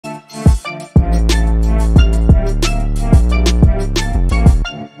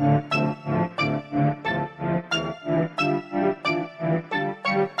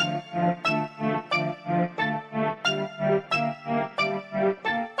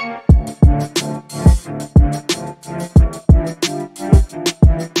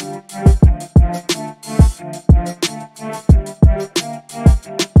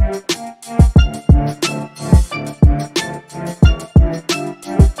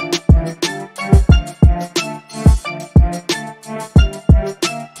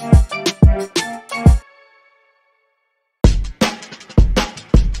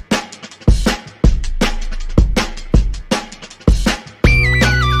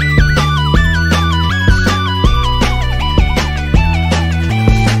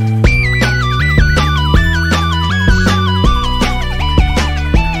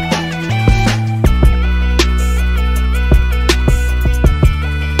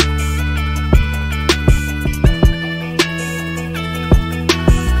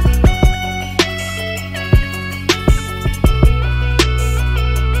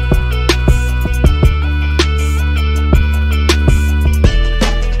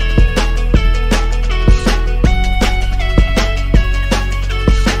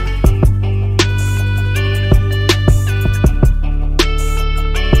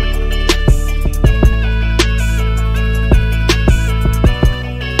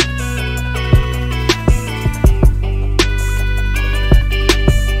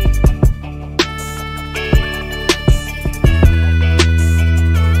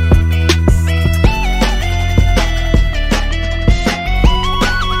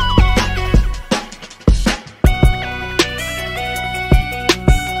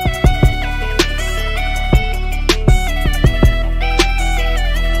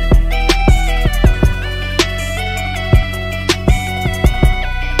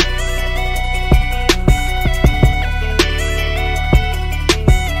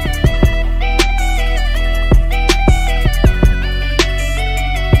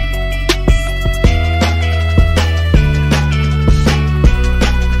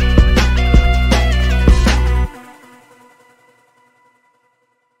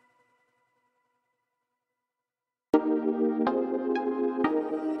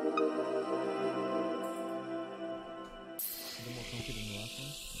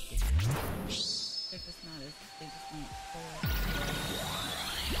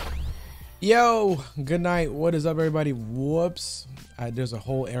Yo, good night. What is up, everybody? Whoops. There's a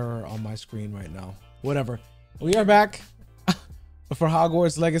whole error on my screen right now. Whatever. We are back for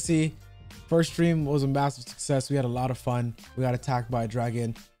Hogwarts Legacy. First stream was a massive success. We had a lot of fun. We got attacked by a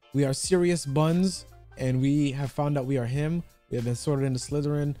dragon. We are Sirius Buns, and we have found out we are him. We have been sorted into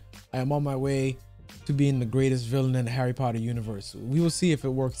Slytherin. I am on my way to being the greatest villain in the Harry Potter universe. We will see if it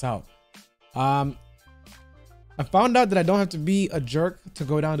works out. I found out that I don't have to be a jerk to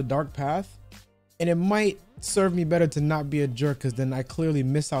go down the dark path, and it might serve me better to not be a jerk, because then I clearly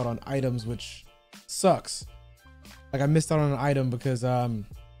miss out on items, which sucks. Like, I missed out on an item because I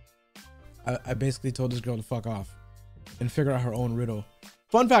basically told this girl to fuck off and figure out her own riddle.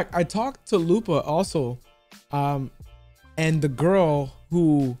 Fun fact, I talked to Lupa also, and the girl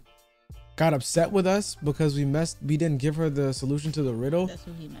who got upset with us because we didn't give her the solution to the riddle. That's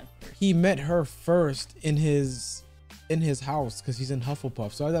who he met first. He met her first in his house because he's in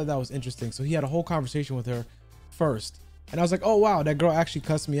Hufflepuff. So I thought that was interesting. So he had a whole conversation with her first, and I was like, oh wow, that girl actually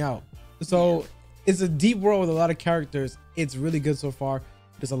cussed me out. So yeah. It's a deep world with a lot of characters. It's really good so far.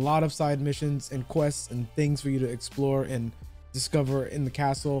 There's a lot of side missions and quests and things for you to explore and discover in the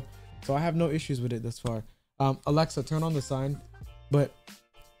castle. So I have no issues with it thus far. Alexa, turn on the sign. But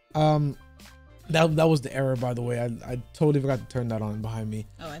that was the error, by the way. I totally forgot to turn that on behind me.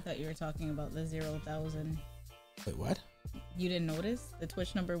 Oh, I thought you were talking about the 0,000. Wait, what? You didn't notice? The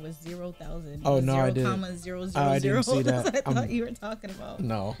Twitch number was 0,000. Oh no, I didn't. 0,000. I didn't see that. That's what I thought you were talking about.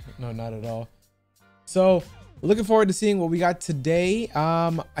 No, not at all. So looking forward to seeing what we got today.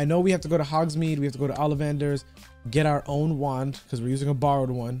 I know we have to go to Hogsmeade. We have to go to Ollivander's, get our own wand because we're using a borrowed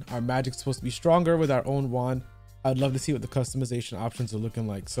one. Our magic's supposed to be stronger with our own wand. I'd love to see what the customization options are looking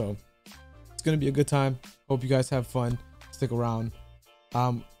like. So it's gonna be a good time. Hope you guys have fun. Stick around.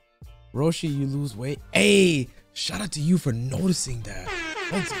 Roshi, you lose weight. Hey, shout out to you for noticing that.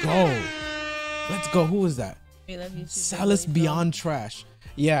 Let's go. Let's go. Who is that? Salus Beyond Trash.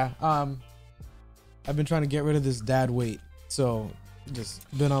 Yeah. I've been trying to get rid of this dad weight, so just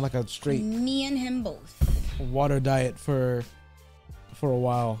been on like a straight me and him both water diet for a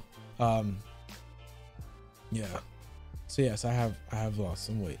while. Yeah. So yes, I have lost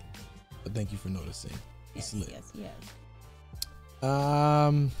some weight, but thank you for noticing. It's lit. Yes.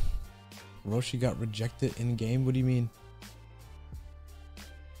 Roshi got rejected in game. What do you mean?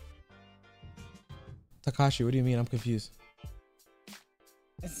 Takashi, what do you mean? I'm confused.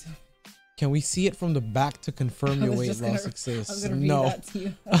 Can we see it from the back to confirm your weight loss exists? I was gonna read that to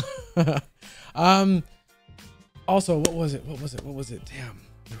you. Also, what was it? Damn,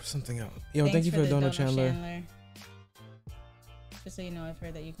 there was something else. Yo, thank you for the Donut Chandler. Just so you know, I've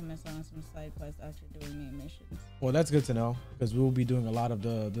heard that you can miss out on some side quests after doing main missions. Well, that's good to know, because we will be doing a lot of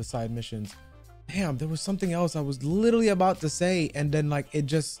the side missions. Damn, there was something else I was literally about to say, and then like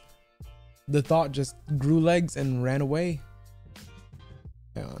the thought just grew legs and ran away.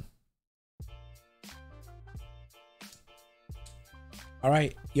 Hang on. All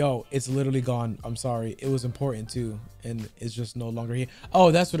right, yo, it's literally gone. I'm sorry. It was important too, and it's just no longer here. Oh,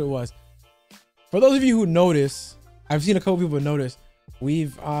 that's what it was. For those of you who notice, I've seen a couple people notice.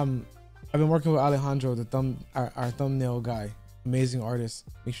 I've been working with Alejandro, our thumbnail guy, amazing artist.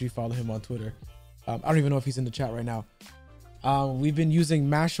 Make sure you follow him on Twitter. I don't even know if he's in the chat right now. We've been using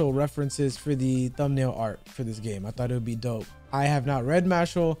Mashal references for the thumbnail art for this game. I thought it would be dope. I have not read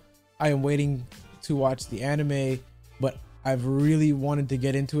Mashal. I am waiting to watch the anime, but I've really wanted to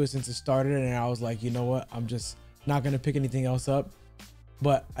get into it since it started, and I was like, you know what? I'm just not gonna pick anything else up.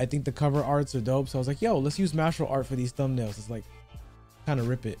 But I think the cover arts are dope, so I was like, yo, let's use Mashal art for these thumbnails. It's like kind of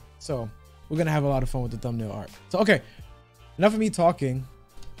rip it. So we're gonna have a lot of fun with the thumbnail art. So okay, enough of me talking.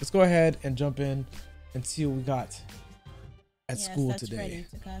 Let's go ahead and jump in and see what we got at school today.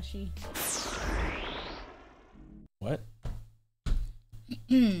 Takashi. What?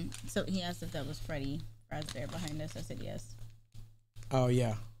 So he asked if that was Freddy Fazbear behind us. I said yes. Oh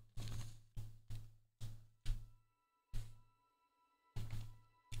yeah.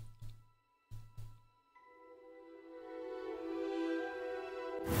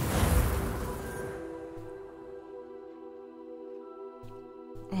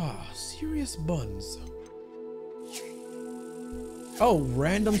 Serious Buns. Oh,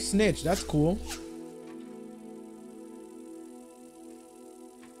 random snitch. That's cool.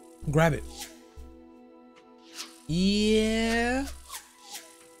 Grab it. Yeah.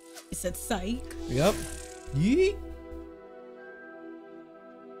 It said psych. Yep. Yeet.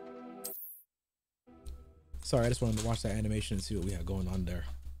 Sorry, I just wanted to watch that animation and see what we had going on there.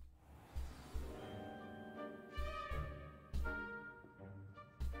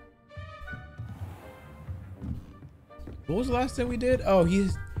 What was the last thing we did? Oh,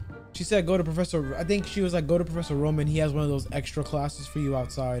 she She said go to Professor. I think she was like go to Professor Roman. He has one of those extra classes for you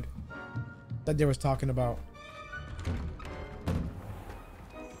outside that they was talking about.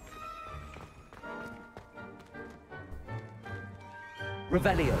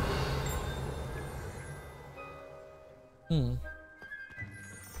 Revelio.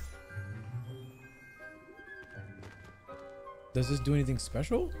 Does this do anything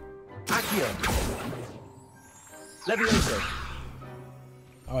special? Accio. Levioso.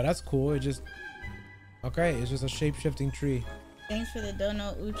 Oh, that's cool. It just okay. It's just a shape-shifting tree. Thanks for the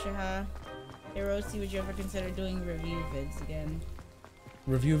dono, Uchiha. YaBoyRoshi, would you ever consider doing review vids again?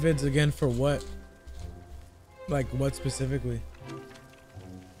 Review vids again for what? Like what specifically?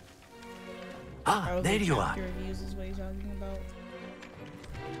 Ah, Probably there you are. chapter reviews is what you're talking about.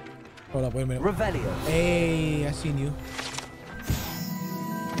 Hold up, wait a minute. Revelio. Hey, I seen you.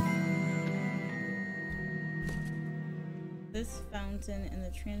 This fountain in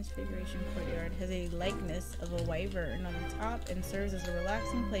the Transfiguration Courtyard has a likeness of a wyvern on the top and serves as a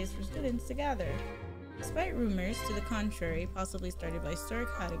relaxing place for students to gather. Despite rumors to the contrary, possibly started by Sir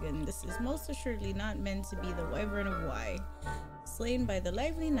Cadogan, this is most assuredly not meant to be the Wyvern of Y, slain by the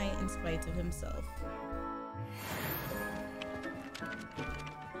lively knight in spite of himself.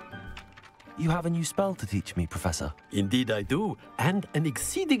 You have a new spell to teach me, Professor. Indeed I do, and an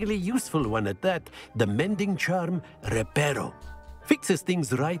exceedingly useful one at that, the mending charm Reparo. Fixes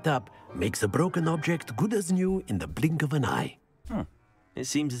things right up, makes a broken object good as new in the blink of an eye. It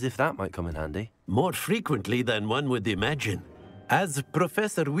seems as if that might come in handy. More frequently than one would imagine. As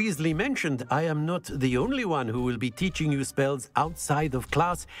Professor Weasley mentioned, I am not the only one who will be teaching you spells outside of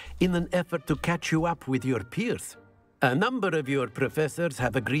class in an effort to catch you up with your peers. A number of your professors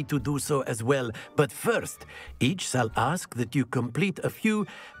have agreed to do so as well, but first, each shall ask that you complete a few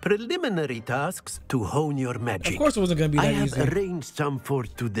preliminary tasks to hone your magic. Of course it wasn't going to be I that have easy. arranged some for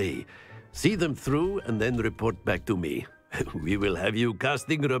today. See them through and then report back to me. We will have you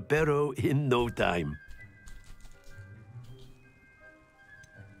casting Reparo in no time.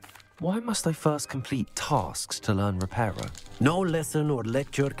 Why must I first complete tasks to learn Reparo? No lesson or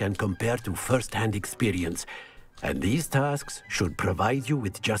lecture can compare to first-hand experience. And these tasks should provide you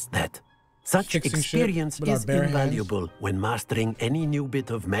with just that. Such Fixing shit experience with our is bare hands. invaluable when mastering any new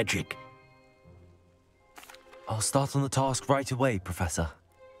bit of magic. I'll start on the task right away, Professor.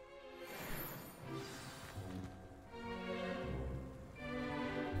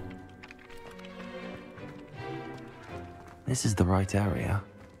 This is the right area.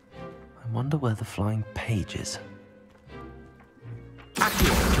 I wonder where the flying page is. Got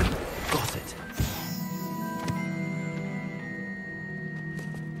it.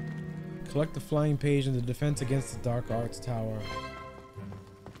 Collect the flying page in the defense against the dark arts tower.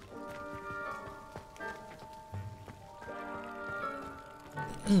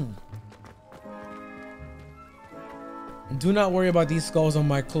 Do not worry about these skulls on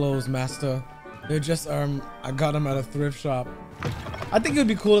my clothes, master. They're just I got them at a thrift shop. I think it would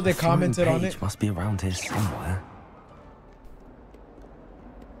be cool if they commented on it. Must be around here somewhere.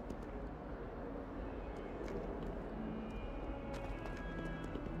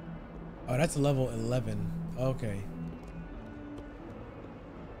 Oh, that's level 11. Okay.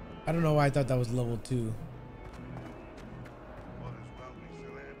 I don't know why I thought that was level 2.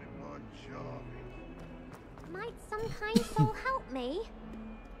 Might some kind soul help me?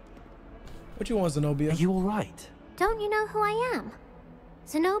 What you want, Zenobia? Are you all right? Don't you know who I am?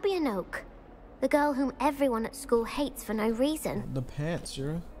 Zenobia Noak, the girl whom everyone at school hates for no reason. The pants,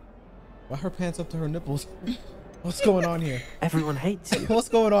 sure. Why her pants up to her nipples? What's going on here? Everyone hates you. What's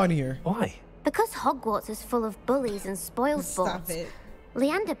going on here? Why? Because Hogwarts is full of bullies and spoil Stop sports. it.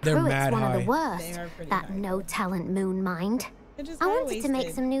 Leander They're Pruitt's mad one of high. the worst. They are pretty That high. no-talent moon mind. They're just I wanted to make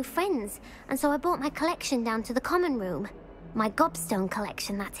high-waisted. some new friends, and so I brought my collection down to the common room. My gobstone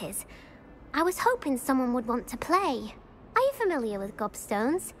collection, that is. I was hoping someone would want to play. Are you familiar with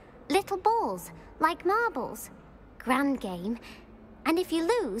gobstones? Little balls, like marbles. Grand game. And if you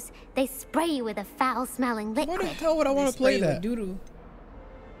lose, they spray you with a foul-smelling Why liquid. the hell would I want to play that? Doodoo.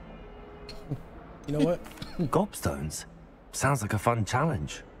 You know what? Gobstones? Sounds like a fun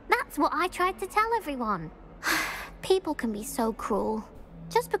challenge. That's what I tried to tell everyone. People can be so cruel.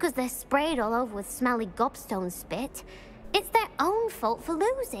 Just because they're sprayed all over with smelly gobstone spit, it's their own fault for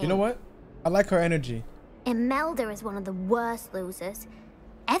losing. You know what? I like her energy. Imelda is one of the worst losers.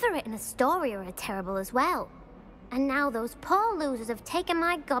 Everett and Astoria are terrible as well. And now those poor losers have taken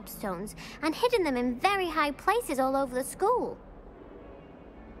my gobstones and hidden them in very high places all over the school.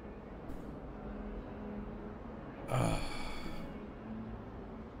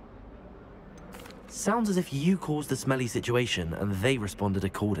 Sounds as if you caused a smelly situation and they responded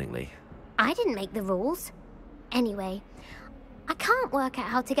accordingly. I didn't make the rules. Anyway, I can't work out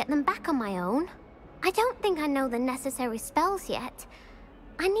how to get them back on my own. I don't think I know the necessary spells yet.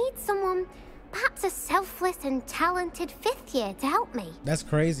 I need someone, perhaps a selfless and talented 5th year to help me. That's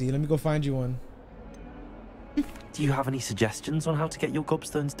crazy. Let me go find you one. Do you have any suggestions on how to get your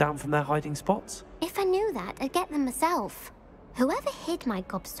gobstones down from their hiding spots? If I knew that, I'd get them myself. Whoever hid my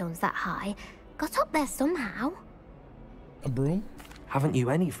gobstones that high got up there somehow. A broom? Haven't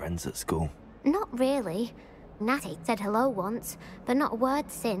you any friends at school? Not really. Natty said hello once, but not a word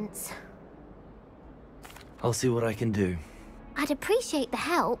since. I'll see what I can do. I'd appreciate the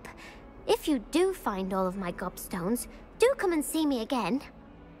help. If you do find all of my gobstones, do come and see me again.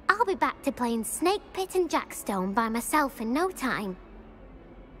 I'll be back to playing Snake Pit and Jackstone by myself in no time.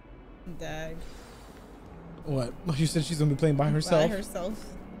 Dag. What? You said she's gonna be playing by herself? By herself.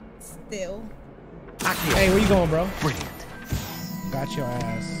 Still. Hey, where you going, bro? Brilliant. Got your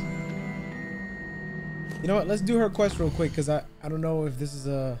ass. You know what? Let's do her quest real quick, because I don't know if this is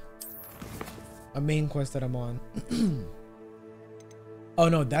a main quest that I'm on. Oh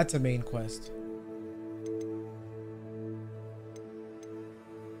no, that's a main quest.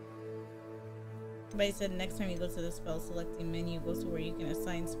 But said next time you go to the spell selecting menu, go to where you can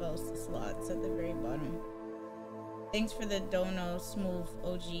assign spells to slots at the very bottom. Thanks for the Dono Smooth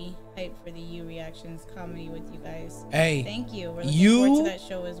OG hype for the U reactions comedy with you guys. Hey, thank you. We're looking forward to that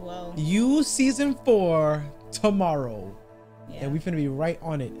show as well. You season 4 tomorrow. Yeah. And we finna be right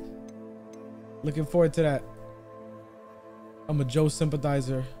on it. Looking forward to that. I'm a Joe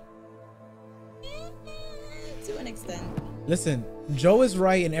sympathizer. To an extent. Listen, Joe is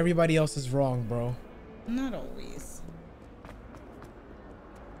right and everybody else is wrong, bro. Not always.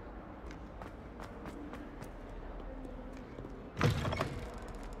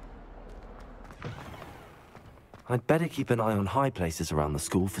 I'd better keep an eye on high places around the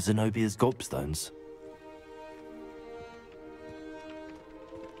school for Zenobia's gobstones.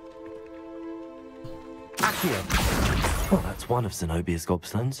 Accio. Well, that's one of Zenobia's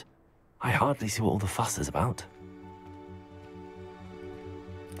gobstones. I hardly see what all the fuss is about.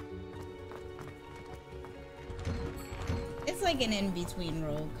 It's like an in-between,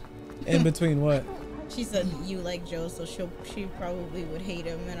 Rogue. In between what? She said you like Joe, so she probably would hate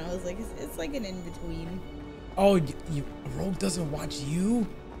him, and I was like, it's like an in-between. Oh, Rogue doesn't watch you?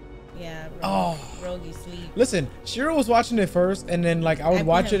 Yeah, Rogue, oh. Rogue, you sleep. Listen, Shira was watching it first, and then like I would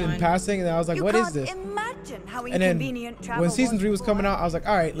watch it in passing, and I was like, "What is this?" Imagine how and then when season 3 was before. coming out, I was like,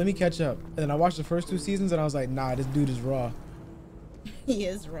 "All right, let me catch up." And then I watched the first 2 seasons, and I was like, "Nah, this dude is raw." He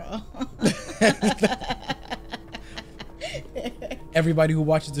is raw. Everybody who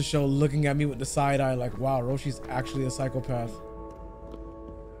watches the show looking at me with the side eye, like, "Wow, Roshi's actually a psychopath."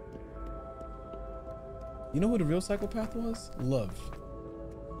 You know who the real psychopath was? Love.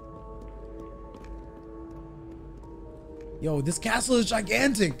 Yo, this castle is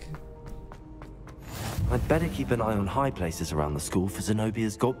gigantic. I'd better keep an eye on high places around the school for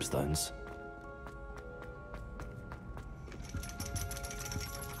Zenobia's gobstones.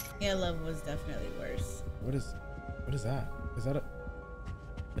 Yeah, Love was definitely worse. What is that? Is that a?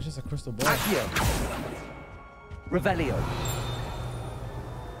 It's just a crystal ball. Accio. Revelio.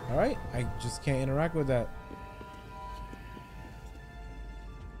 All right, I just can't interact with that.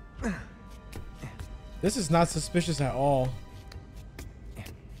 This is not suspicious at all.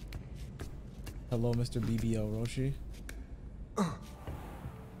 Hello, Mr. BBL Roshi.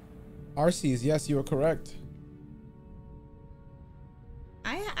 Arceus, yes, you are correct.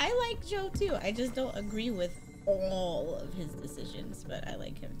 I like Joe too. I just don't agree with all of his decisions, but I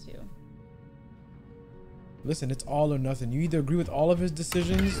like him too. Listen, it's all or nothing. You either agree with all of his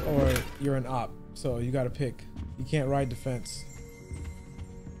decisions or you're an op. So you got to pick. You can't ride the fence.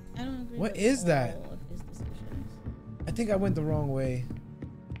 I don't agree. What with is that? all of his decisions. I think I went the wrong way.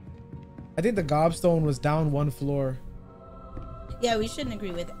 I think the gobstone was down 1 floor. Yeah, we shouldn't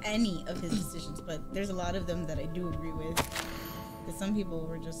agree with any of his decisions, but there's a lot of them that I do agree with. Because some people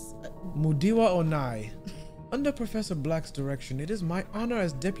were just... Mudiwa Onai. Under Professor Black's direction, it is my honor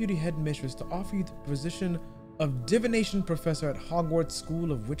as Deputy Headmistress to offer you the position of Divination Professor at Hogwarts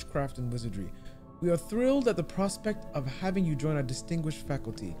School of Witchcraft and Wizardry. We are thrilled at the prospect of having you join our distinguished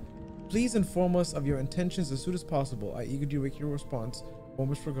faculty. Please inform us of your intentions as soon as possible. I eagerly await your response.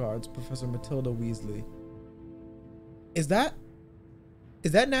 Warmest regards, Professor Matilda Weasley. Is that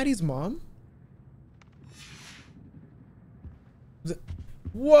Natty's mom?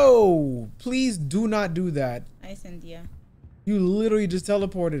 Whoa! Please do not do that. Hi, Cynthia. You literally just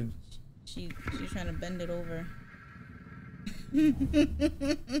teleported. She's trying to bend it over.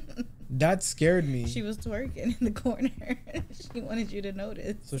 That scared me. She was twerking in the corner. She wanted you to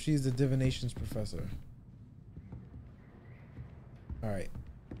notice. So she's the divinations professor. All right.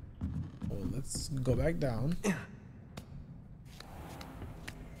 Well, let's go back down.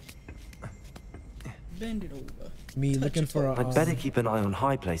 Bend it over. Me looking for a. I'd better keep an eye on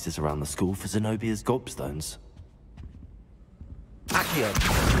high places around the school for Zenobia's gobstones. Accio.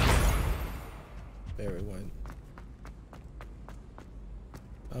 There it went.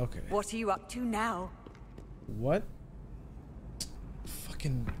 Okay. What are you up to now? What?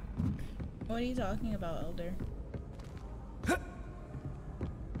 Fucking. What are you talking about, Elder?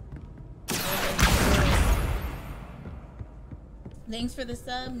 Thanks for the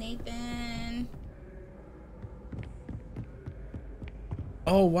sub, Nathan.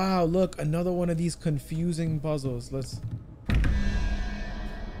 Oh wow! Look, another one of these confusing puzzles. Let's.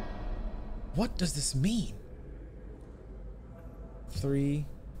 What does this mean? 3,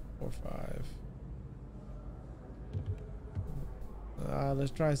 4, 5.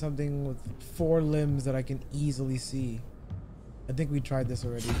 Let's try something with 4 limbs that I can easily see. I think we tried this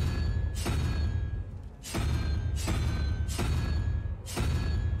already.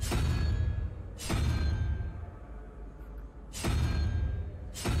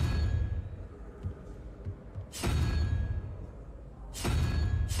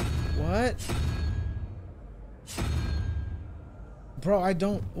 What? Bro, I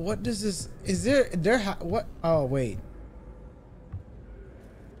don't. What does this? Is there? What? Oh, wait.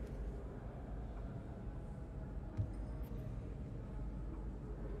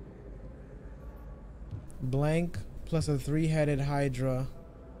 Blank plus a 3-headed Hydra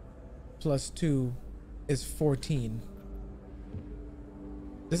plus 2 is 14.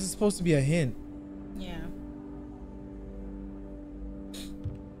 This is supposed to be a hint. Yeah.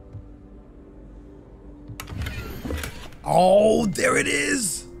 Oh, there it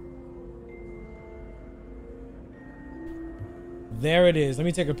is. There it is. Let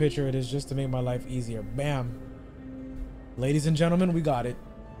me take a picture of this just to make my life easier. Bam. Ladies and gentlemen, we got it.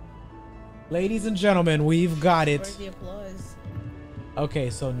 Ladies and gentlemen, we've got it. Where's the applause? Okay,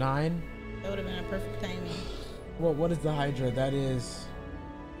 so 9. That would have been a perfect timing. What is the Hydra? That is.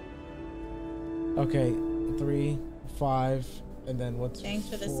 Okay, 3, 5, and then what's Thanks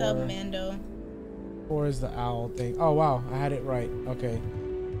for the 4? sub, Mando. 4 is the owl thing. Oh wow, I had it right. Okay.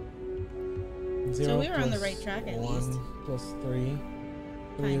 0 So we were on the plus right track at 1 least. plus 3.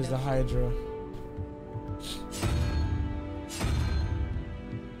 3 Kind is the of. Hydra.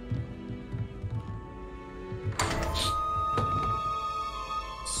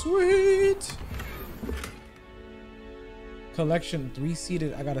 Sweet. Collection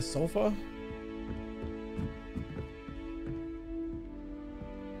 3-seated. I got a sofa.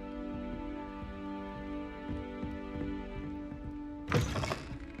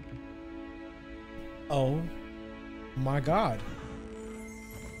 Oh my god.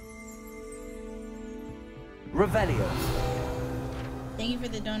 Revelio. Thank you for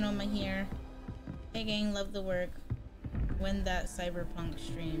the dono, Mahir. Hey gang, love the work. Win that cyberpunk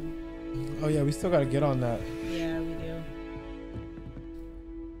stream. Oh yeah, we still gotta get on that. Yeah, we do.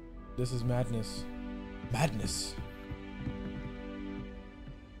 This is madness. Madness.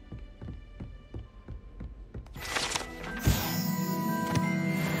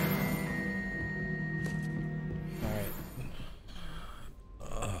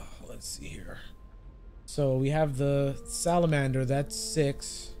 Let's see here. So we have the salamander, that's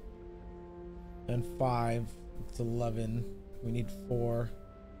 6 and 5, it's 11. We need 4.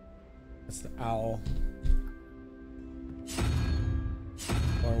 That's the owl,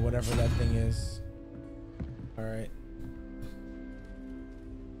 or whatever that thing is. All right.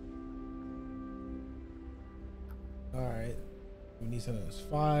 All right, we need something that's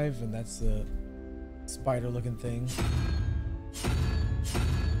 5, and that's the spider looking thing.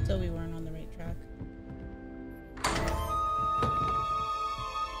 So we weren't on the right track.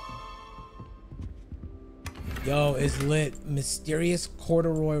 Yo, it's lit. Mysterious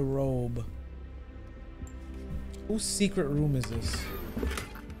corduroy robe. Whose secret room is this?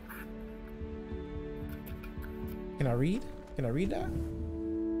 Can I read? Can I read that?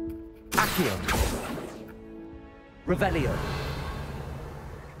 Accio. Revelio.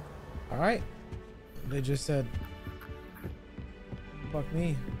 All right. They just said, fuck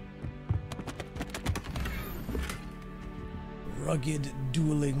me. Rugged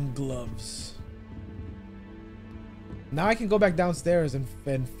dueling gloves. Now I can go back downstairs and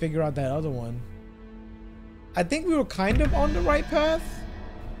figure out that other one. I think we were kind of on the right path,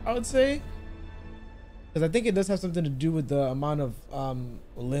 I would say. Because I think it does have something to do with the amount of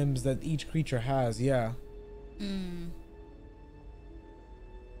limbs that each creature has, yeah.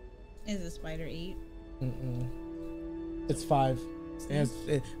 Is the spider 8? It's 5. It has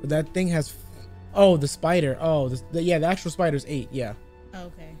that thing has. Oh, the spider. Oh, yeah, the actual spider's 8. Yeah.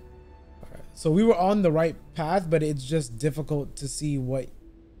 Okay. All right. So we were on the right path, but it's just difficult to see what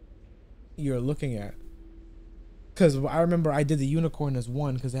you're looking at. Because I remember I did the unicorn as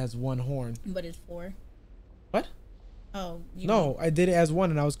 1 because it has 1 horn. But it's 4. What? Oh. No, I did it as 1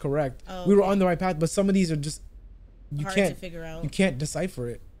 and I was correct. Oh, we were on the right path, but some of these are just hard to figure out. You can't decipher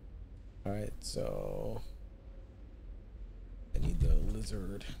it. All right, so I need the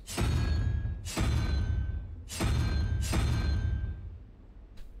lizard.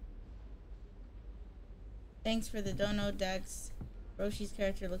 Thanks for the dono, Dex. Roshi's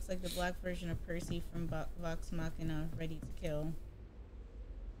character looks like the black version of Percy from Vox Machina, Ready to Kill.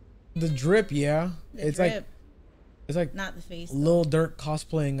 The drip, yeah. It's drip. It's like not the face. Lil Durk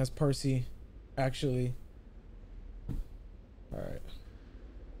cosplaying as Percy, actually. All right.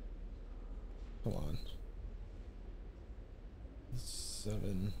 Come on.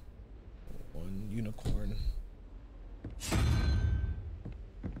 7, 1 unicorn.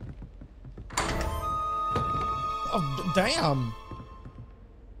 Oh, damn.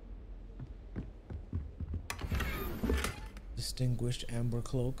 Distinguished amber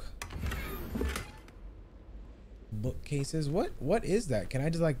cloak. Bookcases. What is that? Can I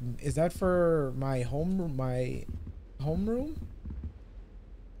just like, is that for my home room?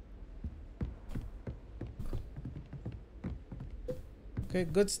 Okay,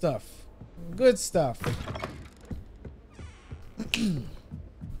 good stuff. Good stuff.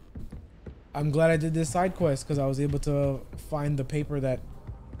 I'm glad I did this side quest because I was able to find the paper that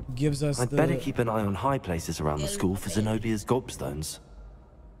gives us I'd better keep an eye on high places around the school for Zenobia's gobstones.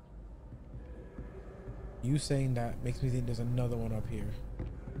 You saying that makes me think there's another one up here.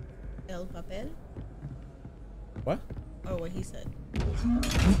 El papel? What? Or what he said.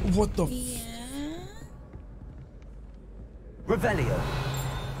 What the Revelio.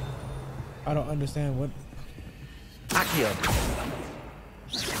 I don't understand what. Accio.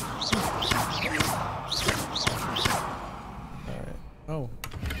 Alright. Oh.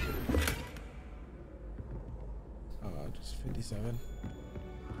 Just 57.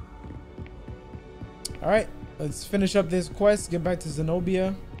 Alright. Let's finish up this quest. Get back to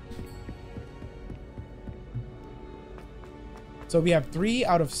Zenobia. So we have 3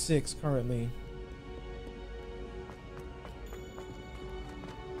 out of 6 currently.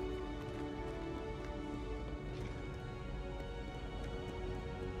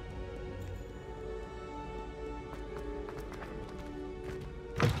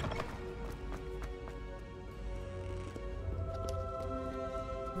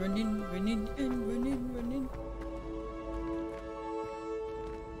 Running, running, and running, running.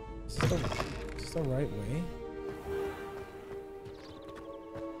 Is this the right way?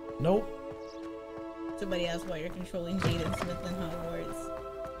 Nope. Somebody asked why you're controlling Jaden Smith in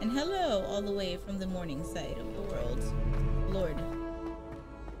Hogwarts. And hello, all the way from the morning side of the world, Lord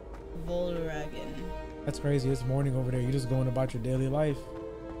Volragen. That's crazy. It's morning over there. You're just going about your daily life.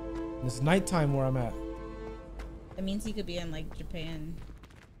 And it's nighttime where I'm at. That means he could be in like Japan.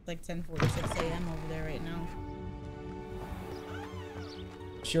 It's like 10:46 a.m. over there right now.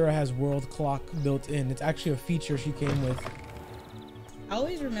 Shira has world clock built in. It's actually a feature she came with. I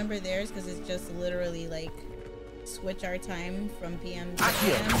always remember theirs because it's just literally like switch our time from PM to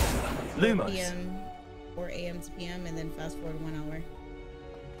AM, or PM or AM to PM, and then fast forward 1 hour.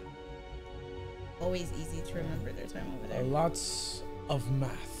 Always easy to remember their time over there. Lots of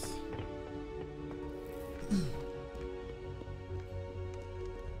math.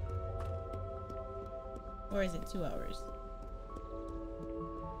 Or is it 2 hours?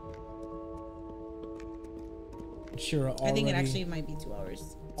 Shira already, I think it actually might be 2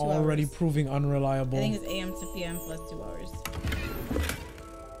 hours. 2 already hours. proving unreliable. I think it's AM to PM plus 2 hours.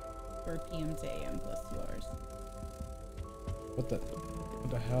 Or PM to AM plus 2 hours. What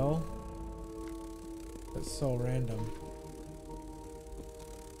the hell? That's so random.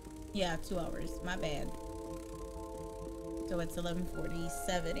 Yeah, 2 hours. My bad. So it's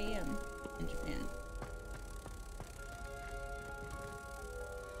 11:47 a.m. in Japan.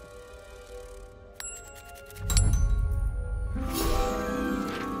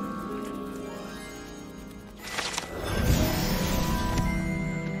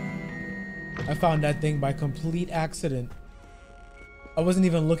 I found that thing by complete accident. I wasn't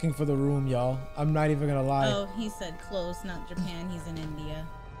even looking for the room, y'all. I'm not even gonna lie. Oh, he said close, not Japan. He's in India.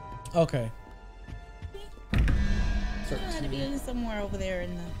 Okay. So it had to be somewhere over there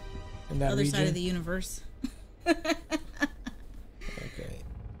in the other region? side of the universe. Okay.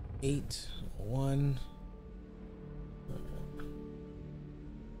 8, 1.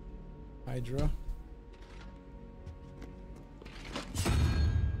 Hydra.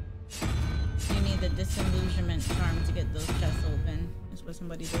 You need the disillusionment charm to get those chests open. That's what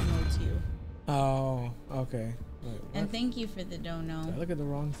somebody donated to you. Oh, okay. Wait, and thank you for the dono. Did I look at the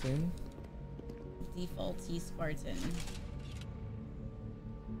wrong thing? Defaulty Spartan.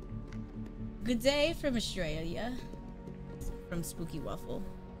 Good day from Australia. From Spooky Waffle.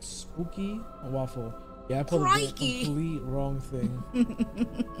 Spooky Waffle. Yeah, I pulled the complete wrong thing.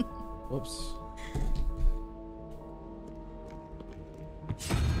 Whoops.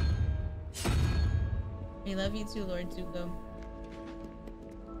 We love you too, Lord Zuko.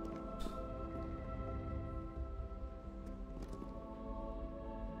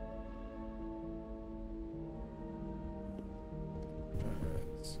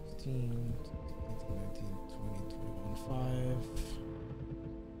 Alright, 16, 19, 20, 21, 5.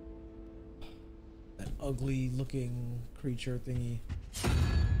 That ugly looking creature thingy.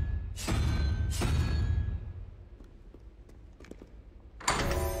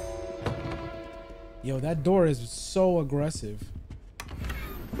 Yo, that door is so aggressive.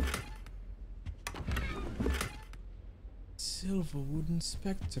 Silver wooden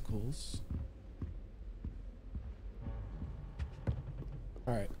spectacles.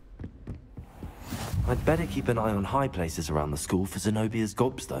 Alright. I'd better keep an eye on high places around the school for Zenobia's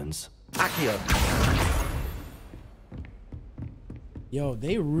gobstones. Accio. Yo,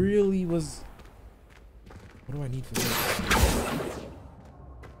 they really was... What do I need for this?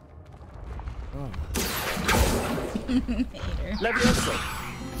 Oh. Levioso.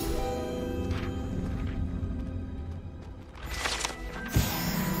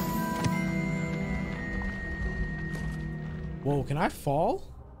 Whoa, can I fall?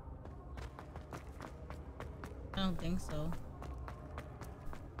 I don't think so.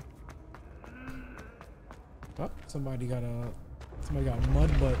 Oh, somebody got a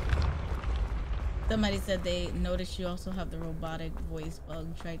mud butt. Somebody said they noticed you also have the robotic voice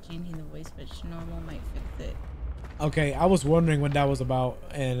bug. Try changing the voice pitch to normal, might fix it. Okay, I was wondering what that was about,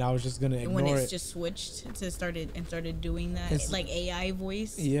 and I was just gonna ignore it. When it's just switched to started doing that, it's like AI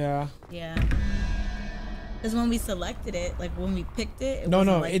voice. Yeah. Yeah. Because when we selected it, like when we picked it, No,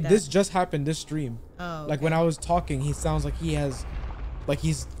 like this just happened this stream. Oh. Like when I was talking, he sounds like he has,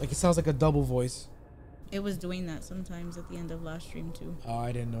 it sounds like a double voice. It was doing that sometimes at the end of last stream too. Oh,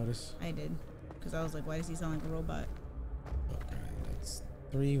 I didn't notice. I did, because I was like, why does he sound like a robot? Okay, that's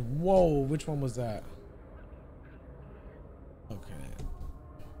 3. Whoa, which one was that? Okay.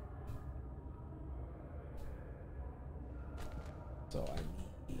 So I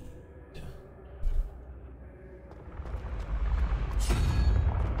need...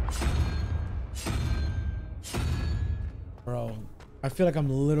 Bro, I feel like I'm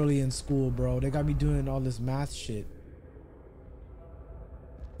literally in school, bro. They got me doing all this math shit.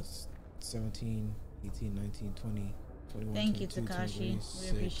 17, 18, 19, 20, 21, Thank you, 22, Takashi. 26. We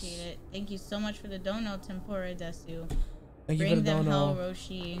appreciate it. Thank you so much for the dono, Tempura Desu. Thank you for the Bring them dono.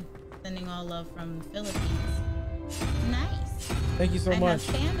 YaBoyRoshi. Sending all love from the Philippines. Nice. Thank you so I much.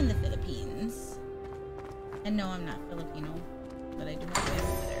 have fam in the Philippines. And no, I'm not Filipino, but I do have fam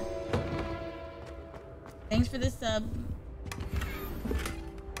over there. Thanks for the sub.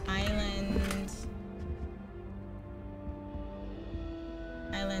 Island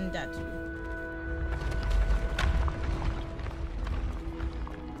Datu.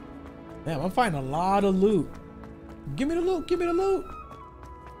 Damn, I'm finding a lot of loot. Give me the loot. Give me the loot.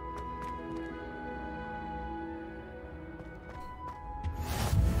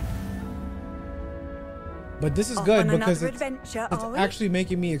 But this is good because it's actually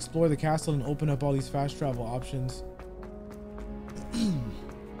making me explore the castle and open up all these fast travel options.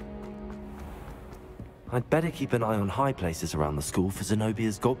 I'd better keep an eye on high places around the school for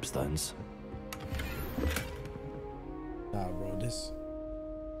Zenobia's gobstones. Nah, bro, this...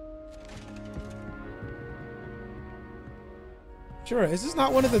 Sure, is this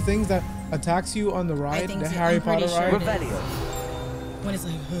not one of the things that attacks you on the ride? The Harry Potter ride? When it's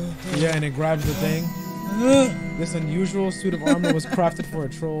like... Yeah, and it grabs the thing. This unusual suit of armor was crafted for a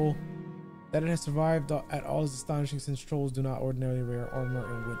troll. That it has survived at all is astonishing, since trolls do not ordinarily wear armor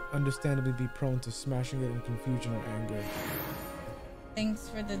and would understandably be prone to smashing it in confusion or anger. Thanks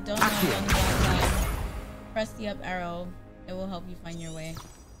for the donut. Press the up arrow. It will help you find your way.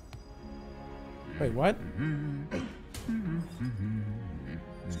 Wait, what?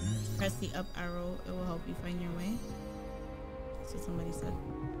 Press the up arrow. It will help you find your way. That's what somebody said.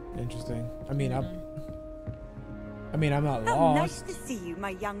 Interesting. I mean, I'm not How lost. nice to see you, my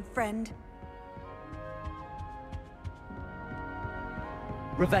young friend.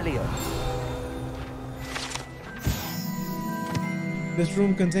 Revelio. This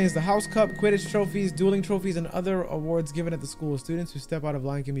room contains the House Cup, Quidditch trophies, dueling trophies, and other awards given at the school. Students who step out of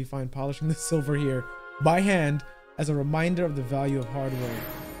line can be found polishing the silver here by hand as a reminder of the value of hard work.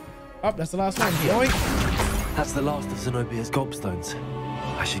 Oh, that's the last one. Yoink! That's the last of Zenobia's gobstones.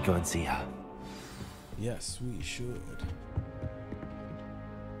 I should go and see her. Yes, we should.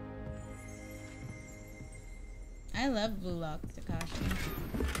 I love Blue Lock, Takashi.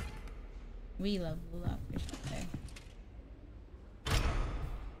 We love Blue Lock, I should say.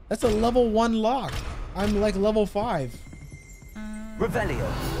 That's a level 1 lock. I'm like level 5. Revelio.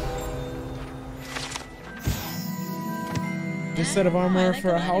 This set of armor for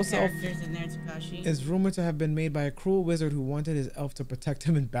a lot of house elf characters in there, Takashi. is rumored to have been made by a cruel wizard who wanted his elf to protect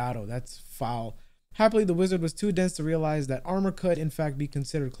him in battle. That's foul. Happily, the wizard was too dense to realize that armor could, in fact, be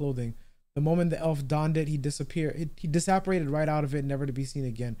considered clothing. The moment the elf donned it, he disappeared. He disapparated right out of it, never to be seen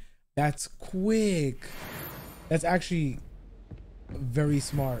again. That's quick. That's actually very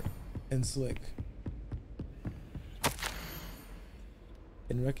smart and slick.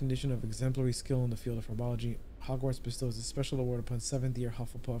 In recognition of exemplary skill in the field of herbology, Hogwarts bestows a special award upon 7th year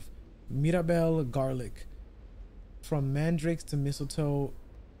Hufflepuff Mirabelle Garlic. From mandrakes to mistletoe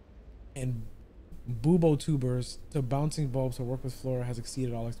and bubo tubers to bouncing bulbs, her work with Flora has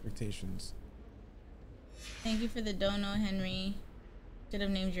exceeded all expectations. Thank you for the dono, Henry. Should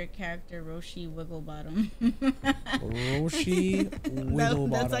have named your character Roshi Wigglebottom. Roshi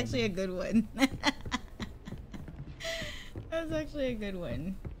Wigglebottom. That's actually a good one. That's actually a good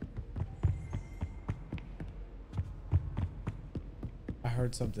one. I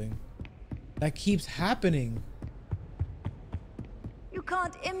heard something. That keeps happening. You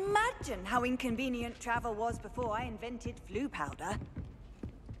can't imagine how inconvenient travel was before I invented flu powder.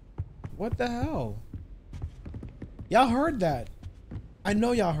 What the hell? Y'all heard that. I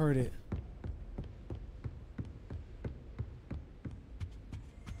know y'all heard it.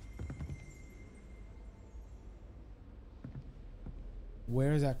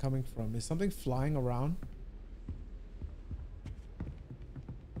 Where is that coming from? Is something flying around?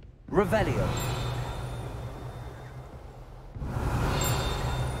 Revelio.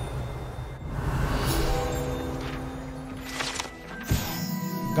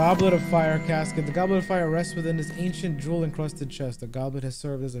 Goblet of Fire casket. The Goblet of Fire rests within this ancient jewel-encrusted chest. The goblet has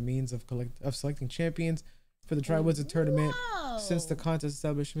served as a means of selecting champions for the Triwizard Tournament since the contest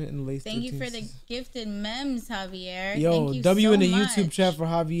establishment in the late 13th. Thank you for the gifted memes, Javier. Yo, Thank you W so in the much. YouTube chat for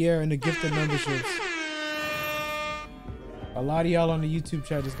Javier and the gifted memberships. A lot of y'all on the YouTube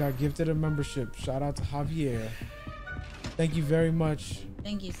chat just got gifted a membership. Shout out to Javier. Thank you very much.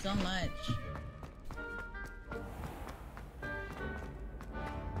 Thank you so much.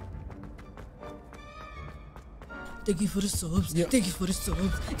 Thank you for the subs. Yeah. Thank you for the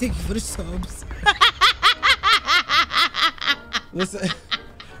subs. Thank you for the subs.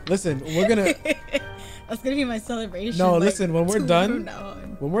 Listen, we're gonna. That's gonna be my celebration. No, like, listen, when we're 2 done, from now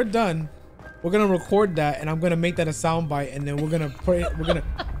on. when we're done, we're gonna record that and I'm gonna make that a soundbite and then we're gonna put it, we're gonna.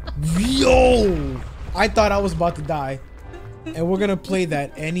 Yo! I thought I was about to die. And we're gonna play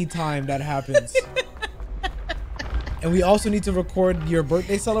that anytime that happens. And we also need to record your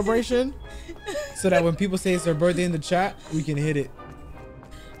birthday celebration so that when people say it's their birthday in the chat, we can hit it.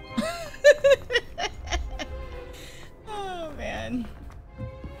 Oh man.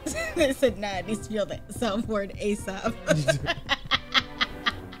 They said nah, it needs to be on the soundboard ASAP.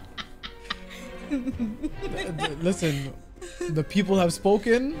 Listen, the people have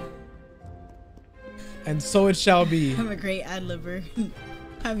spoken, and so it shall be. I'm a great ad-libber.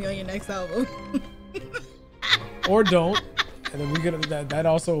 Have me on your next album. Or don't, and then we get that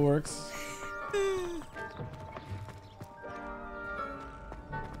also works.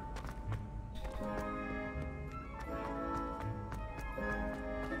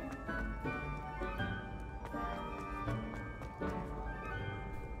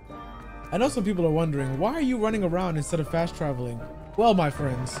 I know some people are wondering, why are you running around instead of fast traveling? Well, my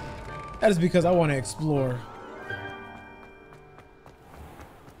friends, that is because I want to explore.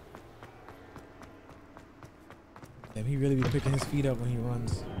 Damn, he really be picking his feet up when he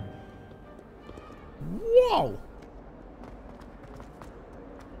runs. Whoa!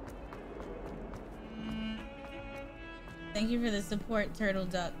 Thank you for the support, Turtle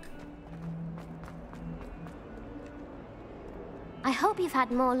Duck. I hope you've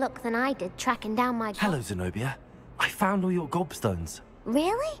had more luck than I did tracking down my... Hello, Zenobia. I found all your gobstones.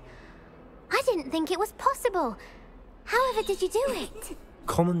 Really? I didn't think it was possible. However did you do it?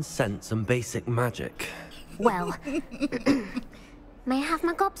 Common sense and basic magic. Well, may I have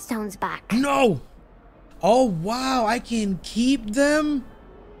my gobstones back? No! Oh, wow, I can keep them?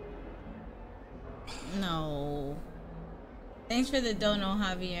 No. Thanks for the dono,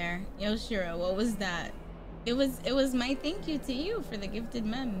 Javier. Yo, Shira, what was that? It was my thank you to you for the gifted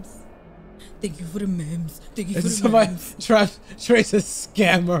memes. Thank you for the memes. Thank you for the memes. Trace a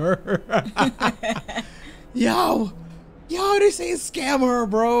scammer. Yo, they say scammer,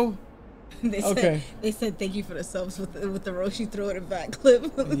 bro. They said thank you for the subs with the Roshi throwing it back clip.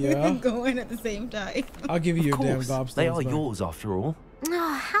 Yeah. Going at the same time. I'll give you your damn gobstones. They are yours after all.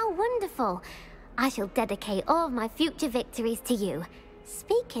 Oh, how wonderful. I shall dedicate all of my future victories to you.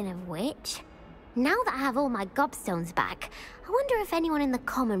 Speaking of which, now that I have all my gobstones back, I wonder if anyone in the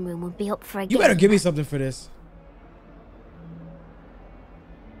common room would be up for a game. You better give me something for this.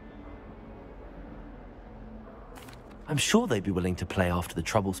 I'm sure they'd be willing to play after the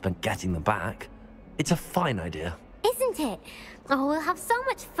trouble spent getting them back. It's a fine idea. Isn't it? Oh, we'll have so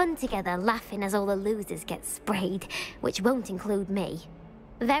much fun together, laughing as all the losers get sprayed, which won't include me.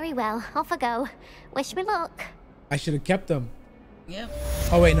 Very well, off I go. Wish me luck. I should have kept them. Yep.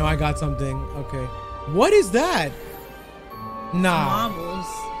 Oh wait, no, I got something. Okay. What is that? Nah. Marbles.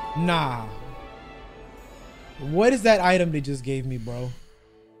 Nah. What is that item they just gave me, bro?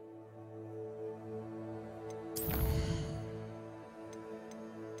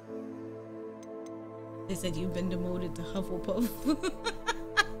 They said you've been demoted to Hufflepuff.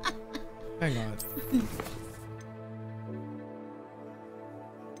 Hang on.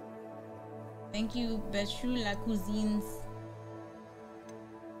 Thank you, Bechu La Cousines.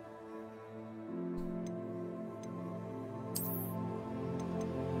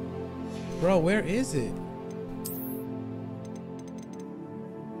 Bro, where is it?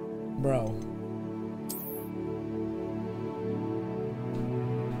 Bro.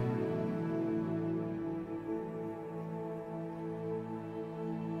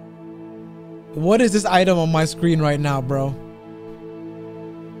 What is this item on my screen right now, bro?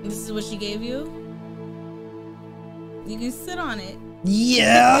 This is what she gave you? You can sit on it.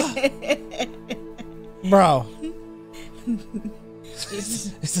 Yeah. Bro.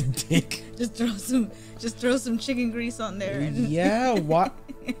 It's a dick. Just throw some chicken grease on there. And Yeah, what?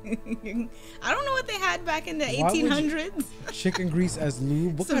 I don't know what they had back in the 1800s. Chicken grease as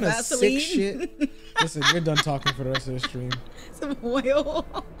lube? What Some kind of Vaseline. sick shit? Listen, you're done talking for the rest of the stream. Some oil.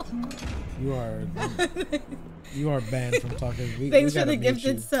 You are banned from talking. Thanks for the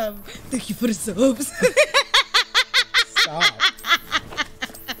gifted sub. Thank you for the subs. Stop.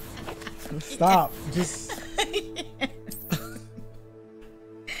 Stop. Just.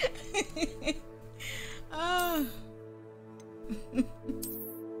 Oh.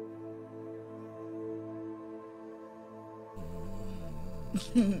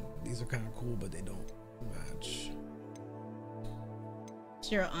 These are kind of cool, but they don't match.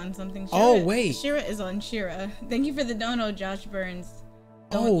 Shira on something. Shira, Oh, wait. Shira is on Shira. Thank you for the dono, Josh Burns.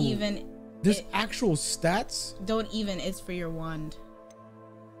 There's actual stats? Don't even. It's for your wand.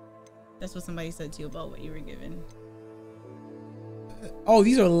 That's what somebody said to you about what you were given. Oh,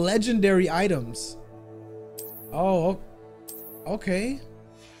 these are legendary items. Oh, okay.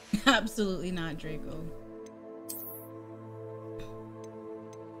 Absolutely not, Draco.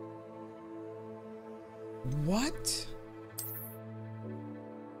 What?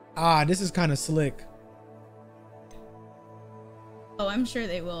 Ah, this is kind of slick. Oh, I'm sure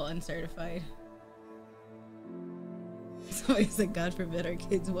they will, uncertified. Somebody said, God forbid our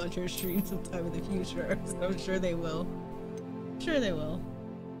kids watch our stream sometime in the future. So I'm sure they will. Sure they will.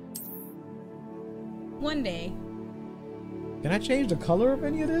 One day. Can I change the color of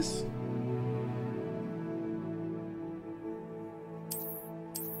any of this?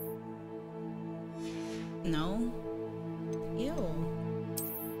 No. Ew.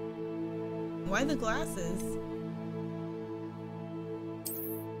 Why the glasses?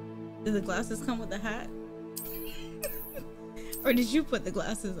 Did the glasses come with the hat? Or did you put the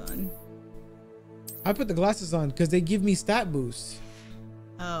glasses on? I put the glasses on because they give me stat boosts.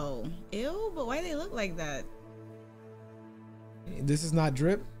 Oh. Ew, but why they look like that? This is not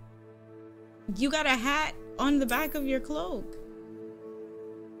drip. You got a hat on the back of your cloak.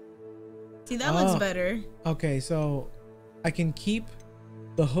 See, that looks better. Okay, so I can keep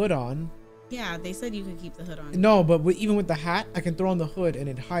the hood on. Yeah, they said you could keep the hood on. No, but even with the hat, I can throw on the hood and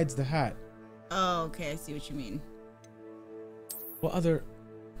it hides the hat. Oh, okay. I see what you mean. What other?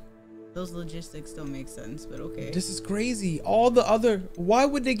 Those logistics don't make sense, but okay. This is crazy. All the other. Why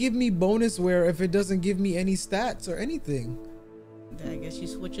would they give me bonus wear if it doesn't give me any stats or anything? I guess you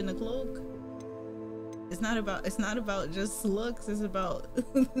switching the cloak. It's not about just looks. It's about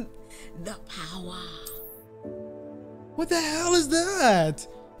the power. What the hell is that?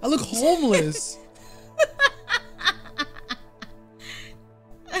 I look homeless.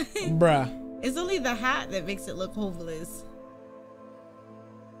 Bruh. It's only the hat that makes it look homeless.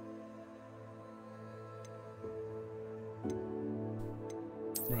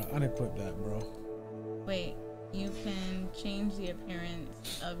 Bro, unequip that, bro. Wait, you can change the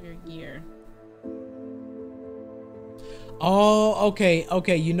appearance of your gear. Oh, okay,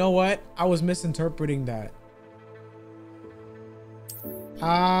 okay. You know what? I was misinterpreting that.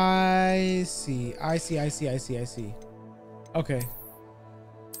 I see. Okay.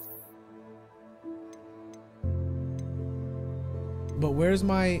 But where's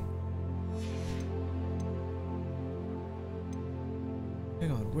my...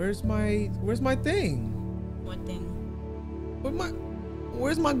 Hang on. Where's my thing? What thing?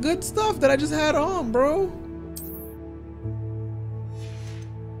 Where's my good stuff that I just had on, bro?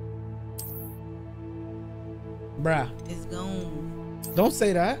 Bruh. It's gone. Don't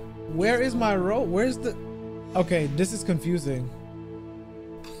say that. Where is my robe? Where's the... Okay, this is confusing.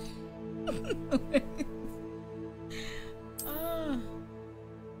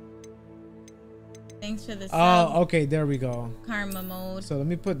 Thanks for the sub. Oh, okay, there we go. Karma mode. So let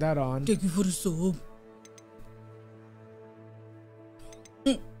me put that on. Thank you for the sub.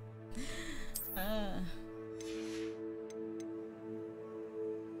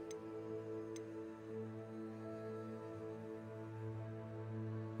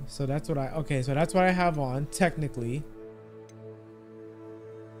 So that's what so that's what I have on, technically.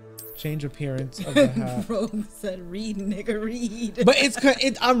 Change appearance of the hat. Rogue said, read, nigga, read. But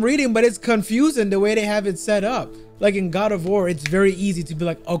I'm reading, but it's confusing the way they have it set up. Like in God of War, it's very easy to be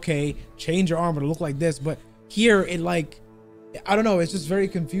like, okay, change your armor to look like this. But here, it like, I don't know, it's just very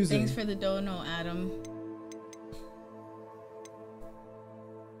confusing. Thanks for the dono, Adam.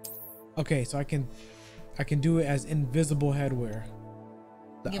 Okay, so I can do it as invisible headwear.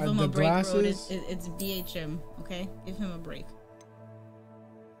 Give him a break, bro. It's BHM, okay? Give him a break.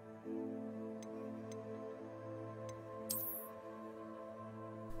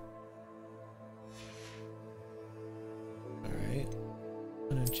 Alright.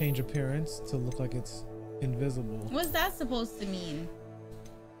 And then change appearance to look like it's invisible. What's that supposed to mean?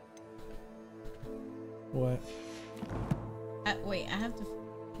 What? Wait, I have to...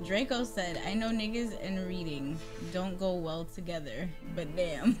 Draco said, I know niggas and reading don't go well together, but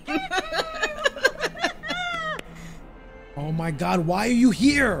damn. Oh my god, why are you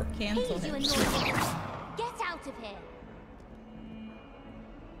here? Cancel him. Get out of here.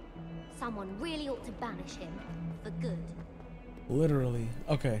 Someone really ought to banish him for good. Literally.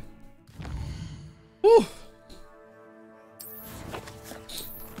 Okay. Whew.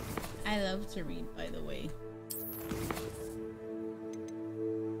 I love to read, by the way.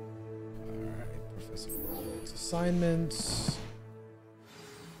 Assignments.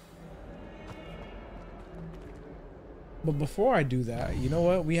 But before I do that, you know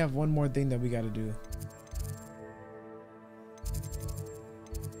what? We have one more thing that we got to do.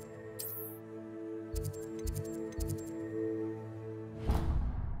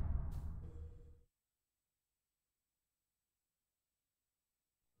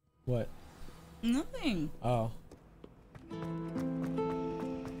 What? Nothing. Oh.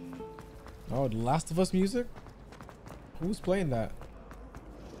 Oh, The Last of Us music? Who's playing that?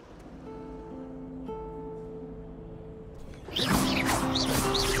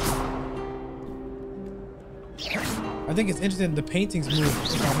 I think it's interesting the paintings move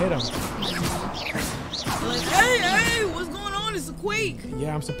if I hit them. Like, hey, what's going on? It's a quake.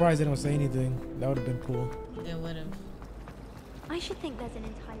 Yeah, I'm surprised they don't say anything. That would have been cool. It would have. I should think there's an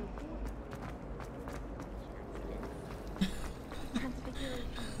entire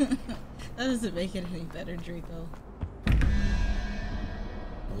That doesn't make it any better, Draco.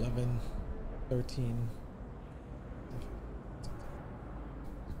 11, 13.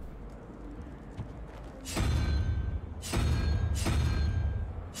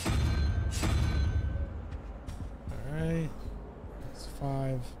 All right. It's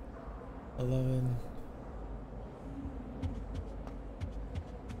 5, 11.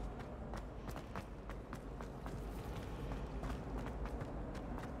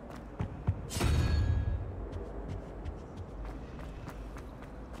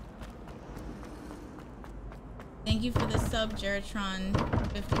 Thank you for the sub, Jeratron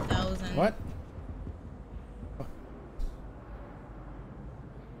 50,000. What?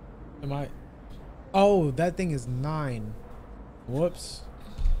 Am I? Oh, that thing is 9. Whoops.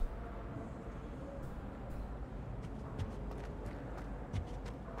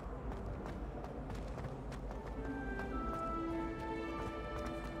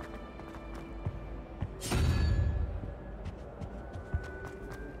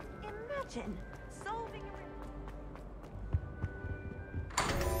 Imagine solving a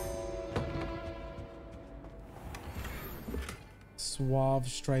Suave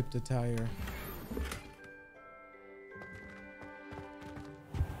striped attire.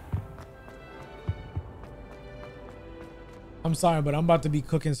 I'm sorry, but I'm about to be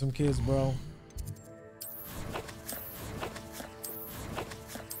cooking some kids, bro.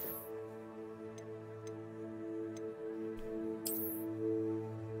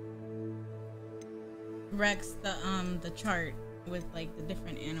 Rex, the chart with like the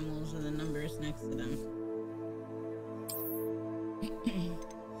different animals and the numbers next to them.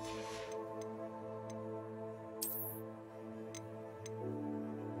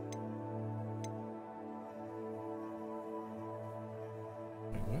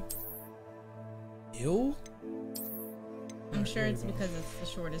 Ew? I'm sure it's because it's the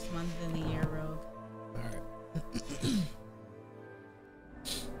shortest month in the year, Rogue. Alright.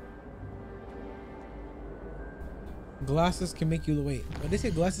 Glasses can make you wait. What they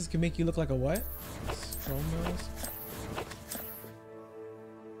say? Glasses can make you look like a what? Stromos?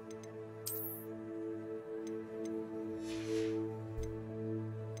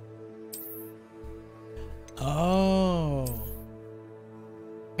 Oh.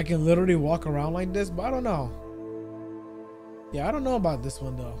 I can literally walk around like this, but I don't know. Yeah, I don't know about this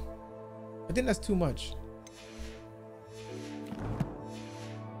one though. I think that's too much.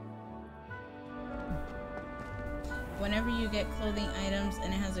 Whenever you get clothing items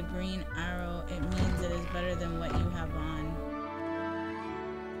and it has a green arrow, it means it is better than what you have on.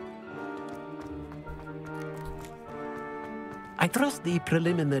 I trust the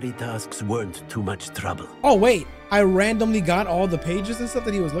preliminary tasks weren't too much trouble. Oh wait, I randomly got all the pages and stuff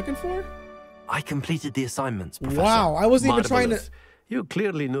that he was looking for? I completed the assignments, Professor. Wow, I wasn't even trying to... Marvelous. You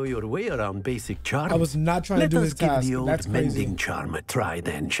clearly know your way around basic charm. I was not trying to do his task. Let us give the That's old crazy. mending charm a try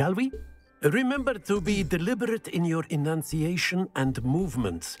then, shall we? Remember to be deliberate in your enunciation and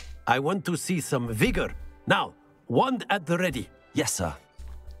movements. I want to see some vigor. Now, wand at the ready. Yes, sir.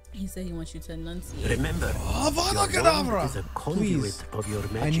 He said he wants you to enunciate. Remember, Avada your wand Kedavra! is a conduit Please. of your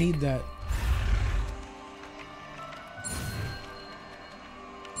magic. I need that.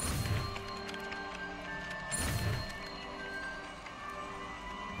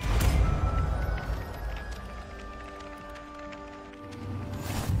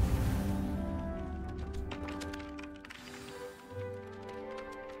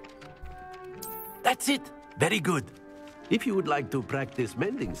 That's it. Very good. If you would like to practice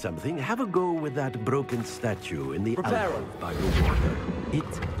mending something, have a go with that broken statue in the alcove by the water.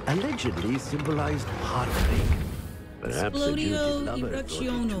 It allegedly symbolized heartbreak. Perhaps a duty Explodio lover thought it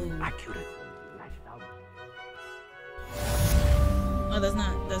too Irrationo. accurate. Oh, that's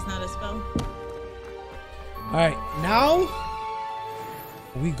not a spell. All right, now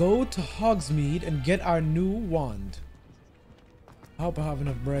we go to Hogsmeade and get our new wand. I hope I have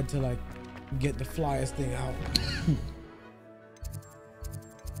enough bread to like get the flyest thing out.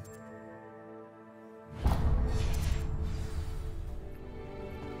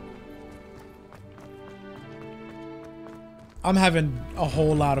 I'm having a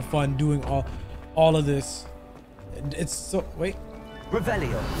whole lot of fun doing all of this. It's so wait.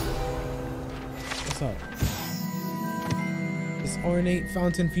 Revelio. What's up? This ornate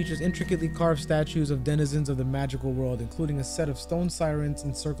fountain features intricately carved statues of denizens of the magical world, including a set of stone sirens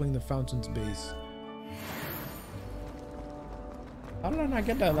encircling the fountain's base. How did I not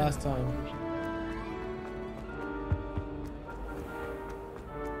get that last time?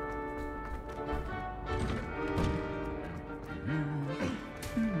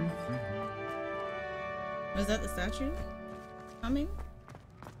 Was that the statue humming?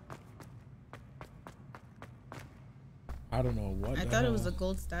 I don't know what. I thought it was a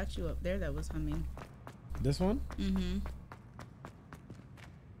gold statue up there that was humming. This one? Mm-hmm.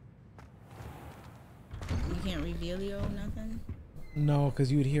 You can't reveal you nothing? No,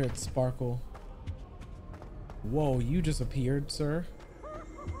 because you would hear it sparkle. Whoa, you just appeared, sir.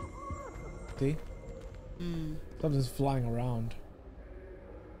 See? Something's flying around.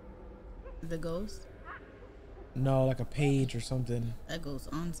 The ghost? No, like a page or something. That goes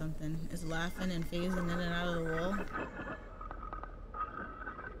on something. It's laughing and phasing in and out of the wall.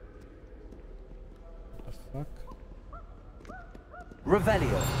 The fuck?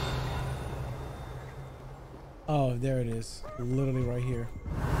 Revelio. Oh, there it is. Literally right here.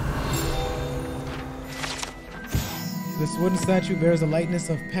 This wooden statue bears the likeness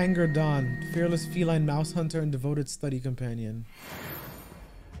of Pangur Dawn, fearless feline mouse hunter and devoted study companion.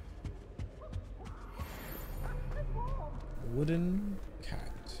 Wooden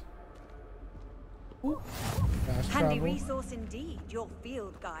cat. Ooh. Fast Handy travel. resource indeed, your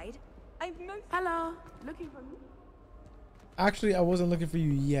field guide. I'm most... Hello, looking for me? Actually, I wasn't looking for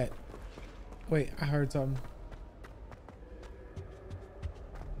you yet. Wait, I heard something.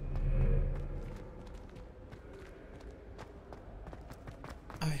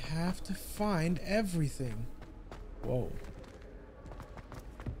 I have to find everything. Whoa.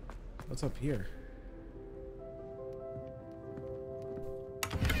 What's up here?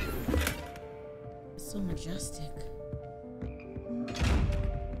 It's so majestic.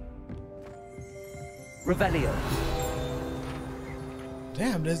 Revelio.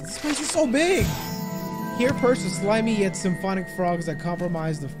 Damn, this place is so big. Here perch the slimy yet symphonic frogs that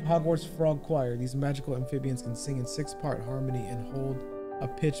comprise the Hogwarts Frog Choir. These magical amphibians can sing in 6-part harmony and hold a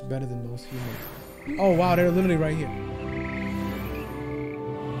pitch better than most humans. Oh wow, they're literally right here.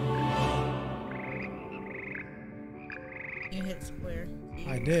 You hit square.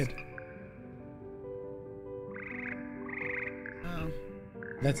 I did. Oh.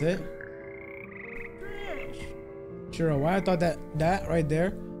 That's it? Sure, why I thought that right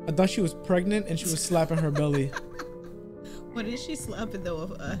there, I thought she was pregnant and she was slapping her belly. What is she slapping though?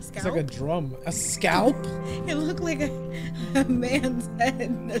 A scalp? It's like a drum. A scalp? It looked like a man's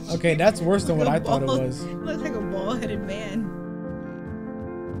head. Okay, that's worse than what I thought it was. It looks like a bald-headed man.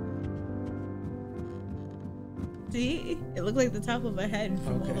 See? It looked like the top of a head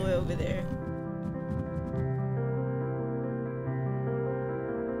from all the way over there.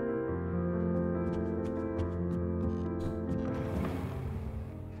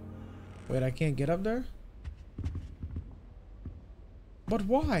 Wait, I can't get up there? But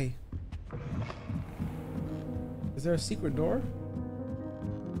why? Is there a secret door?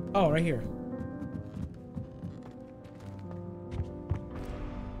 Oh, right here.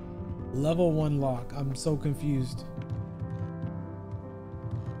 Level 1 lock. I'm so confused.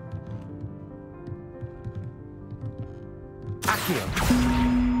 Accio.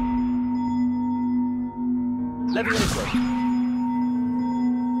 Levioso.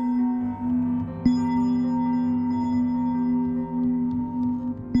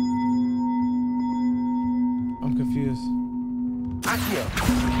 I'm confused. Accio.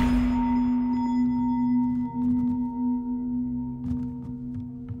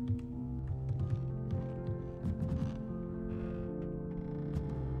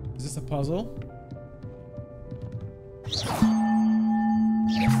 Is this a puzzle?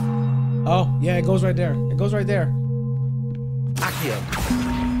 Oh, yeah, it goes right there. It goes right there. Accio.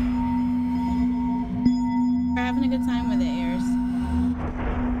 We're having a good time with it, Ayers.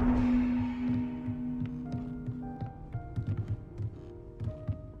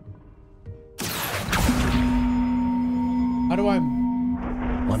 How do I...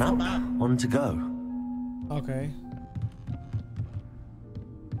 One up, one to go. Okay.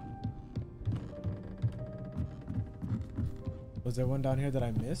 Was there one down here that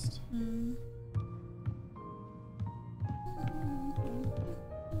I missed?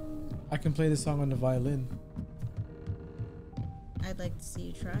 I can play this song on the violin. I'd like to see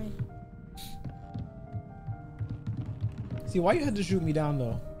you try. See, why you had to shoot me down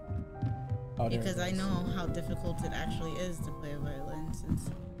though? Oh, Because I know how difficult it actually is to play a violin since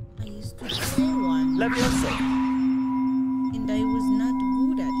I used to play one. Levioso. And I was not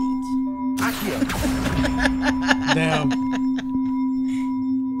good at it. Accio. Damn.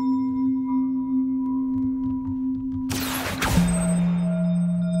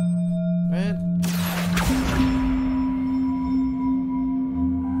 Man.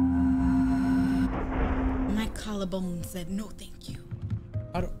 My collarbone said no thank you.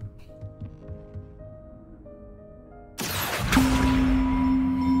 I don't...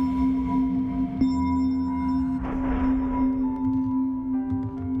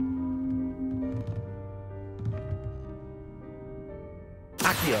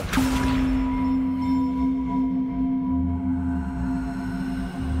 Accio.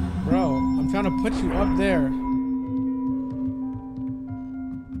 Bro, I'm trying to put you up there.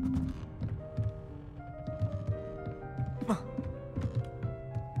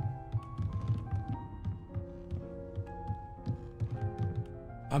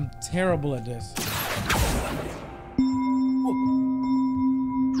 I'm terrible at this.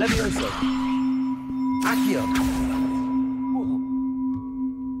 Levioso. Accio.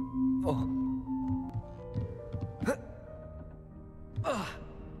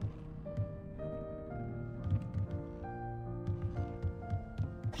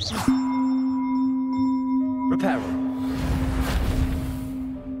 Reparo.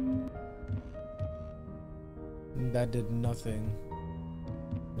 That did nothing.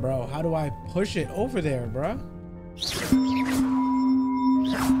 Bro, how do I push it over there, bro? They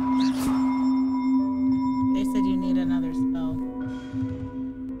said you need another spell.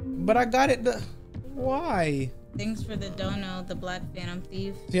 But I got it. Why? Thanks for the dono, the Black Phantom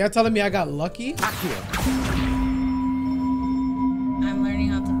Thief. So you're telling me I got lucky? Accio. I'm learning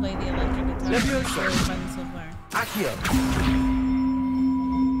how to play the electric guitar. It's really fun so far. Accio.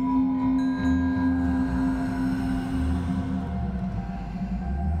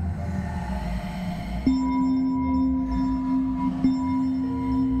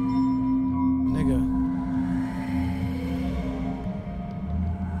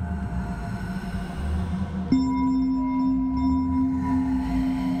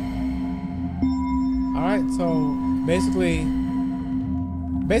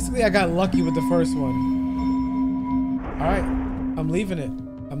 Basically, I got lucky with the first one. All right, I'm leaving it.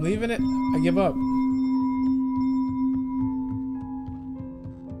 I'm leaving it. I give up.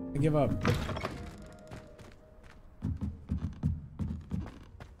 I give up.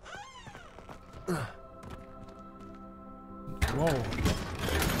 Whoa.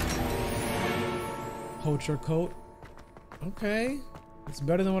 Poacher coat. Okay. It's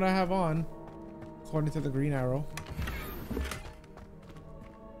better than what I have on, according to the green arrow.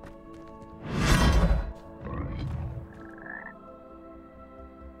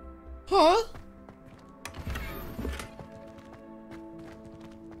 Huh?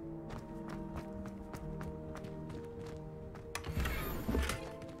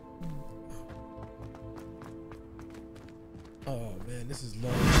 Oh man, this is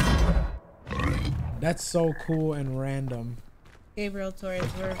low. That's so cool and random. Gabriel Torres,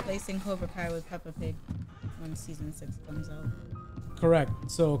 we're replacing Cobra Kai with Peppa Pig when season 6 comes out. Correct.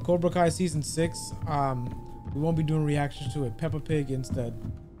 So Cobra Kai season 6, we won't be doing reactions to it. Peppa Pig instead.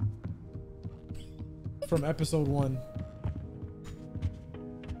 From episode 1.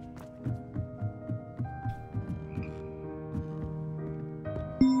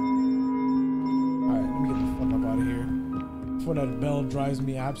 Alright, let me get the fuck up out of here before that bell drives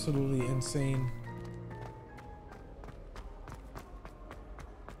me absolutely insane.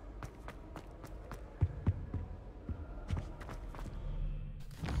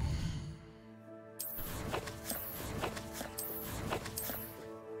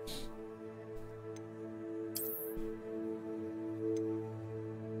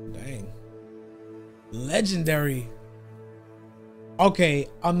 Legendary. Okay,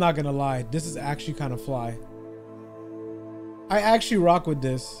 I'm not gonna lie. This is actually kind of fly. I actually rock with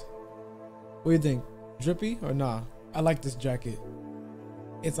this. What do you think? Drippy or nah? I like this jacket.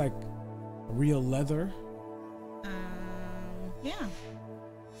 It's like real leather. Yeah.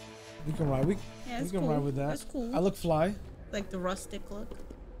 We can ride. We can ride with that. That's cool. I look fly. Like the rustic look.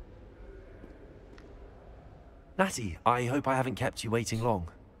 Natty, I hope I haven't kept you waiting long.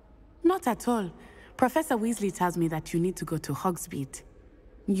 Not at all. Professor Weasley tells me that you need to go to Hogsmeade.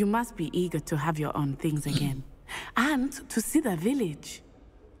 You must be eager to have your own things again. And to see the village.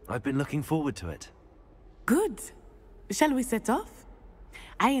 I've been looking forward to it. Good. Shall we set off?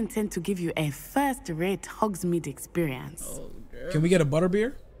 I intend to give you a first-rate Hogsmeade experience. Oh, can we get a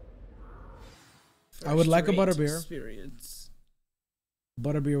butterbeer? I would like a butterbeer. Experience.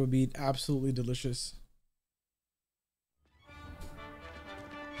 Butterbeer would be absolutely delicious.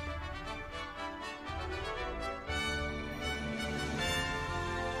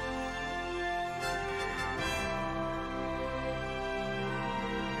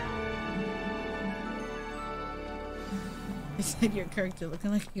 Said your character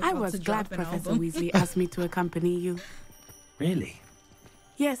looking like you I was glad Professor Weasley asked me to accompany you. Really?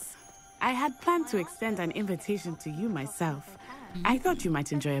 Yes. I had planned to extend an invitation to you myself. I thought you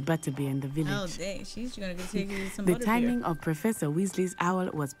might enjoy a butterbeer in the village. Oh, dang. She's going to take you some The butterbeer. timing of Professor Weasley's owl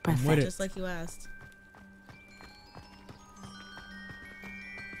was perfect. Just like you asked.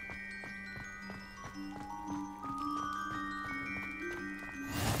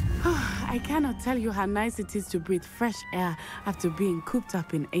 I cannot tell you how nice it is to breathe fresh air after being cooped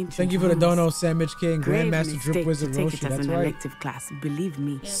up in ancient Thank you for the rooms. dono, Sandwich King, Grandmaster Drip Wizard take Roshi. it as That's an right. elective class, believe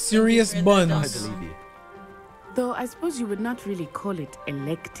me. Yeah, Serious buns. I believe you. Though I suppose you would not really call it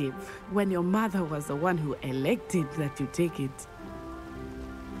elective when your mother was the one who elected that you take it.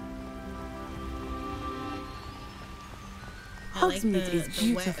 Hogsmeade is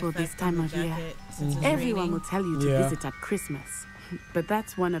beautiful this time of year. Everyone will tell you to visit at Christmas. But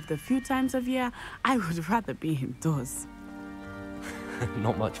that's one of the few times of year I would rather be indoors.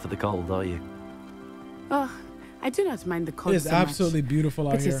 Not much for the cold, are you? Oh, I do not mind the cold It is so absolutely much, beautiful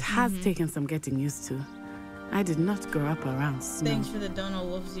out but here. it has taken some getting used to. I did not grow up around snow. Thanks for the dono,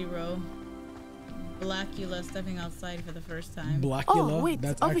 Wolf Zero. Blackula stepping outside for the first time. Blackula? Oh, wait,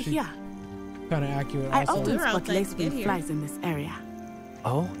 That's over actually here. kind of accurate. I also. often We were spot outside to lace get here. flies in this area.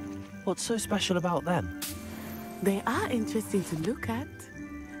 Oh? What's so special about them? They are interesting to look at,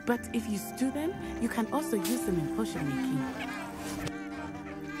 but if you stew them, you can also use them in potion making.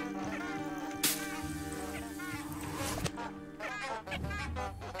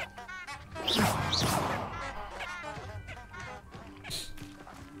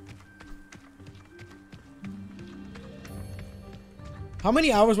 How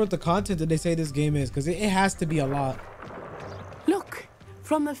many hours worth of content did they say this game is? Because it has to be a lot. Look,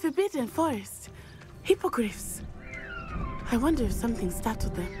 from the Forbidden Forest, hippogriffs. I wonder if something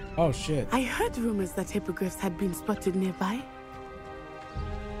startled them. Oh shit. I heard rumors that hippogriffs had been spotted nearby.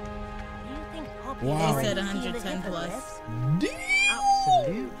 You think Wow. They said 110 plus.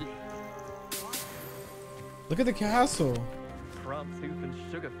 Absolutely. Look at the castle. Crumb Tooth and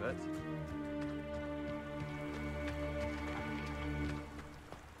Sugarfoot.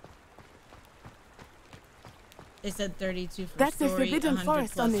 They said 32 for That's the story, forbidden 100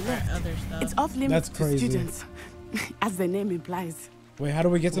 forest plus on the for left. other stuff. It's off limits That's to crazy. students, as the name implies. Wait, how do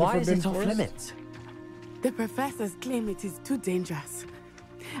we get to the Why is forbidden it off forest? limits? The professors claim it is too dangerous.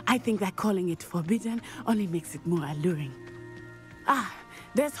 I think that calling it forbidden only makes it more alluring. Ah,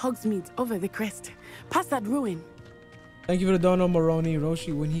 there's Hogsmeade over the crest, past that ruin. Thank you for the dono, Moroni.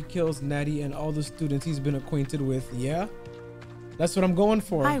 Roshi, when he kills Natty and all the students he's been acquainted with, yeah? That's what I'm going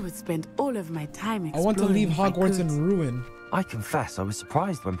for. I would spend all of my time exploring. I want to leave if I Hogwarts could. in ruin. I confess I was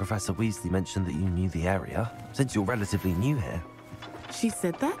surprised when Professor Weasley mentioned that you knew the area, since you're relatively new here. She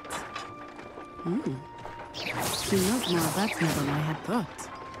said that? She knows more about me than I had thought.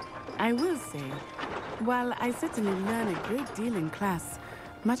 I will say, while I certainly learn a great deal in class,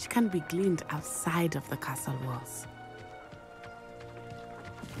 much can be gleaned outside of the castle walls.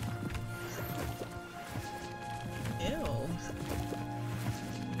 Ew.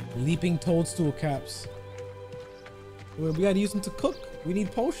 Leaping toadstool caps. Well, we gotta use them to cook. We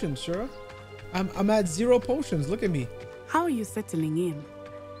need potions, sure. I'm at 0 potions. Look at me. How are you settling in?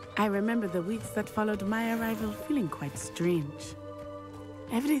 I remember the weeks that followed my arrival feeling quite strange.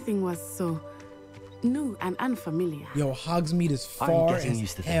 Everything was so new and unfamiliar. Yo, Hogsmeade is I'm far getting as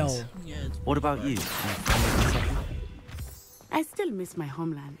used to hell. things. Yeah, it's What about you? I still miss my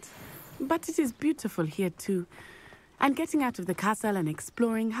homeland, but it is beautiful here too. And getting out of the castle and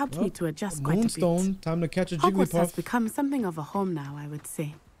exploring helped me to adjust quite a bit. Moonstone, time to catch a Hogwarts has Jigglypuff. become something of a home now, I would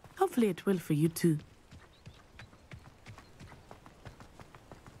say. Hopefully it will for you too.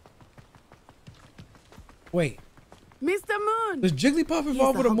 Wait, Mr. Moon! does Jigglypuff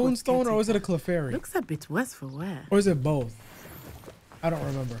evolve the with a Hogwarts Moonstone or is it a caretaker. Clefairy? Looks a bit worse for wear. Or is it both? I don't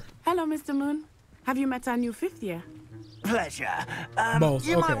remember. Hello, Mr. Moon. Have you met our new 5th year? Pleasure. Both,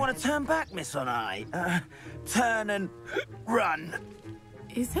 You okay. might want to turn back, Miss Onai. Turn and run.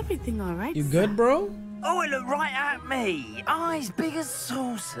 Is everything all right, You sir? good, bro? Oh, it looked right at me. Eyes big as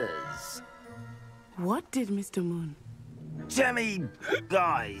saucers. What did Mr. Moon? Jemmy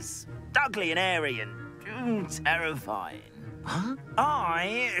guys. Ugly and airy and terrifying. Huh?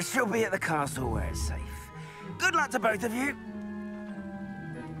 I shall be at the castle where it's safe. Good luck to both of you.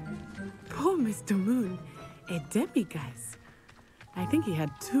 Poor Mr. Moon. A demiguise. I think he had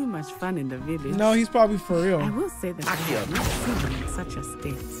too much fun in the village. No, he's probably for I real. will say that I have not seen him in such a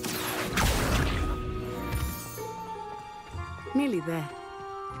state. Nearly there.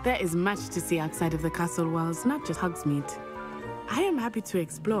 There is much to see outside of the castle walls, not just Hogsmeade. I am happy to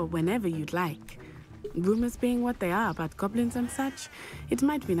explore whenever you'd like. Rumors being what they are about goblins and such, it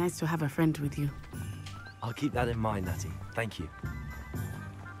might be nice to have a friend with you. I'll keep that in mind, Natty. Thank you.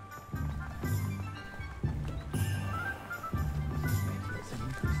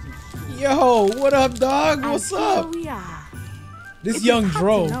 Yo, what up, dog? What's And up? here we are. This It young is hard to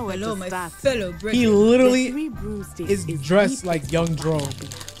Dro, know where Hello, to my start. fellow he Britons. The literally Three Broomsticks is is dressed deeply like young Dro.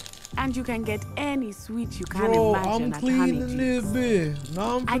 And you can get any sweet you can Bro, imagine I'm at cleaning Honeydews. this bitch.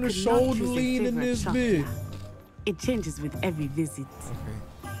 Now I'm I finna could shoulder not choose a lean in favorite this shop bitch. here. It changes with every visit.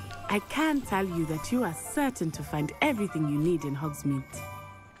 Okay. I can tell you that you are certain to find everything you need in Hogsmeade.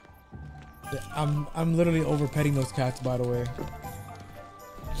 I'm literally over petting those cats, by the way.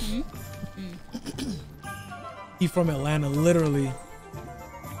 He from Atlanta, literally.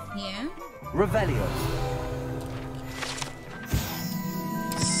 Yeah. Revelio.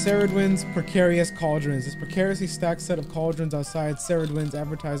 Ceridwen's precarious cauldrons. This precariously stacked set of cauldrons outside Ceridwen's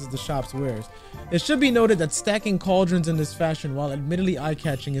advertises the shop's wares. It should be noted that stacking cauldrons in this fashion, while admittedly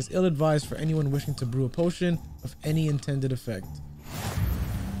eye-catching, is ill-advised for anyone wishing to brew a potion of any intended effect.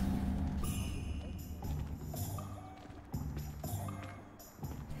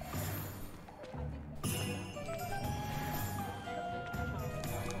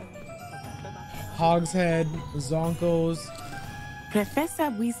 Hogshead, Zonkos. Professor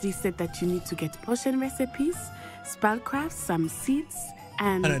Weasley said that you need to get potion recipes, spellcrafts, some seeds,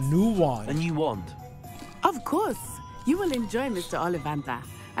 and And a new wand. A new wand. of course, you will enjoy Mr. Ollivander,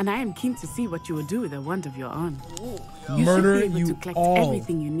 and I am keen to see what you will do with a wand of your own. You Murder should be able you to collect all.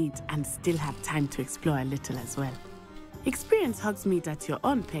 everything you need and still have time to explore a little as well. Experience Hogsmeade at your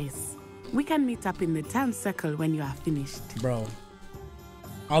own pace. We can meet up in the town circle when you are finished. Bro.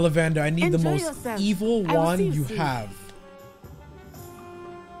 Ollivander, I need the Enjoy most yourself. evil I will see wand you you soon. have.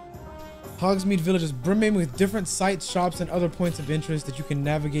 Hogsmeade Village is brimming with different sites, shops, and other points of interest that you can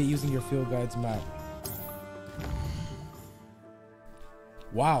navigate using your field guide's map.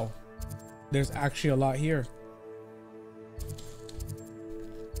 Wow. There's actually a lot here.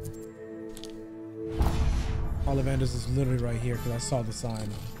 Ollivander's is literally right here because I saw the sign.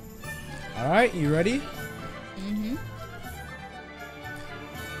 All right, you ready? Mm-hmm.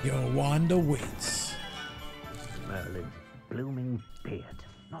 Your wand awaits. Merlin's blooming beard.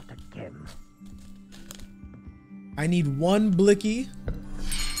 Not again. I need one blicky.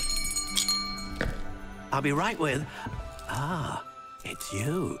 I'll be right with. Ah, it's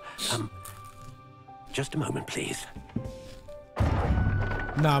you. Just a moment, please.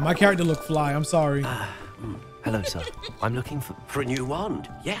 Nah, my character look fly. I'm sorry. Hello, sir. I'm looking for... For a new wand,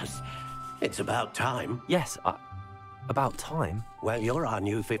 yes. It's about time. Yes, about time. Well, you're our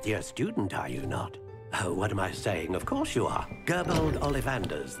new fifth-year student, are you not? Oh, what am I saying? Of course you are. Gerbold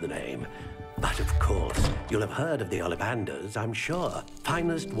Ollivander's the name. But of course, you'll have heard of the Ollivanders, I'm sure.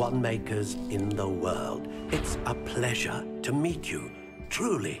 Finest wand makers in the world. It's a pleasure to meet you,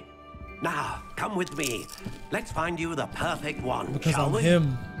 truly. Now, come with me. Let's find you the perfect wand, Because shall I'm we?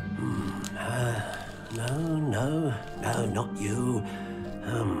 him. No, not you.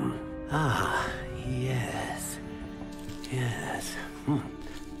 Yes.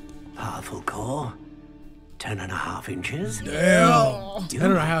 Powerful core. 10.5 inches. Damn.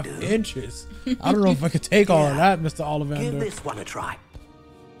 10.5 inches. I don't know if I could take all of that, Mr. Ollivander. Give this one a try.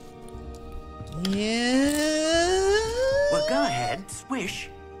 Yeah. Well, go ahead, swish.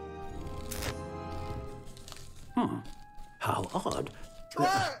 How odd.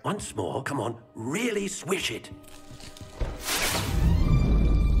 Once more, come on, really swish it.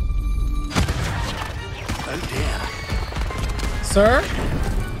 Oh dear. Sir?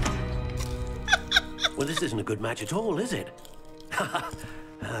 Well, this isn't a good match at all, is it?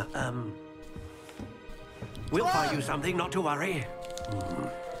 We'll find you something, not to worry.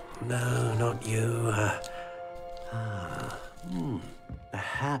 No, not you.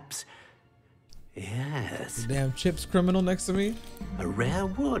 Perhaps. Yes. Damn chips criminal next to me. A rare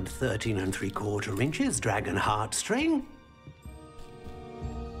wood, 13 3/4 inches, dragon heartstring.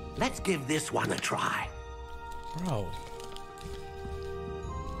 Let's give this one a try. Bro.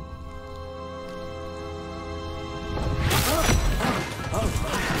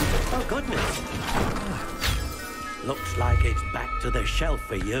 Oh, goodness. Looks like it's back to the shelf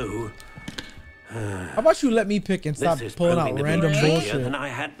for you. How about you let me pick and stop This is pulling out proving to be random trickier bullshit? than I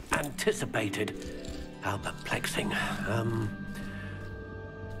had anticipated. How perplexing.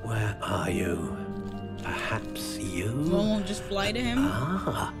 Where are you? Perhaps you? One won't just fly to him.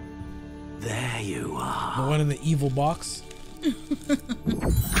 Ah, there you are. The one in the evil box.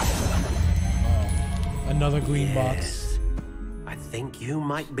 Another green box. I think you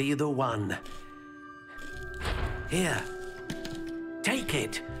might be the one. Here, take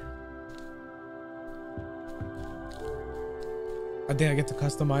it. I think I get to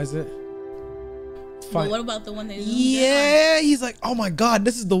customize it. But Fine. what about the one that? Yeah, he's like, oh my god,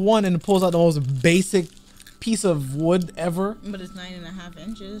 this is the one, and it pulls out the most basic piece of wood ever. But it's 9.5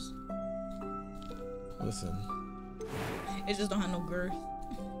 inches. Listen, It just don't have no girth.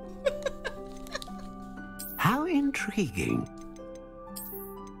 How intriguing.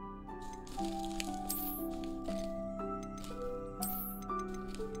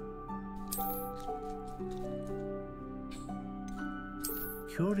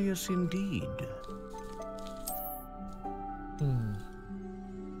 Curious indeed.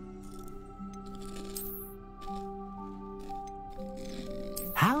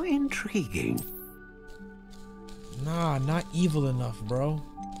 How intriguing. nah, not evil enough, bro.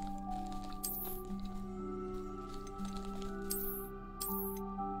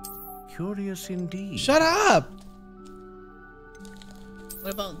 Curious indeed. Shut up.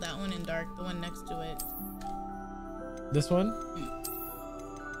 What about that one in dark? The one next to it. This one?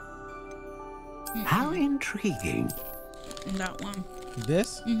 How intriguing. And that one.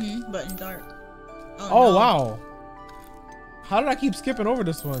 This? But in dark. Oh, no. wow. How did I keep skipping over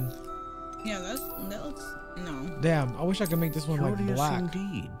this one? Yeah, that looks no. Damn, I wish I could make this one like Curious black.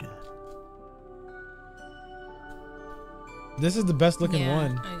 indeed. This is the best looking Yeah,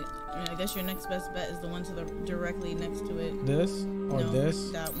 one. I guess your next best bet is the one to the directly next to it. This or No,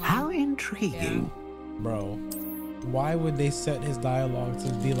 this? That one. How intriguing. Bro, why would they set his dialogue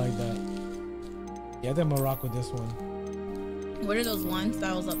to be like that? Yeah, I think I'm gonna rock with this one. What are those wand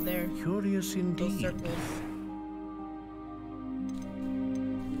styles up there? Curious Those indeed. circles.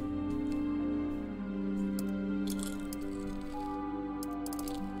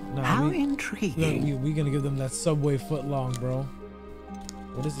 Nah, How we intriguing. gonna give them that subway foot long, bro.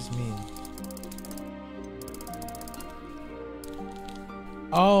 What does this mean?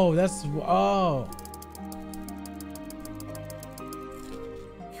 Oh, that's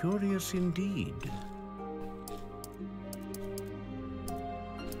Curious indeed.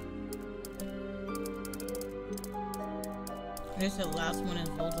 This the last one is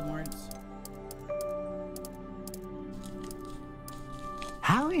Voldemort's.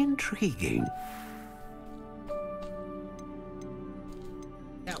 How intriguing.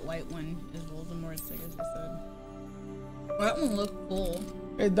 That white one is Voldemort's, I guess I said. Well, that one looks cool.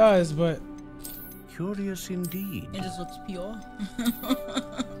 It does, but Curious indeed. It just looks pure.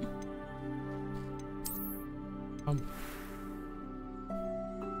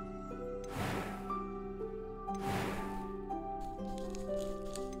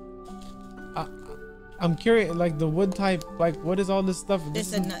 I'm curious, like the wood type, like what is all this stuff? It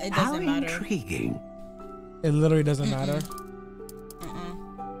doesn't matter. Intriguing. It literally doesn't matter.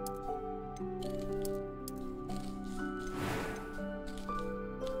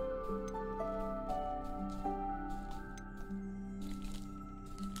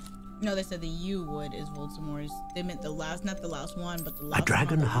 No, they said the U wood is Voldemort's. They meant the last, not the last one, but the last A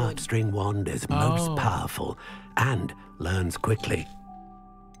dragon one. heartstring wand is most powerful and learns quickly.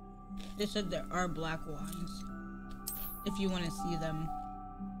 They said there are black wands. If you want to see them.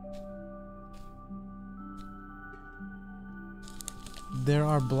 There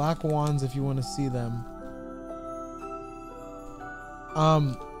are black wands if you want to see them.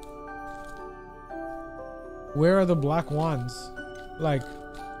 Where are the black wands? Like,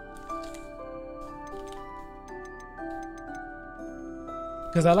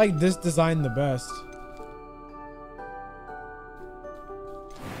 because I like this design the best.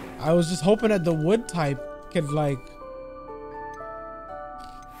 I was just hoping that the wood type could like.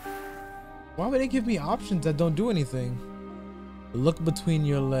 Why would they give me options that don't do anything? Look between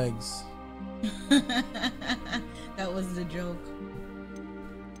your legs. That was the joke.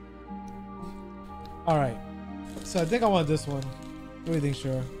 All right, so I think I want this one. What do you think,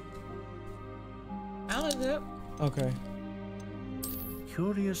 Shura? I like it. Okay.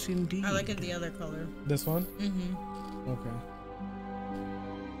 Curious indeed. I like it the other color. This one? Mm-hmm. Okay.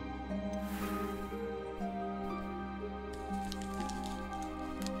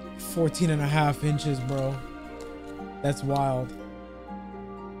 $14.5 inches, bro. That's wild.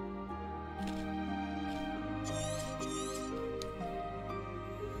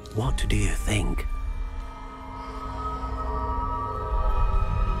 What do you think?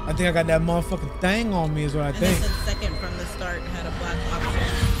 I think I got that motherfucking thing on me is what I think. And the second from the start had a black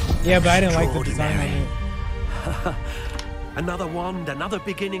option. Yeah, but I didn't like the design on it. Another wand, another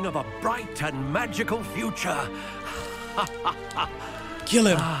beginning of a bright and magical future. Kill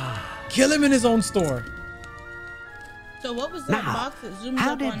him. Kill him in his own store. So what was that Now, box that zoomed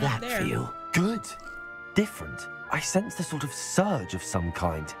how up did on that it there? feel? Good. Different. I sensed a sort of surge of some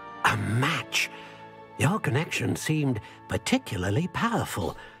kind. A match. Your connection seemed particularly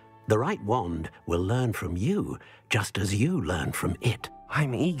powerful. The right wand will learn from you, just as you learn from it.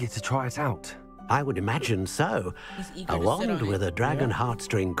 I'm eager to try it out. I would imagine so. He's eager A to sit wand on with it. a dragon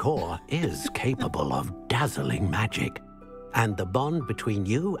heartstring core is capable of dazzling magic. And the bond between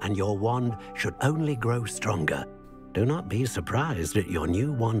you and your wand should only grow stronger. Do not be surprised at your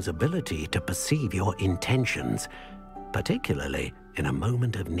new wand's ability to perceive your intentions, particularly in a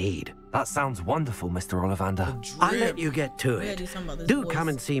moment of need. That sounds wonderful, Mr. Ollivander. I'll let you get to We gotta it. do something about this Do voice. come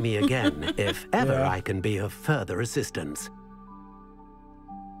and see me again if ever Yeah. I can be of further assistance.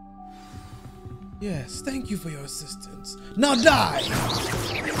 Yes, thank you for your assistance. Now die!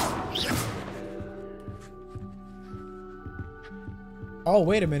 Oh,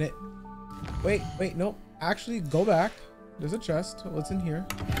 wait a minute. Wait, nope. Actually, go back. There's a chest. What's in here?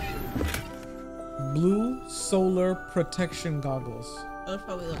 Blue solar protection goggles. Those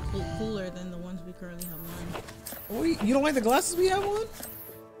probably look cooler than the ones we currently have on. Oh, you don't like the glasses we have on?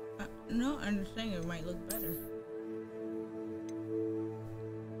 No, I'm just saying it might look better.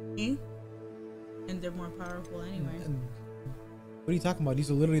 See? And they're more powerful anyway. What are you talking about? These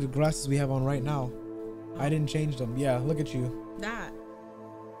are literally the glasses we have on right now. I didn't change them. Yeah, look at you. That.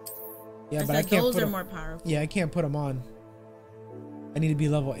 Yeah, I but I said can't those put are them. more powerful. Yeah, I can't put them on. I need to be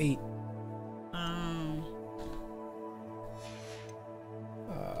level 8.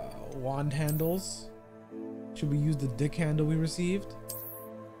 Wand handles. Should we use the dick handle we received?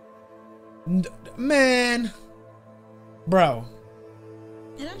 Man, bro.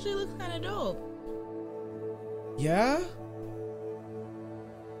 It actually looks kind of dope. Yeah.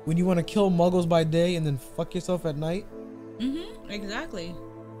 When you want to kill muggles by day and then fuck yourself at night. Exactly.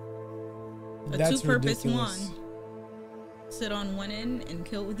 A That's two-purpose ridiculous. wand. Sit on one end and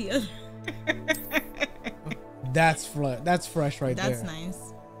kill with the other. That's fresh right there. That's nice.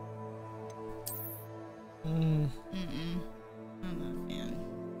 I'm not a fan.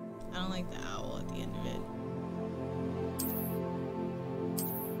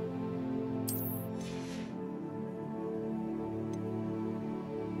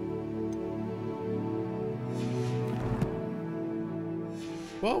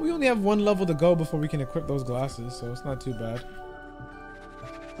 Well, we only have one level to go before we can equip those glasses, so it's not too bad.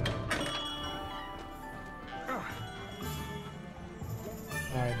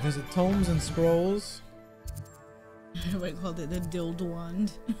 Alright, visit tomes and scrolls. Everybody called it the dild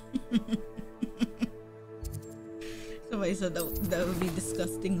wand. Somebody said that would be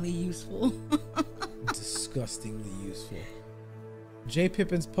disgustingly useful. Disgustingly useful. J.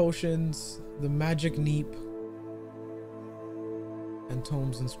 Pippin's potions, the magic neep, and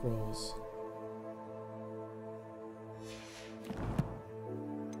tomes and scrolls.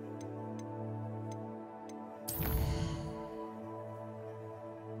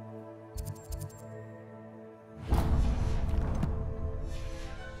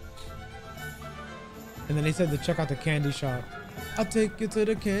 And then they said to check out the candy shop. I'll take you to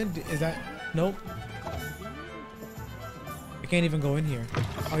the candy. Is that? Nope. I can't even go in here.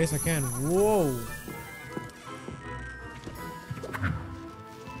 Oh, yes, I can. Whoa.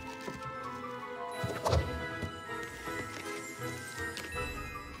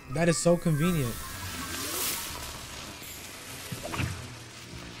 That is so convenient.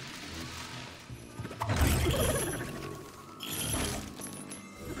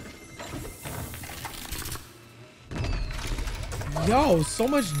 Yo, so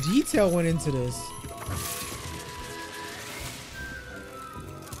much detail went into this.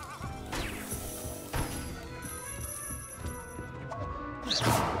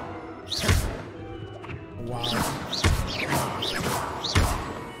 Wow.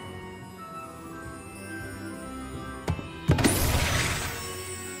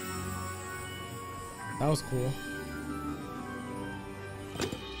 That was cool.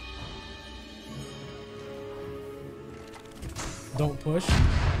 Don't push.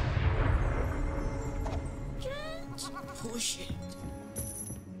 Just push it.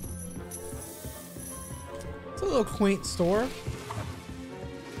 It's a little quaint store.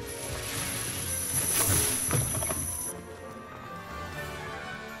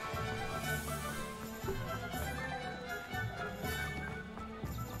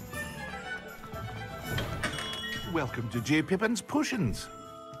 Welcome to J. Pippin's Potions.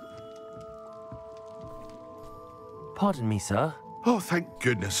 Pardon me, sir. Oh, thank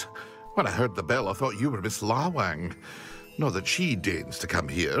goodness. When I heard the bell, I thought you were Miss Lawang. Not that she deigns to come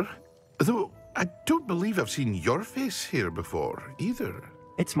here. Though, I don't believe I've seen your face here before, either.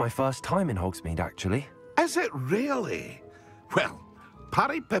 It's my first time in Hogsmeade, actually. Is it really? Well,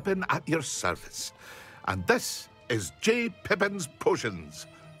 Parry Pippin at your service. And this is J. Pippin's Potions.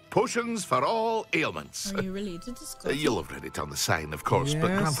 Potions for all ailments. Are you really to discuss? You'll have read it on the sign, of course, but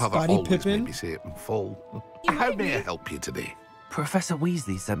Yes, Grandfather Spotty always Pippin. made me say it in full. How may I help you today? Professor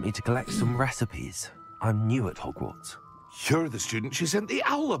Weasley sent me to collect some recipes. I'm new at Hogwarts. You're the student she sent the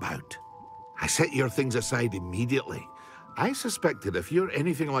owl about. I set your things aside immediately. I suspected if you're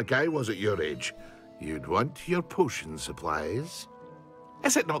anything like I was at your age, you'd want your potion supplies.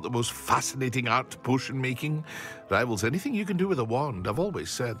 Is it not the most fascinating art, potion making? Rivals anything you can do with a wand, I've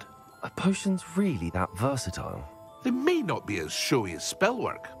always said. Are potions really that versatile? They may not be as showy as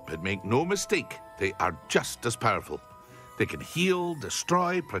spellwork, but make no mistake, they are just as powerful. They can heal,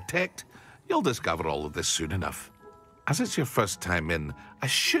 destroy, protect. You'll discover all of this soon enough. As it's your first time in, I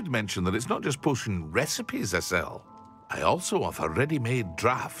should mention that it's not just potion recipes I sell. I also offer ready-made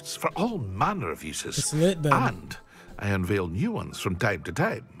drafts for all manner of uses. It's lit, Ben. And I unveil new ones from time to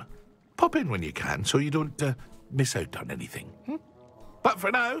time. Pop in when you can so you don't miss out on anything. But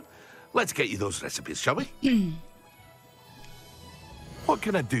for now, let's get you those recipes, shall we? What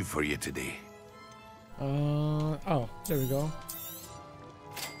can I do for you today? Oh, there we go.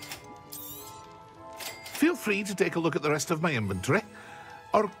 Feel free to take a look at the rest of my inventory.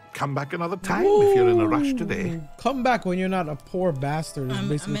 Or come back another time if you're in a rush today. Come back when you're not a poor bastard. I'm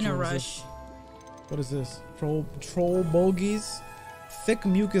basically in a what it rush. is. What is this? Troll bogies? Thick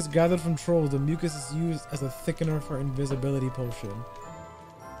mucus gathered from trolls. The mucus is used as a thickener for invisibility potion.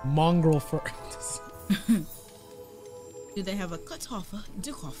 Mongrel for... Do they have a Kartoffer,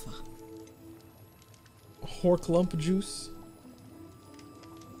 Dukoffer? Horklump juice.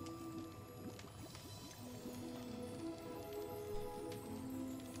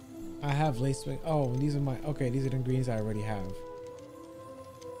 I have lace wing. Oh, these are my... Okay, these are the ingredients I already have.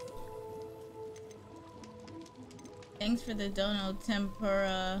 Thanks for the dono,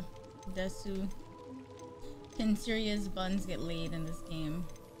 tempura, desu. Can serious buns get laid in this game?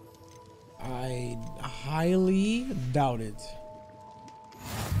 I highly doubt it.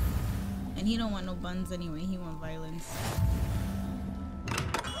 And he don't want no buns anyway. He want violence.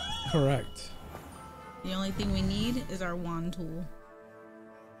 Correct. The only thing we need is our wand tool.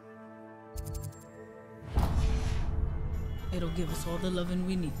 It'll give us all the loving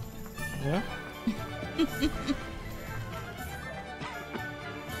we need. Yeah.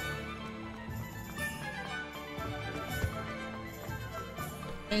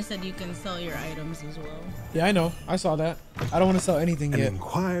 They said you can sell your items as well. Yeah, I know. I saw that. I don't want to sell anything yet. An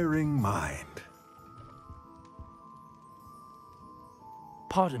inquiring mind.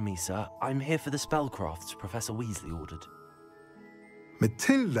 Pardon me, sir. I'm here for the spellcrafts Professor Weasley ordered.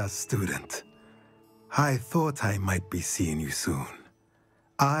 Matilda, student. I thought I might be seeing you soon.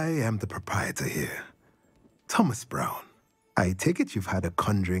 I am the proprietor here, Thomas Brown. I take it you've had a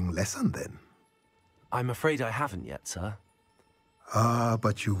conjuring lesson then? I'm afraid I haven't yet, sir. Ah,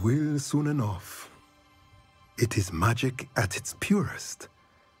 but you will soon enough. It is magic at its purest,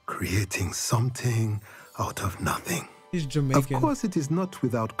 creating something out of nothing. He's Jamaican. Of course, it is not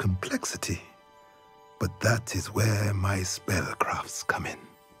without complexity, but that is where my spellcrafts come in.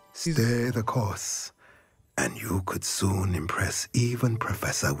 Stay the course, and you could soon impress even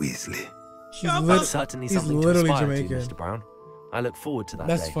Professor Weasley. Certainly something to aspire to, Mr. Brown. I look forward to that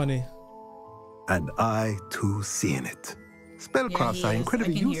day. That's funny. And I, too, seeing it. Spellcrafts are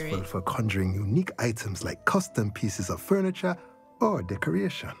incredibly useful for conjuring unique items like custom pieces of furniture or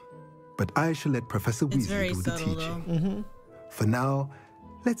decoration. But I shall let Professor Weasley do the teaching. For now,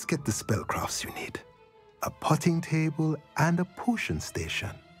 let's get the spellcrafts you need. A potting table and a potion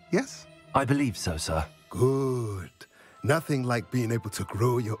station, yes? I believe so, sir. Good. Nothing like being able to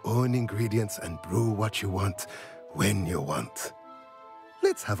grow your own ingredients and brew what you want when you want.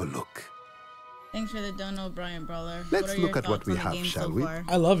 Let's have a look. Thanks for the dono, Brian Brawler. Let's look at what we have, shall we?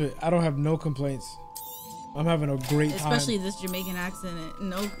 I love it. I don't have no complaints. I'm having a great time. Especially this Jamaican accent.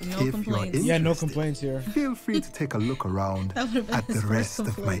 No complaints. Yeah, no complaints here. Feel free to take a look around at the rest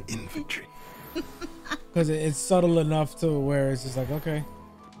of my inventory. Because it's subtle enough to where it's just like, okay.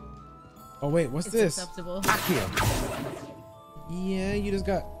 Oh, wait, what's this? Acceptable. Yeah, you just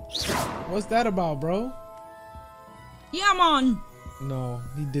got... What's that about, bro? Yeah, man. No,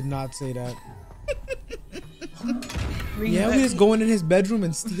 he did not say that. Yeah, we just going in his bedroom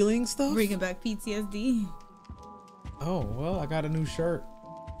and stealing stuff? Bringing back PTSD. Oh, well, I got a new shirt.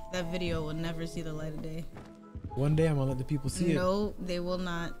 That video will never see the light of day. One day I'm gonna let the people see it. No, they will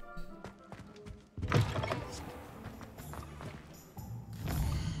not.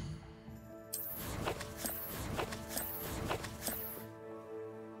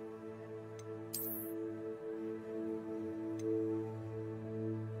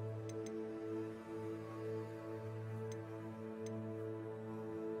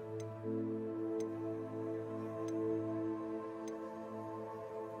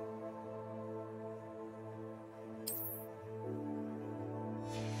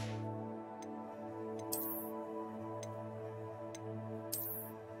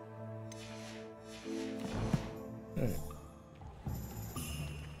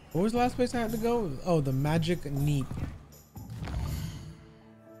 What was the last place I had to go? Oh, the Magic Neep.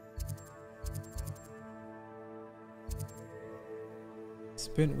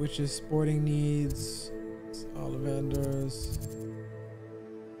 Spent Witches Sporting Needs. Ollivanders.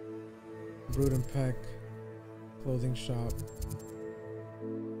 Brood and Peck. Clothing Shop.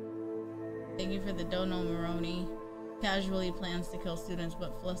 Thank you for the dono, Maroni. Casually plans to kill students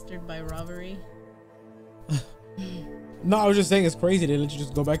but flustered by robbery. No, I was just saying it's crazy. They let you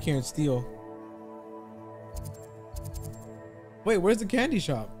just go back here and steal. Wait, where's the candy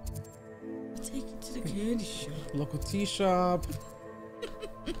shop? Take you to the candy shop. Local tea shop.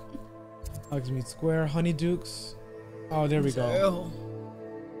 Hogsmeade Square, Honeydukes. Oh, there we go.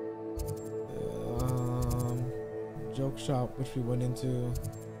 Joke shop, which we went into.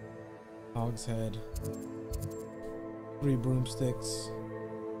 Hogshead. 3 broomsticks.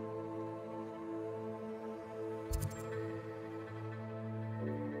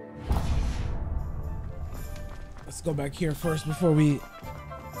 Let's go back here first before we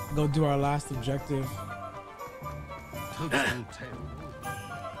go do our last objective.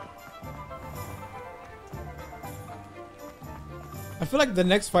 I feel like the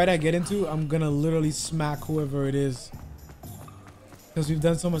next fight I get into, I'm gonna literally smack whoever it is. Because we've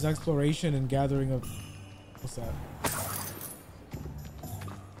done so much exploration and gathering of... What's that?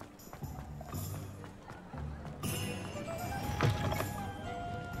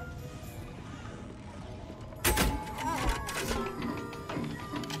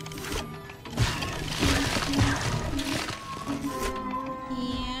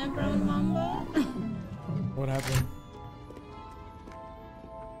 Yeah, bro, Mamba. What happened?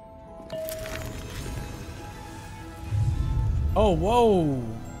 Oh, whoa.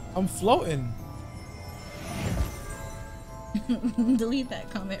 I'm floating. Delete that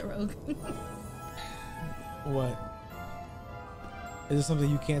comment, Rogue. What? Is it something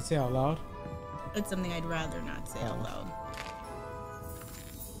you can't say out loud? It's something I'd rather not say out loud.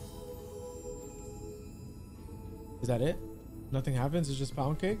 Is that it? Nothing happens? It's just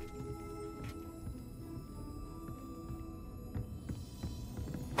pound cake?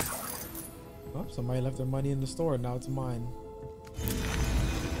 Oh, somebody left their money in the store. Now it's mine.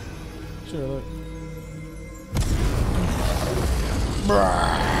 Sure, look.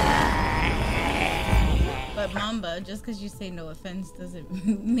 But Mamba, just because you say no offense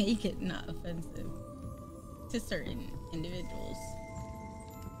doesn't make it not offensive to certain individuals.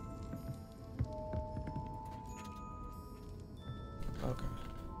 Okay.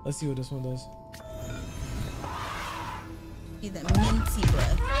 Let's see what this one does. Get that minty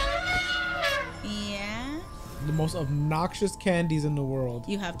breath. Yeah. The most obnoxious candies in the world.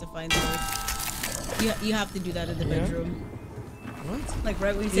 You have to find those. You have to do that in the bedroom. What? Like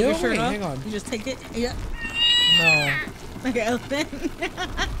right when you take your shirt off, hang on. you just take it. Yeah. No. Like an elephant.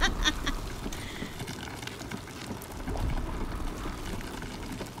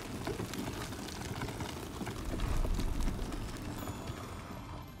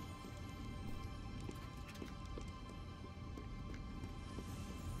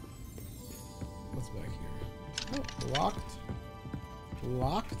 What's back here? Oh, locked.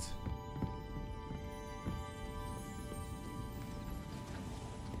 Locked.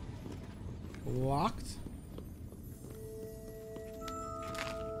 Locked.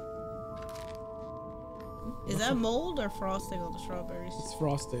 Is that mold or frosting on the strawberries? It's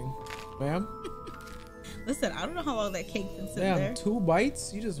frosting. Ma'am? Listen, I don't know how long that cake's been sitting Damn, there. 2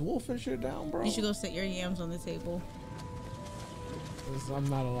 bites? You just wolfing shit down, bro? You should go sit your yams on the table. I'm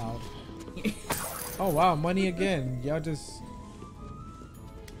not allowed. Oh, wow. Money again. Y'all just...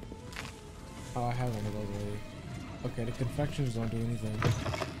 Oh, I have one of those already. Okay, the confections don't do anything.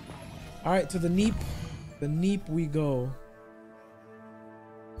 Alright, to the Neep. The Neep we go.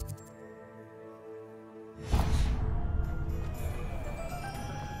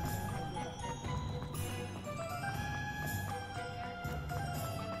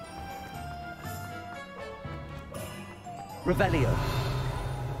 Revelio.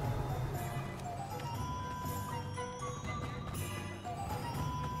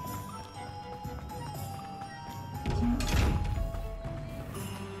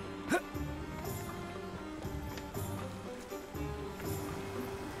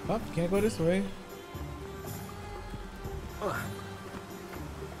 Oh, can't go this way.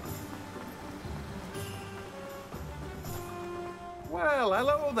 Well,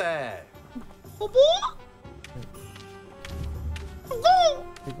 hello there.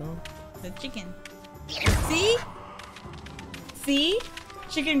 The chicken. See? See?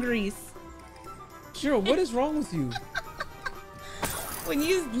 Chicken grease. Sure, what is wrong with you? When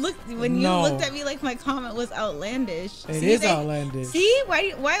you looked at me like my comment was outlandish. It is outlandish. See?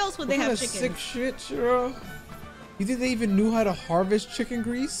 Why else would they have chicken? Sick shit, Shiro. You think they even knew how to harvest chicken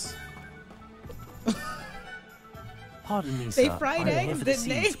grease? Pardon me, They sir. fried I'm here eggs, for the didn't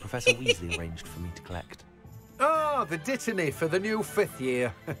they? seeds Professor Weasley arranged for me to collect. Oh, the dittany for the new 5th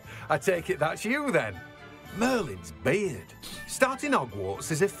year. I take it that's you then. Merlin's beard. Starting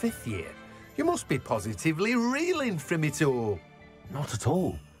Hogwarts as a 5th year. You must be positively reeling from it all. Not at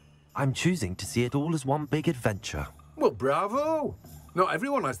all. I'm choosing to see it all as one big adventure. Well, bravo. Not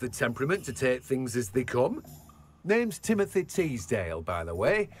everyone has the temperament to take things as they come. Name's Timothy Teasdale, by the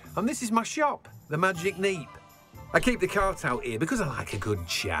way, and this is my shop, the Magic Neep. I keep the cart out here because I like a good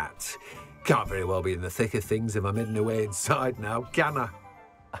chat. Can't very well be in the thick of things if I'm hidden away inside now, can I?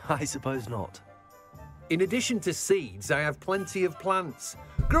 I suppose not. In addition to seeds, I have plenty of plants.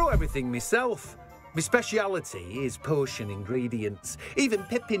 Grow everything myself. My speciality is potion ingredients. Even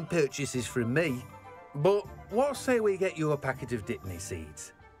Pippin purchases from me. But what say we get you a packet of Dittany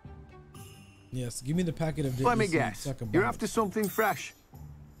seeds? Yes, give me the packet of Dittany Let me seeds guess. so I can buy You're it. after something fresh.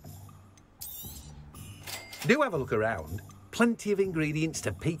 Do have a look around. Plenty of ingredients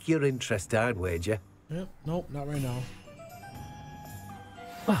to pique your interest, I'd wager. Yep, nope, not right now.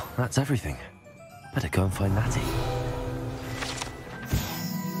 Well, that's everything. Better go and find Natty.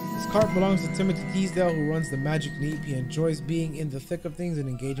 This cart belongs to Timothy Teasdale, who runs the Magic Neep. He enjoys being in the thick of things and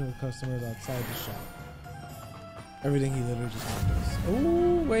engaging with customers outside the shop. Everything he literally just wants.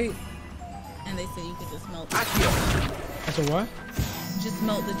 Ooh, wait. And they say you could just melt. That's a what? Just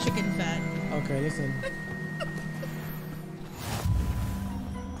melt the chicken fat. Okay, listen.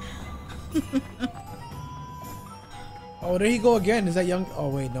 Oh, there you go again. Is that young? Oh,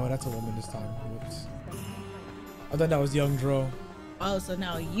 wait, no, that's a woman this time. Whoops. I thought that was young Dro. Oh, so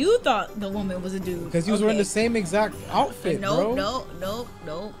now you thought the woman was a dude. Because he was wearing the same exact outfit, bro. Nope.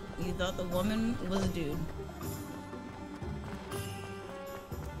 You thought the woman was a dude.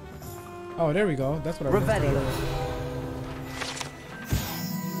 Oh, there we go. That's what I meant. Revelio.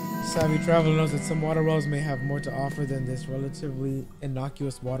 Savvy traveler knows that some water wells may have more to offer than this relatively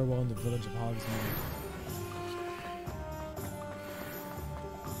innocuous water well in the village of Hogsmeade.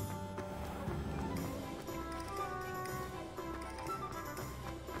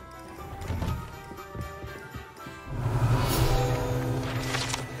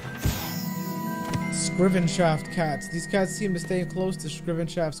 Scrivenshaft cats. These cats seem to stay close to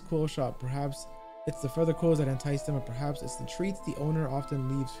Scrivenshaft's quill shop. Perhaps it's the further quills that entice them, or perhaps it's the treats the owner often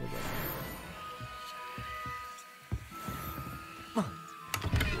leaves for them.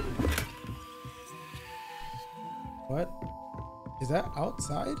 What? Is that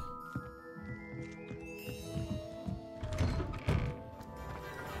outside?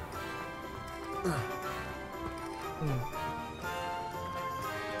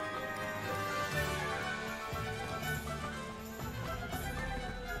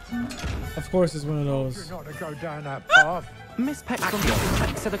 Of course, it's one of those. Not to go down that path. Miss Peck from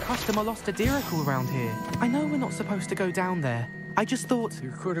Peck said a customer lost a deeracle around here. I know we're not supposed to go down there. I just thought...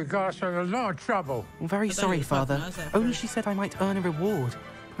 You could have got us in a lot of trouble. I'm very sorry, Father. Only she said I might earn a reward.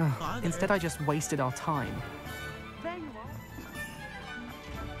 Instead, I just wasted our time.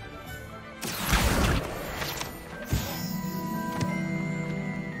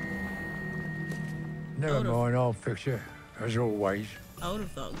 Never mind, I'll fix you, as always. I would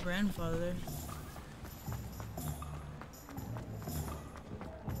have thought grandfather.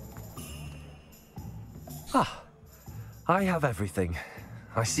 Ah, I have everything.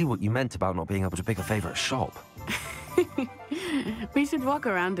 I see what you meant about not being able to pick a favorite shop. We should walk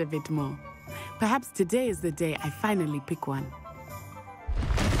around a bit more. Perhaps today is the day I finally pick one.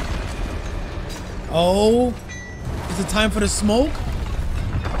 Oh, is it time for the smoke?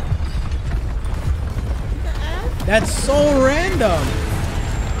 That's so random.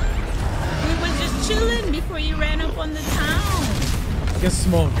 We were just chilling before you ran up on the town. Get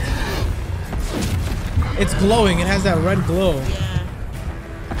smoked. It's glowing. It has that red glow. Yeah.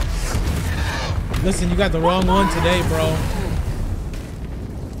 Listen, you got the wrong one today, bro.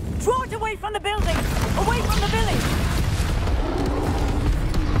 Draw it away from the building! Away from the village!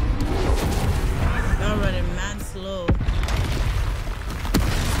 Y'all running mad slow.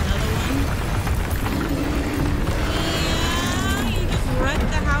 Another one. Yeah, you just wrecked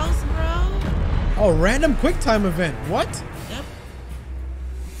the house, bro. Oh, random quick time event. What? Yep.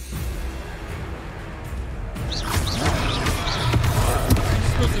 You're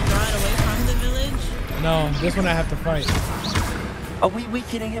supposed to draw it away from the village? No, this one I have to fight. Are we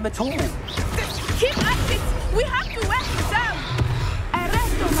weakening him at all? Keep at it! We have to wear him down!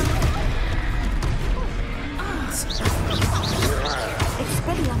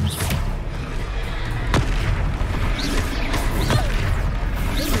 Expelliarmus.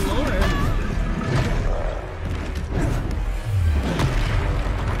 Good lord.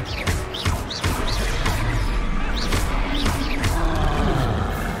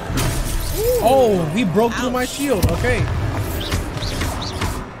 Oh, he broke through my shield. Okay.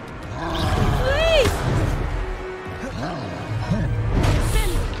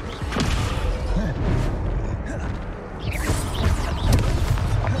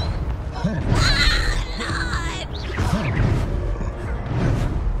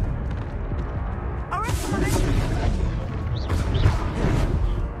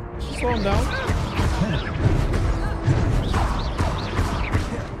 Slow him down.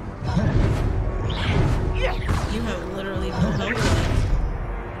 You have literally no hope.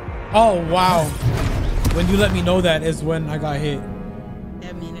 Oh, wow. When you let me know that is when I got hit.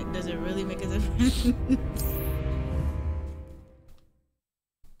 I mean, does it really make a difference?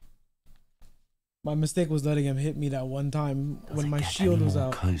 My mistake was letting him hit me that one time when my shield was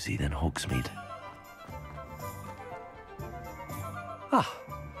out. Cozy than Hogsmeade. Ah,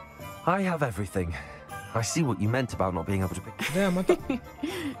 I have everything. I see what you meant about not being able to pick. Damn, I thought.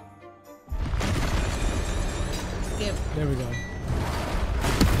 Skip. There we go.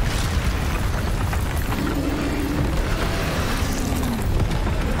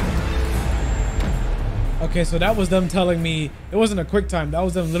 Okay, so that was them telling me it wasn't a quick time. That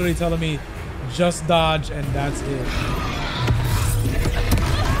was them literally telling me just dodge and that's it.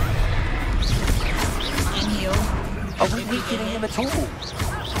 And heal. Are we weakening him at all?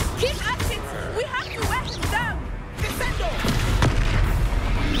 Keep at it! We have to wear him down! Descendo!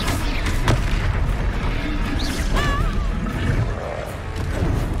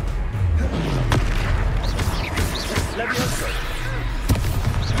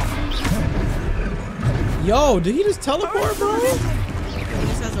 Yo, did he just teleport, bro? He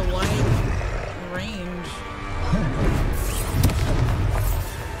just has a wide range.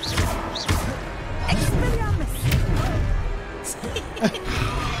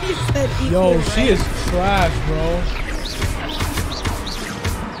 He said Yo, equal she right. is trash, bro.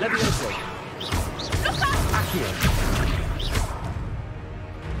 Levioso. Accio.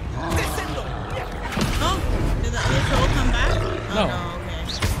 Oh, did the other troll come back? Oh, No. no, okay.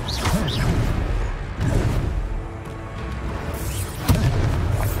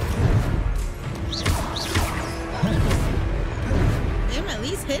 Damn, at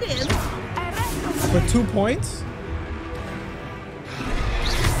least hit him. For 2 points?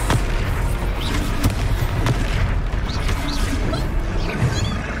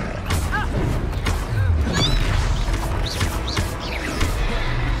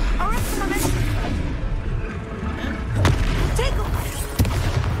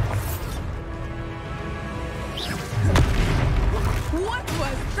 What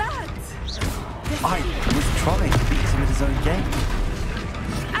was that? I was trying to beat him at his own game.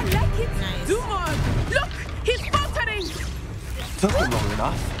 I like it. Nice. Do more. Look, he's faltering. Took him long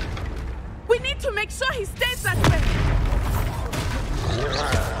enough. We need to make sure he stays that way.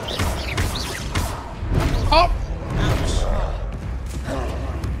 Oh!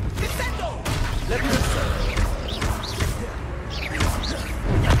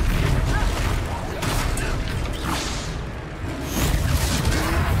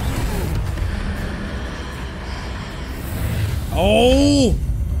 Oh!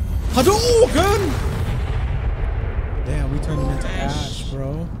 Hadouken! Damn, we turned him into ash,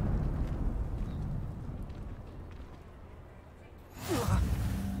 bro.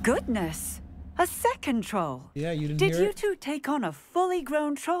 Goodness, a second troll. Yeah, you didn't Did hear you it? two take on a fully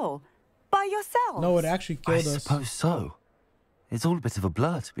grown troll by yourselves? No, it actually I killed us. suppose so. It's all a bit of a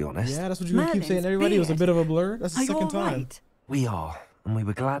blur, to be honest. Yeah, that's what you keep Merlin's saying. Everybody, it was a beard. bit of a blur. That's the Are you second all time. right? We are, and we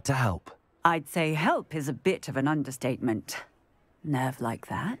were glad to help. I'd say help is a bit of an understatement. Nerve like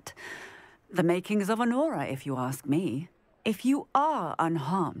that. The makings of an aura, if you ask me. If you are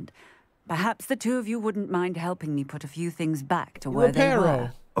unharmed, perhaps the two of you wouldn't mind helping me put a few things back to where they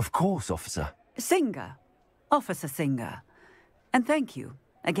were. Of course, officer. Singer. Officer Singer. And thank you,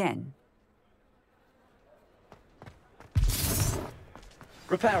 again.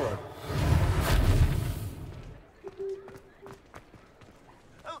 Reparo.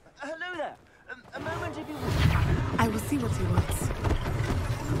 Oh, hello there. A moment if you I will see what he wants.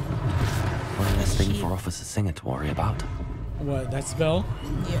 One less thing for Officer Singer to worry about. What, that spell?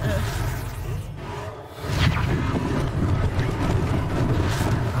 Yeah.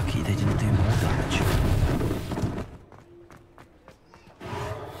 Lucky they didn't do more damage.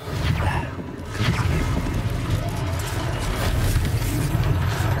 Good as new.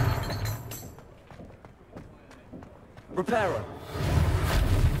 Reparo.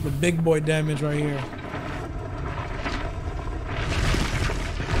 The big boy damage right here.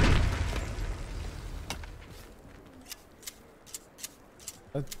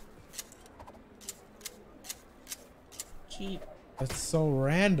 Cheap. That's so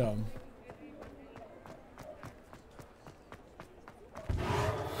random.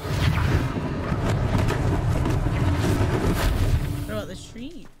 What about the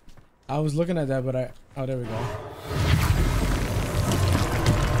street? I was looking at that, but oh, there we go.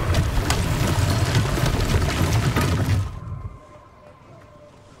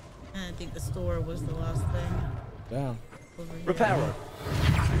 And I think the store was the last thing. Damn. Reparo.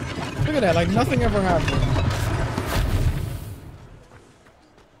 Look at that, like nothing ever happened.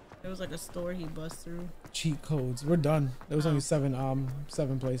 There was like a store he bust through. Cheat codes. We're done. There was only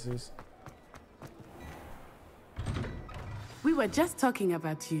seven places. We were just talking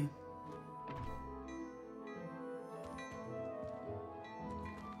about you.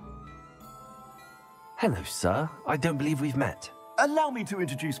 Hello, sir. I don't believe we've met. allow me to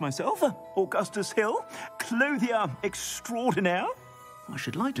introduce myself, Augustus Hill, clothier extraordinaire. I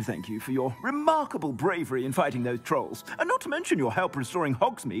should like to thank you for your remarkable bravery in fighting those trolls, and not to mention your help restoring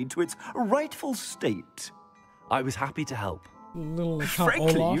Hogsmeade to its rightful state. I was happy to help.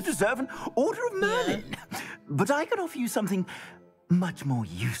 Frankly, you deserve an Order of Merlin. But I can offer you something much more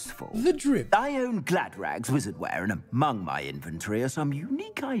useful. The drip. I own Gladrag's wizardware, and among my inventory are some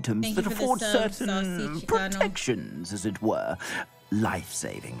unique items that afford certain protections, as it were.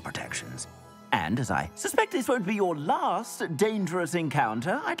 Life-saving protections. And as I suspect this won't be your last dangerous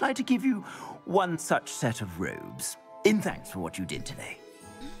encounter, I'd like to give you one such set of robes, in thanks for what you did today.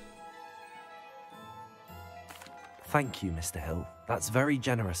 Thank you, Mr. Hill. That's very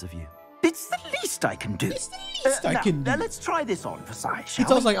generous of you. It's the least I can do. It's the least I can do. Let's try this on for size, He shall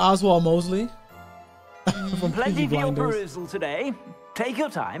talks like Oswald Mosley. From Plenty Peaky for your Blinders. perusal today. Take your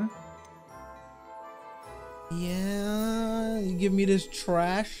time. Yeah, you give me this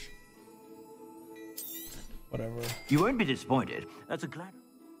trash. Whatever. You won't be disappointed. That's a glad.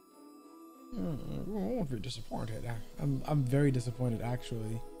 I won't be disappointed. I'm very disappointed,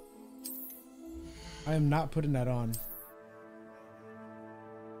 actually. I am not putting that on.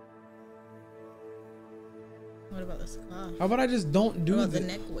 What about the scarf? How about I just don't do what about the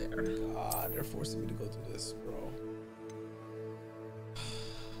neckwear? God, they're forcing me to go through this, bro.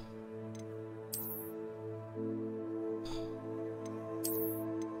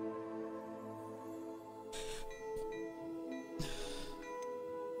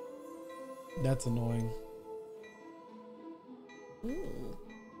 That's annoying. Ooh.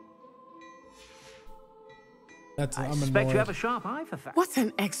 I suspect you have a sharp eye for fashion. What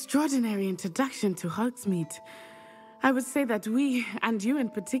an extraordinary introduction to Hogsmeade. I would say that we, and you in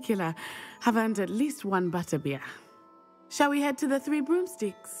particular, have earned at least one butterbeer. Shall we head to the Three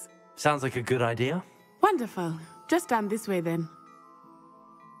Broomsticks? Sounds like a good idea. Wonderful. Just down this way then.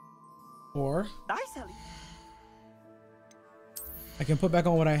 Or I can put back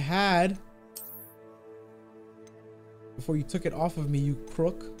on what I had before you took it off of me, you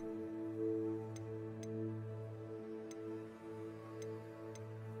crook.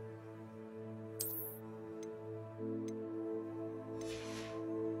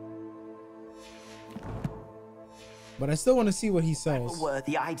 But I still want to see what he sells.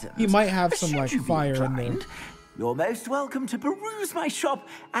 Worthy items. He might have some like Should you be fire in there. inclined, You're most welcome to peruse my shop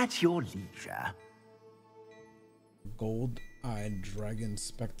at your leisure. Gold-eyed dragon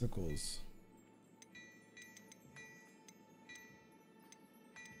spectacles.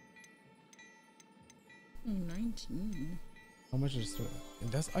 $19. How much is that?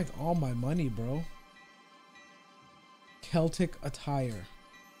 That's like all my money, bro. Celtic attire.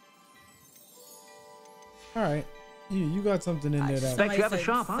 All right. You got something in there that... I suspect you have a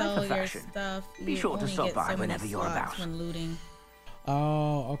sharp eye for Sell your fashion. stuff. Be You sure to only stop get by so many whenever you're slots about. when looting.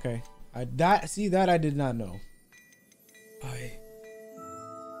 Oh, okay. That I did not know. I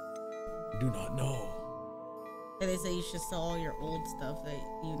do not know. And they say you should sell all your old stuff that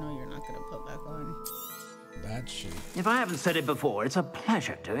you know you're not gonna put back on. That shit. If I haven't said it before, it's a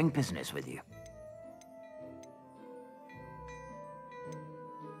pleasure doing business with you.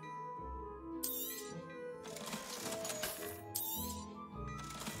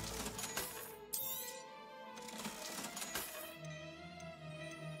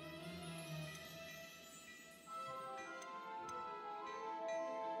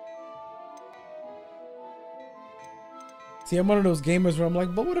 See, I'm one of those gamers where I'm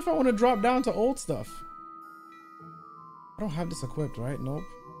like, but what if I want to drop down to old stuff? I don't have this equipped, right? Nope.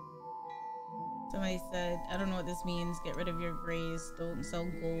 Somebody said, I don't know what this means. Get rid of your grays. Don't sell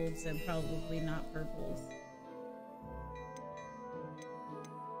golds and probably not purples.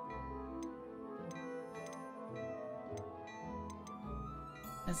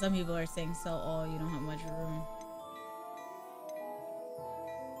 And some people are saying sell all. You don't have much room.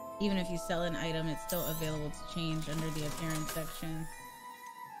 Even if you sell an item, it's still available to change under the appearance section.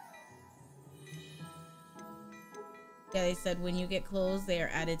 Yeah, they said when you get clothes, they are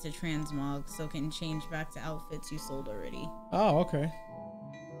added to transmog, so can change back to outfits you sold already. Oh, okay.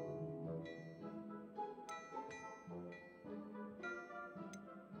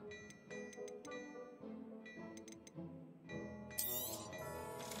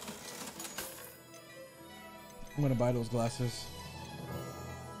 I'm gonna buy those glasses.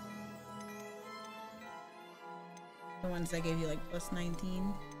 The ones that gave you like plus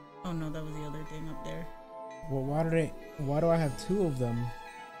 19. Oh no, that was the other thing up there. Well, why do I have two of them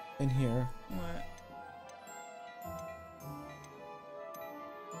in here? What?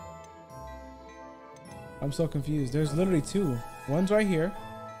 I'm so confused. There's literally two. One's right here.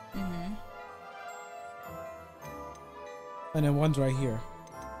 Mm-hmm. And then one's right here.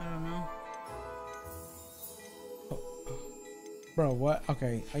 I don't know. Bro, what?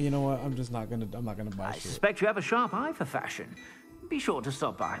 Okay, you know what? I'm not gonna buy I shit. suspect you have a sharp eye for fashion. Be sure to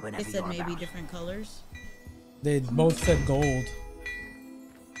stop by whenever They said you're maybe about. different colors. They both said gold.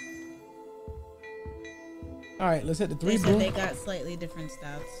 All right, let's hit the three. They said they got slightly different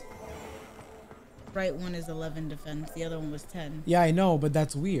stats. Right one is 11 defense, the other one was 10. Yeah, I know, but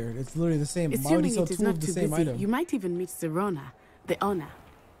that's weird. It's literally the same. Why would he Assuming sell it is two not of the too same busy, item? you might even meet Serona, the owner.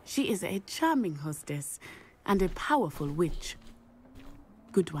 She is a charming hostess and a powerful witch.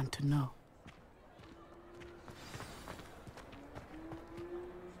 Good one to know.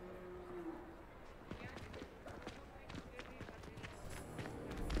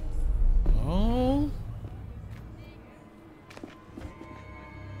 Oh.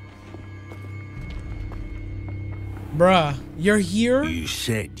 Bruh, you're here? You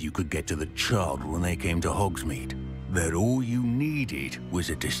said you could get to the child when they came to Hogsmeade. That all you needed was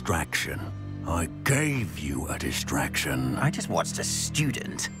a distraction. I gave you a distraction. I just watched a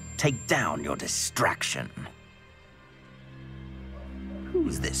student take down your distraction.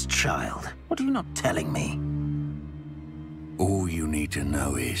 Who's this child? What are you not telling me? All you need to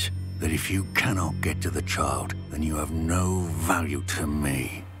know is that if you cannot get to the child, then you have no value to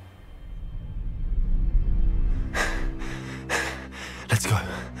me. Let's go.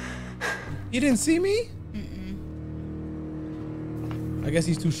 You didn't see me? I guess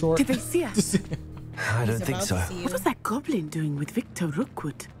he's too short. Did they see us? I don't think so. What was that goblin doing with Victor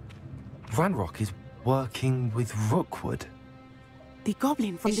Rookwood? Ranrock is working with Rookwood. The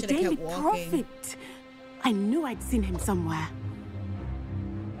goblin from the Daily Prophet. I knew I'd seen him somewhere.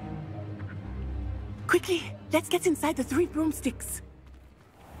 Quickly, let's get inside the 3 broomsticks.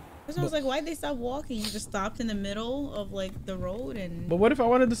 I was like, why'd they stop walking? You just stopped in the middle of like the road and... But what if I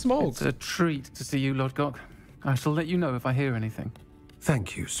wanted to smoke? It's a treat to see you, Lord Gok. I shall let you know if I hear anything.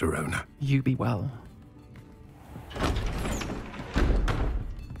 Thank you, Sirona. You be well.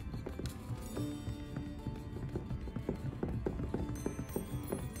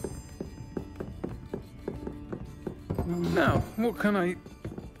 Now, what can I...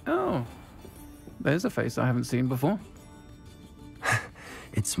 Oh, there's a face I haven't seen before.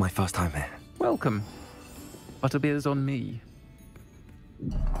 It's my first time here. Welcome. Butterbeer's on me.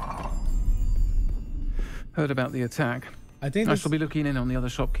 Heard about the attack. I shall be looking in on the other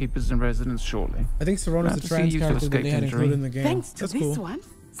shopkeepers and residents shortly. I think Sirona's the trans character that they had included in the game. Thanks to That's this cool. one,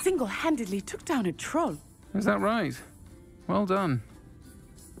 single-handedly took down a troll. Is that right? Well done.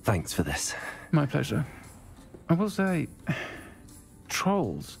 Thanks for this. My pleasure. I will say,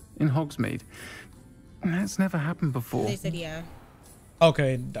 trolls in Hogsmeade. That's never happened before. They said yeah.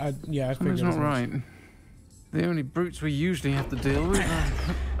 Okay, yeah, I figured. That's not right. The only brutes we usually have to deal with.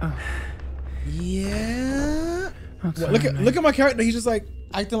 Yeah. Well, look at my character. He's just like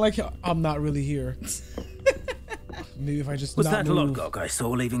acting like I'm not really here. Maybe if I just Was not that move. Lodgok I saw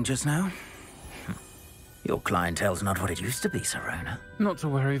leaving just now? Your clientele's not what it used to be, Sirona. Not to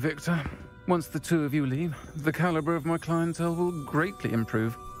worry, Victor. Once the 2 of you leave, the caliber of my clientele will greatly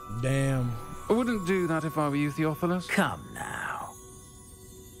improve. Damn. I wouldn't do that if I were you, Theophilus. Come now.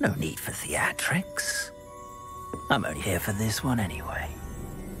 No need for theatrics. I'm only here for this one anyway.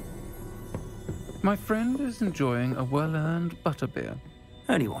 My friend is enjoying a well-earned butterbeer.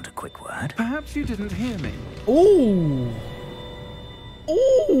 Only want a quick word. Perhaps you didn't hear me. Ooh.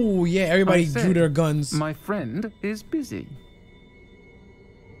 Ooh, yeah, everybody drew their guns. My friend is busy.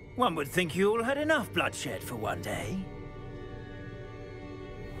 One would think you all had enough bloodshed for one day.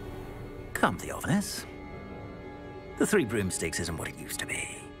 Come, Theophilus. The 3 broomsticks isn't what it used to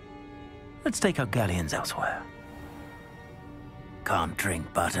be. Let's take our galleons elsewhere. Can't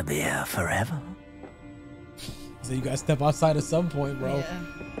drink butterbeer forever. So you gotta step outside at some point, bro. Yeah.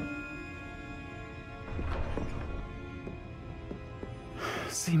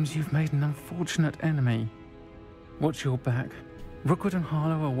 Seems you've made an unfortunate enemy. Watch your back. Rookwood and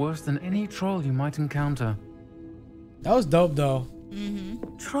Harlow are worse than any troll you might encounter. That was dope, though.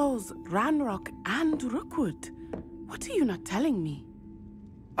 Trolls, Ranrock, and Rookwood. What are you not telling me?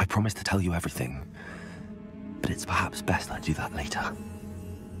 I promise to tell you everything, but it's perhaps best I do that later.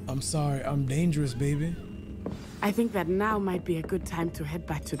 I'm sorry, I'm dangerous, baby. I think that now might be a good time to head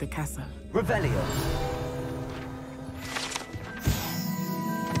back to the castle. Revelio.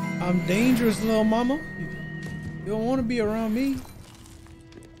 I'm dangerous, little mama. You don't want to be around me.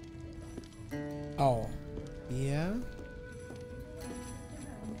 Oh, yeah.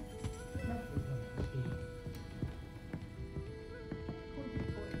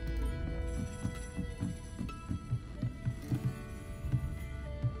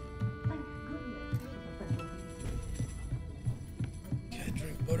 Can't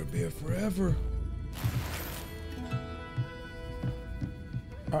drink butterbeer forever.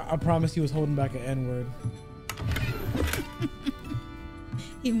 I promise he was holding back an N-word.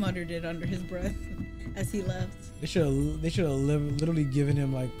 He muttered it under his breath as he left. They should have literally given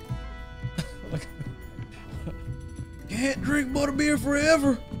him like can't drink butterbeer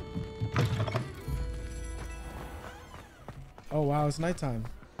forever. Oh wow, it's nighttime.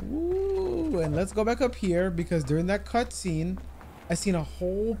 Ooh, and let's go back up here because during that cutscene, I seen a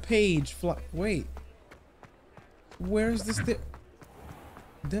whole page fly. Wait, where's this?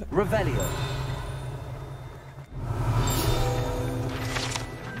 Revelio.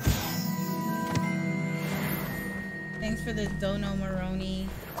 Thanks for the Dono Maroni.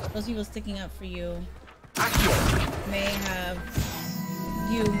 Those people sticking up for you may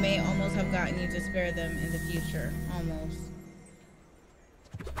almost have gotten you to spare them in the future. Almost.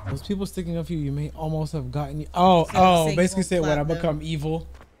 Those people sticking up for you, you may almost have gotten you. Oh, basically say what? I become evil.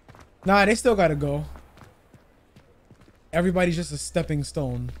 Nah, they still gotta go. Everybody's just a stepping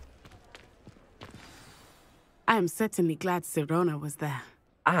stone. I am certainly glad Sirona was there.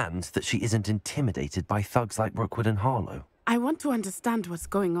 And that she isn't intimidated by thugs like Rookwood and Harlow. I want to understand what's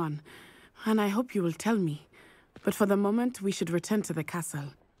going on, and I hope you will tell me. But for the moment, we should return to the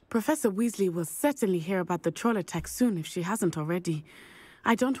castle. Professor Weasley will certainly hear about the troll attack soon if she hasn't already.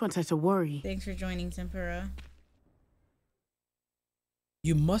 I don't want her to worry. Thanks for joining, Tempura.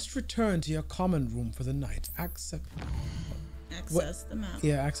 You must return to your common room for the night. Access the map.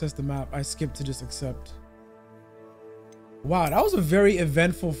 Yeah, access the map. I skipped to just accept. Wow, that was a very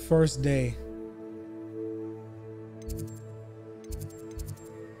eventful first day.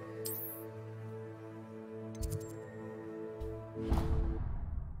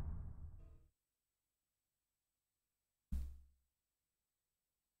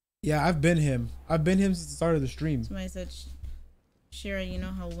 Yeah, I've been him. I've been him since the start of the stream. Somebody said, Shira, you know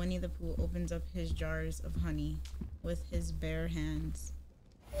how Winnie the Pooh opens up his jars of honey with his bare hands?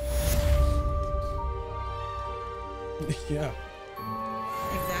 Yeah.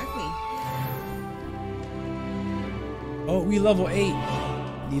 Exactly. Oh, we level 8.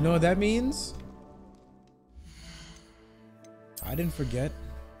 Do you know what that means? I didn't forget.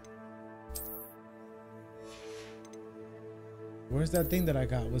 Where's that thing that I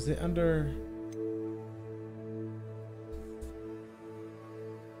got? Was it under...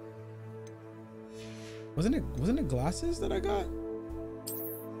 Wasn't it glasses that I got?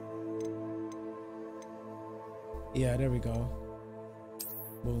 Yeah, there we go.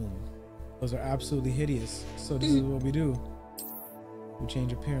 Boom. Those are absolutely hideous. So this is what we do. We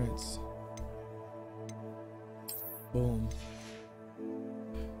change appearance. Boom.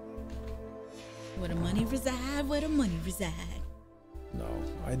 Where the money reside, where the money reside. No,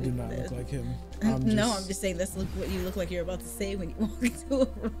 I do not look like him. I'm just saying that's what you look like you're about to say when you walk into a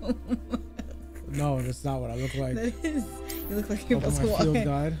room. No, that's not what I look like. That is. You look like you're about to walk in.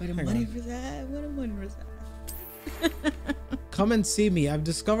 Where the Hang money on. reside, where the money reside. Come and see me. I've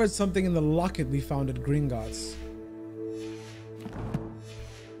discovered something in the locket we found at Gringotts.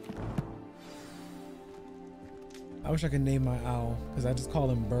 I wish I could name my owl, because I just call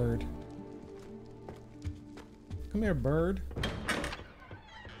him Bird. Come here, Bird.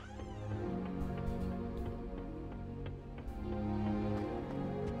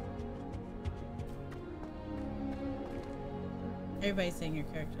 Everybody's saying your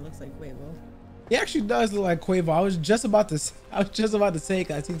character looks like Quavo. He actually does look like Quavo. I was just about to say,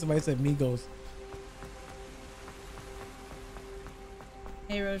 cause I seen somebody said Migos.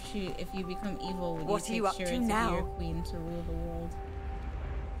 Hey Roshi, if you become evil, would What are you you up take to Shira to be now? your queen to rule the world?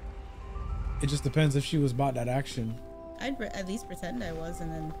 It just depends if she was about that action. I'd at least pretend I was,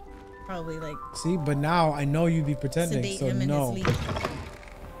 and then probably like See, but now I know you'd be pretending, sedate so him in no. his sleep.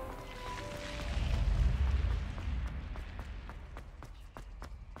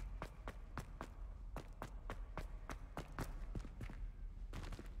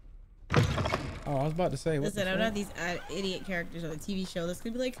 Oh, I was about to say. What Listen, the I'm fuck? not these idiot characters on the TV show that's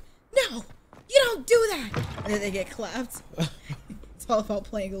gonna be like, no, you don't do that, and then they get clapped. It's all about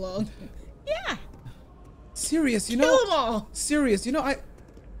playing along. Yeah. Serious, you Kill know. them all. Serious, you know.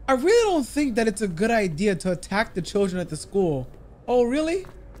 I really don't think that it's a good idea to attack the children at the school. Oh, really?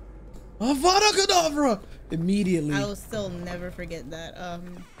 Avada Kedavra! Immediately. I will still never forget that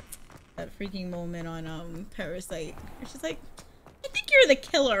that freaking moment on Parasite. She's like, I think you're the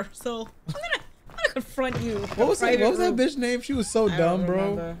killer, so I'm gonna confront you. What was that bitch name? She was so dumb, bro.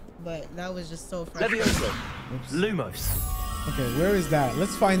 Remember, but that was just so frustrating. Lumos. Okay, where is that?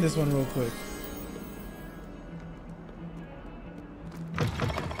 Let's find this one real quick.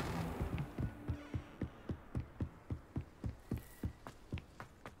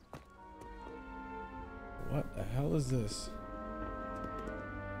 What the hell is this?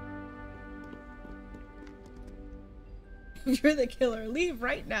 You're the killer. Leave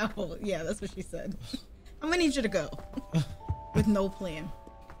right now. Yeah, that's what she said. I'm gonna need you to go. With no plan.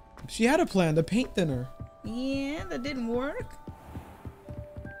 She had a plan, the paint thinner. Yeah, that didn't work.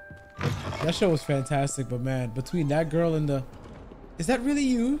 That show was fantastic, but man, between that girl and the... Is that really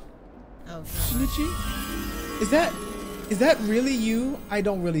you? Oh, Shinichi? Is that really you? I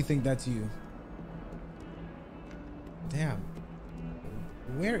don't really think that's you. Damn.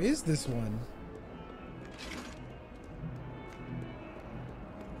 Where is this one?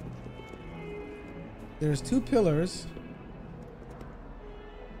 There's 2 pillars.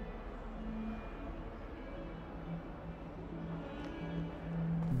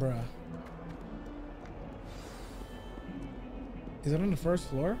 Bruh. Is it on the first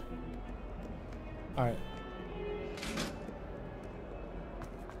floor? Alright.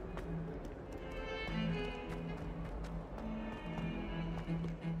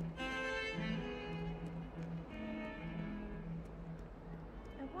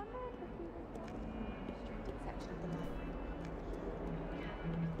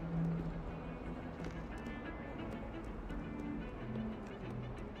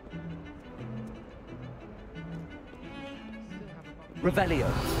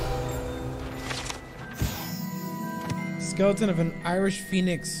 Revelio. Skeleton of an Irish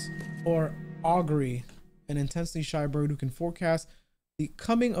phoenix or augury, an intensely shy bird who can forecast the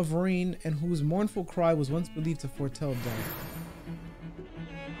coming of rain and whose mournful cry was once believed to foretell death.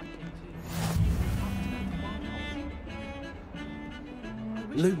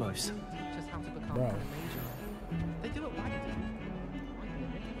 Lumos. Bro.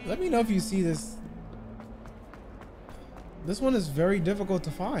 Let me know if you see this. This one is very difficult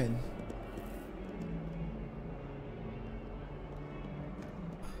to find.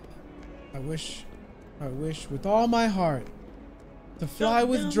 I wish with all my heart to fly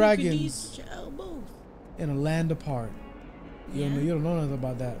with dragons in a land apart. You don't know nothing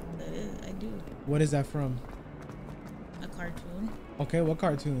about that. I do. What is that from? A cartoon. Okay, what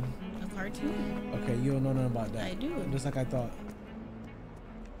cartoon? A cartoon. Okay, you don't know nothing about that. I do. Just like I thought.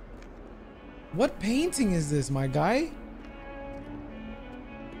 What painting is this, my guy?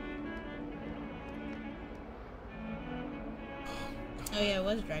 Oh yeah, it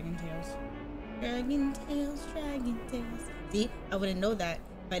was Dragon Tales. Dragon Tales, Dragon Tales. See, I wouldn't know that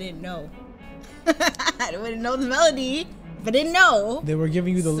if I didn't know. I wouldn't know the melody if I didn't know. They were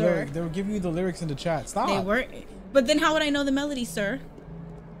giving you the lyrics. They were giving you the lyrics in the chat. Stop. They were, but then how would I know the melody, sir?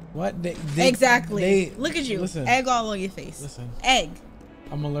 What? Exactly. Look at you. Listen. Egg all on your face. Listen. Egg.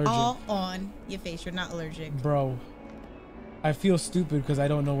 I'm allergic. All on your face. You're not allergic. Bro, I feel stupid because I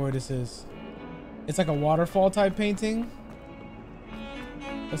don't know where this is. It's like a waterfall type painting.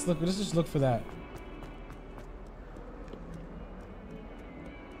 Let's look. Let's just look for that.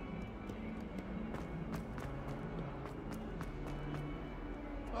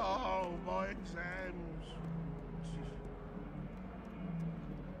 Oh, my exams.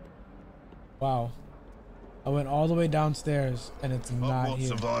 Wow. I went all the way downstairs and it's not What here.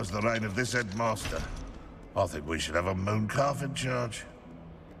 survives the reign of this headmaster? I think we should have a moon calf in charge.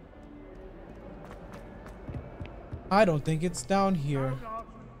 I don't think it's down here.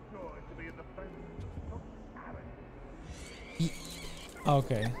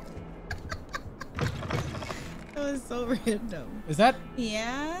 Okay. That was so random. Is that?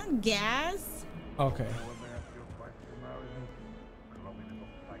 Yeah, gas. Okay.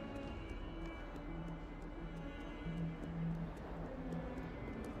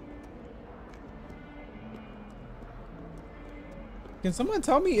 Can someone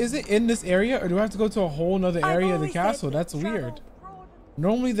tell me, is it in this area or do I have to go to a whole nother area of the castle? That's weird.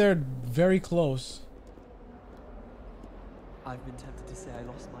 Normally they're very close. I've been tempted to say I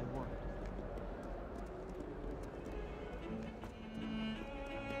lost my wand.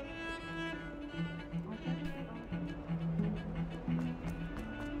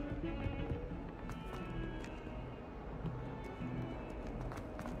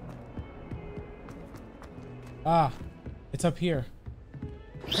 Ah, it's up here.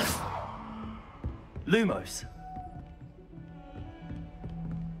 Lumos.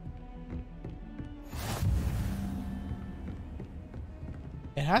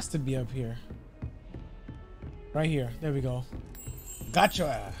 It has to be up here. Right here. There we go.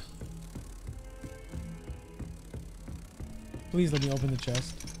 Gotcha. Please let me open the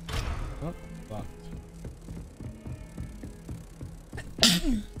chest. Oh, locked.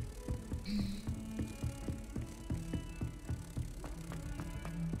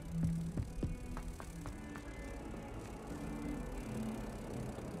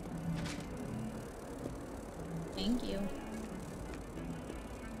 Thank you.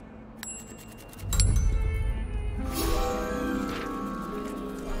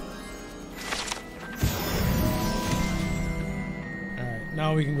 Alright,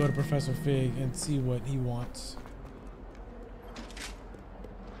 now we can go to Professor Fig and see what he wants.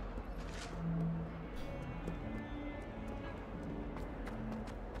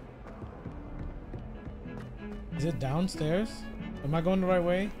 Is it downstairs? Am I going the right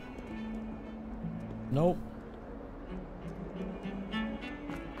way? Nope.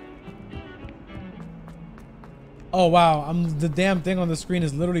 Oh wow, the damn thing on the screen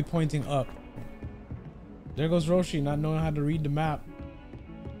is literally pointing up. There goes Roshi not knowing how to read the map.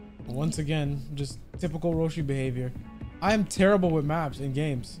 Once again, just typical Roshi behavior. I am terrible with maps in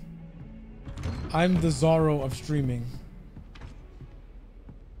games. I'm the Zorro of streaming.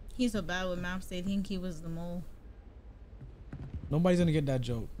 He's so bad with maps, they think he was the mole. Nobody's gonna get that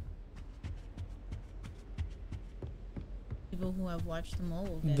joke. People who have watched the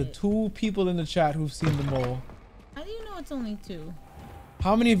mole get The it. 2 people in the chat who've seen the mole. How do you know it's only 2?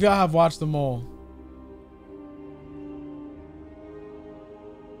 How many of y'all have watched the mole?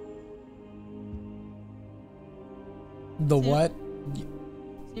 The 2? what?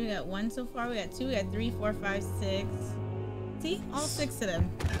 So we got 1 so far. We got 2. We got 3, 4, 5, 6, See? All 6 of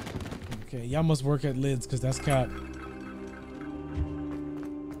them. Okay, y'all must work at lids because that's cap.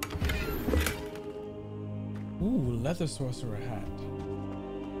 Ooh, leather sorcerer hat.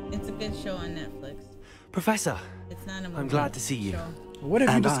 It's a good show on Netflix. Professor, It's not a movie. I'm glad to see you. Show. What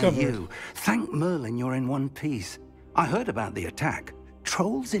have you discovered? You. Thank Merlin you're in one piece. I heard about the attack.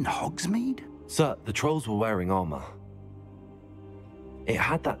 Trolls in Hogsmeade? Sir, the trolls were wearing armor. It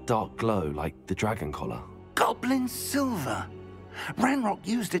had that dark glow like the dragon collar. Goblin silver. Ranrock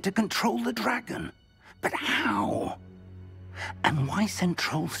used it to control the dragon. But how? And why send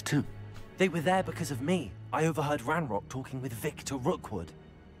trolls to... They were there because of me. I overheard Ranrock talking with Victor Rookwood.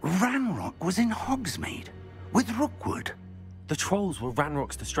 Ranrock was in Hogsmeade with Rookwood. The trolls were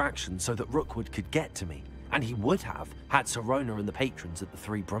Ranrock's distraction so that Rookwood could get to me. And he would have had Sirona and the patrons at the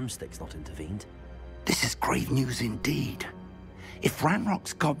Three Broomsticks not intervened. This is grave news indeed. If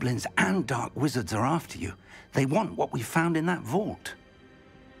Ranrock's goblins and dark wizards are after you, they want what we found in that vault.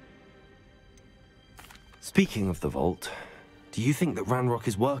 Speaking of the vault, do you think that Ranrock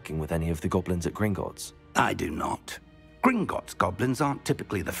is working with any of the goblins at Gringotts? I do not. Gringotts goblins aren't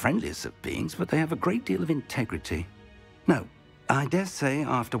typically the friendliest of beings, but they have a great deal of integrity. No, I dare say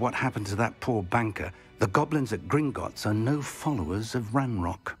after what happened to that poor banker, the goblins at Gringotts are no followers of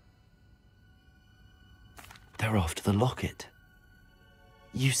Ranrock. They're after the locket.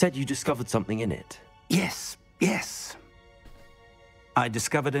 You said you discovered something in it. Yes, yes. I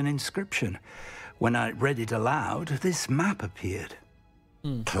discovered an inscription. When I read it aloud, this map appeared.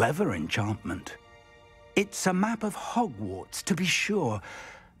 Clever enchantment. It's a map of Hogwarts, to be sure,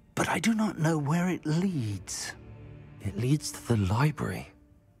 but I do not know where it leads. It leads to the library.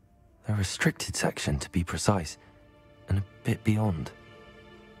 The restricted section, to be precise, and a bit beyond.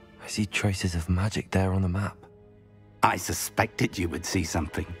 I see traces of magic there on the map. I suspected you would see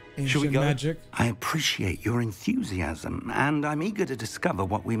something. Shall we go? Magic. I appreciate your enthusiasm, and I'm eager to discover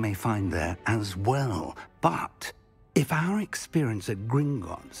what we may find there as well. But if our experience at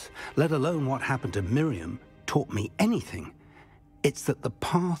Gringotts, let alone what happened to Miriam, taught me anything, it's that the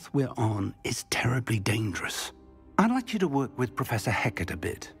path we're on is terribly dangerous. I'd like you to work with Professor Hecat a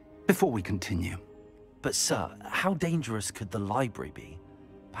bit before we continue. But sir, how dangerous could the library be?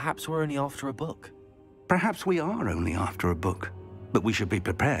 Perhaps we're only after a book. Perhaps we are only after a book, but we should be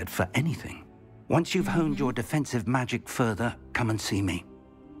prepared for anything. Once you've honed your defensive magic further, come and see me.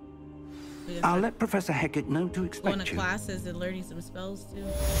 I'll let Professor Hecat know to expect Going to classes and learning some spells too.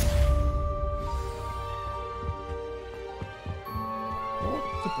 Oh,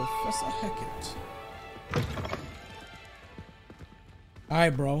 to Professor Hecat. All right,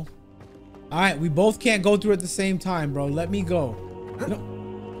 bro. All right, we both can't go through at the same time, bro. Let me go. No.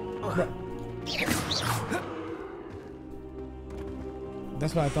 Bro.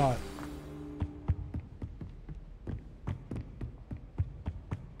 That's what I thought.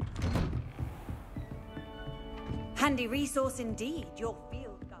 Handy resource indeed, your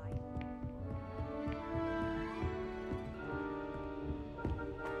field guide.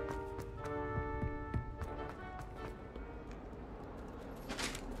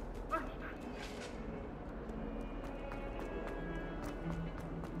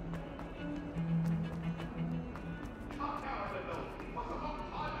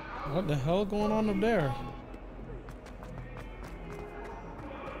 What the hell going on up there?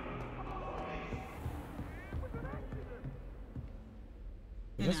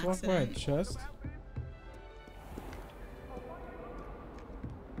 Did this walk by a chest?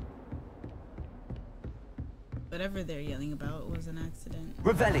 Whatever they're yelling about was an accident.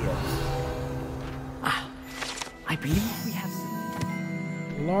 Revelio. I believe we have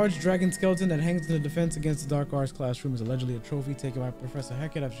A large dragon skeleton that hangs in the Defense Against the Dark Arts classroom is allegedly a trophy taken by Professor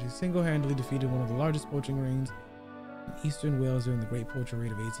Hecat after she single-handedly defeated one of the largest poaching rings in eastern Wales during the Great Poacher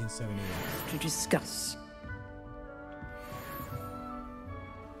Raid of 1871. to discuss.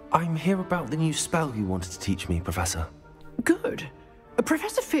 I'm here about the new spell you wanted to teach me, Professor. Good.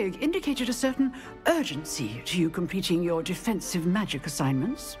 Professor Fig indicated a certain urgency to you completing your defensive magic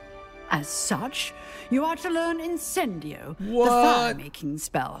assignments. As such, you are to learn Incendio, the fire-making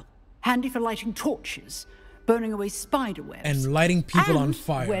spell. Handy for lighting torches, burning away spider webs, and lighting people on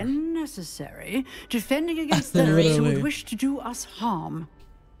fire. When necessary, defending against those who would wish to do us harm.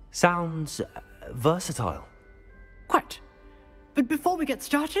 Sounds versatile. Quite. But before we get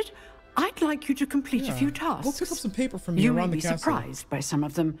started, I'd like you to complete a few tasks. Go pick up some paper from me You around may the be castle. surprised by some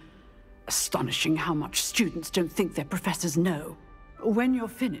of them. Astonishing how much students don't think their professors know. When you're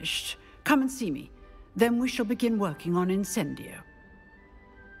finished, come and see me. Then we shall begin working on Incendio.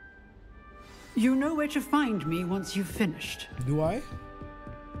 You know where to find me once you've finished. Do I?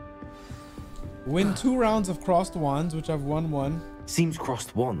 Win 2 rounds of crossed wands, which I've won 1. Seems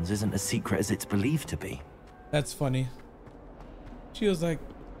crossed wands isn't as secret as it's believed to be. That's funny. She was like,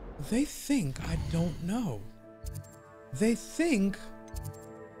 they think I don't know. They think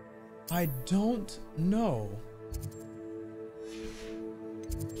I don't know.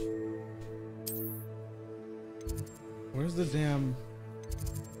 Where's the damn...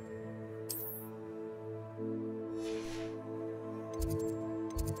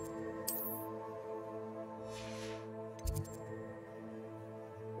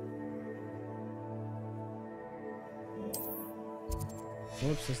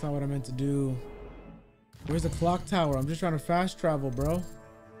 Whoops, that's not what I meant to do. Where's the clock tower? I'm just trying to fast travel, bro.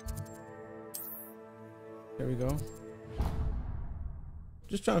 There we go. I'm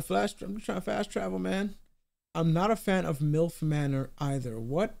just trying to fast travel, man. I'm not a fan of MILF Manor either.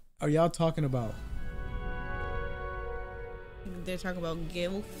 What are y'all talking about? They're talking about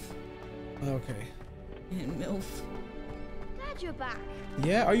GILF. Okay. And MILF. Glad you're back.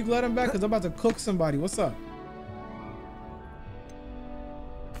 Yeah, are you glad I'm back? Because I'm about to cook somebody. What's up?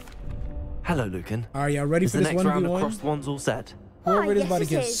 Hello, Lucan. Are y'all ready for the this next round of 1v1? crossed wands all set? Whoever it is about to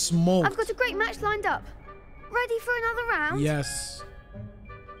get smoked. I've got a great match lined up. Ready for another round? Yes.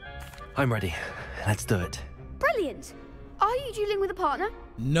 I'm ready. Let's do it. Brilliant. Are you dueling with a partner?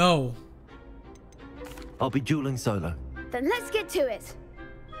 No. I'll be dueling solo. Then let's get to it.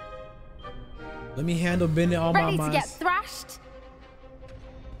 Let me handle Bennett all my Ready to minds. get thrashed?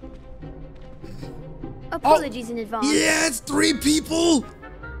 Apologies in advance. Yeah, it's 3 people.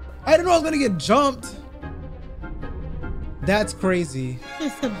 I didn't know I was gonna get jumped. That's crazy.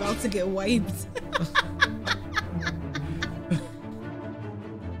 It's about to get wiped.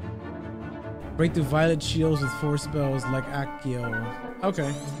 Break through violet shields with 4 spells like Accio.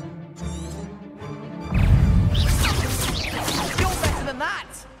 Okay. You're better than that!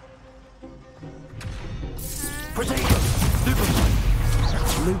 Protego! Super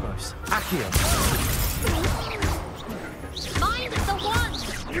Lumos! Accio! Mind the one!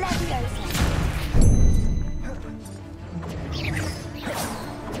 Leviosa!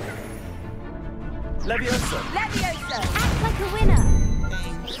 Leviosa! Leviosa! Act like a winner!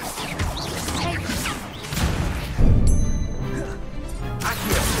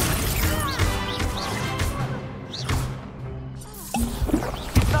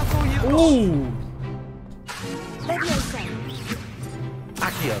 That's all you got. Ooh! Leviosa!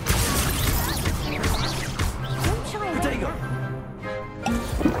 Accio! Don't shy away. Protego!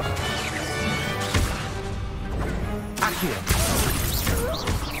 Accio!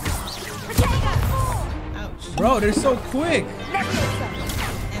 Ouch. Bro, they're so quick.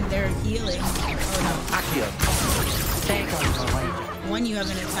 And they're healing. Oh Accio! no. One you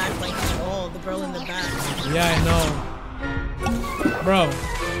haven't attacked like at all. The girl in the back. Yeah, I know. Bro.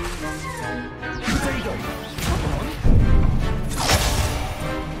 Protego!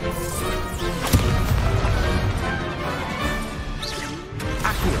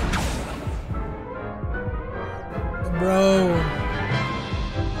 Bro.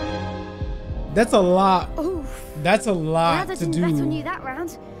 That's a lot. Oof. That's a lot Glad I to didn't bet on do. you that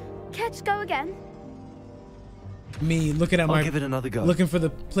round. Care to go again? Me looking at I'll give it another go. looking for the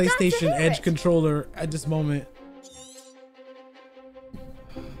PlayStation hear Edge it. controller at this moment.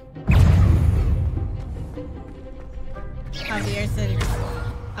 Javier said,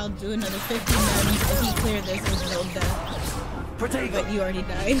 I'll do another 15 rounds if he cleared this with no death. Protego! But you already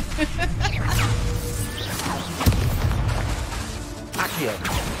died. Accio!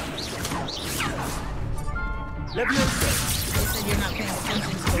 Leviosa! They said you're not paying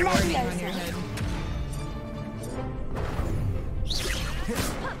attention to the warning on your head.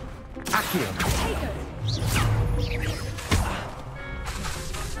 Accio!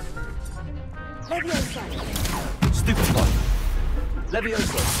 Leviosa! Stupid one!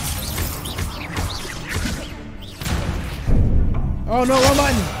 Leviosa! Oh no, wrong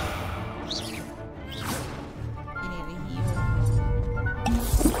button. You need to heal.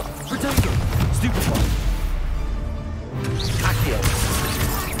 Protego! Stupid one! Accio!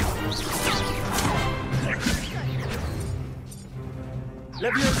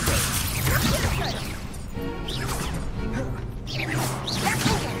 Leviosa!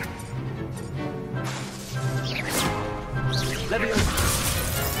 Leviosa!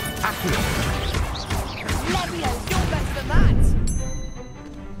 Accio! Levio, you're better than that!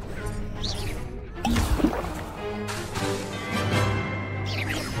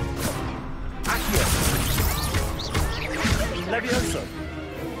 Accio! Leviosa!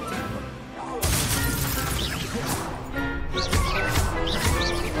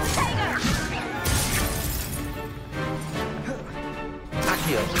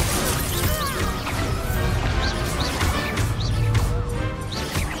 Accio!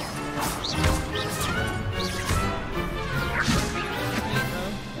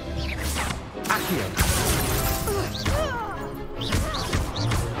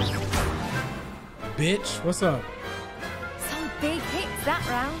 bitch. What's up? Some big hits that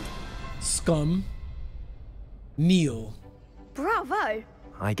round. Scum. Kneel. Bravo.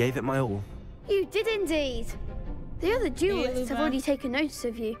 I gave it my all. You did indeed. The other duelists have already taken notice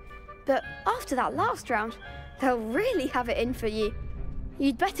of you, but after that last round, they'll really have it in for you.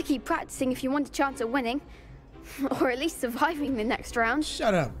 You'd better keep practicing if you want a chance at winning, or at least surviving the next round.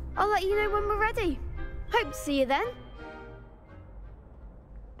 Shut up. I'll let you know when we're ready. Hope to see you then.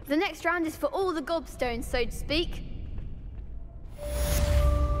 The next round is for all the gobstones, so to speak.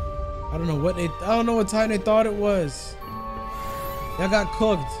 I don't know what time they thought it was. Y'all got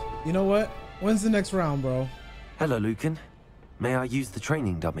cooked. You know what? When's the next round, bro? Hello, Lucan. May I use the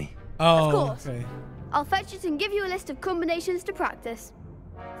training dummy? Oh, of course. Okay. I'll fetch it and give you a list of combinations to practice.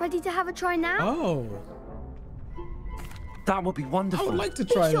 Ready to have a try now? Oh. That would be wonderful. I would like to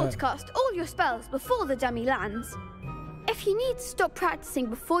try Be sure that. to cast all your spells before the dummy lands. If you need to stop practicing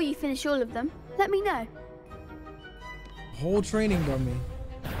before you finish all of them, let me know. Whole training dummy.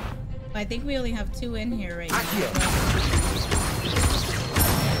 I think we only have 2 in here right now.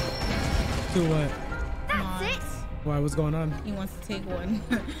 To what? That's it. Why? What's going on? He wants to take one.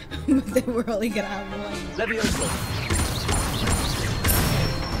 But then we're only gonna have one. Let me open.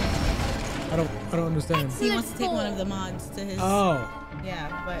 I don't understand. He wants to take one of the mods to his. Oh.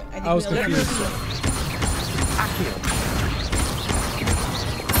 Yeah, but I think I was we only confused.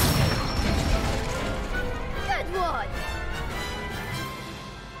 Good one.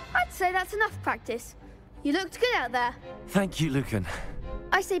 I'd say that's enough practice. You looked good out there. Thank you, Lucan.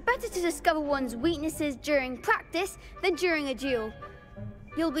 I say better to discover one's weaknesses during practice than during a duel.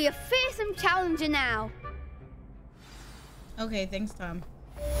 You'll be a fearsome challenger now. Okay, thanks, Tom.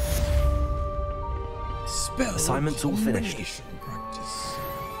 Spell Assignment's all finished. Practice.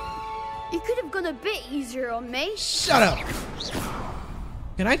 You could have gone a bit easier on me. Shut up.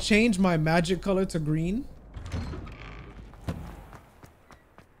 Can I change my magic color to green?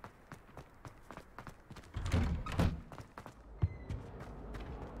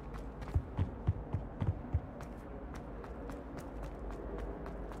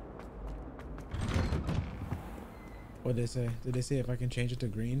 What did they say? Did they say if I can change it to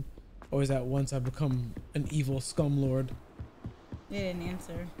green? Or is that once I become an evil scum lord? They didn't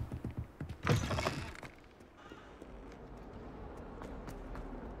answer.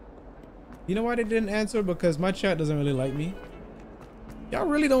 You know why they didn't answer? Because my chat doesn't really like me. Y'all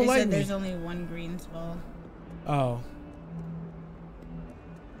really don't like me. There's only one green spell. Oh.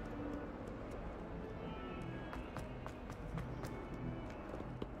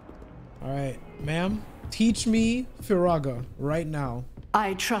 All right, ma'am. Teach me Firaga right now.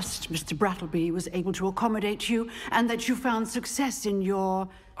 I trust Mr. Brattleby was able to accommodate you and that you found success in your...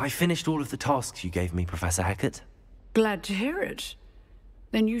 I finished all of the tasks you gave me, Professor Hackett. Glad to hear it.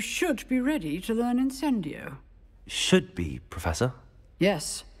 Then you should be ready to learn Incendio. Should be, Professor.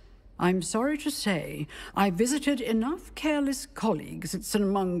 Yes. I'm sorry to say, I visited enough careless colleagues at St.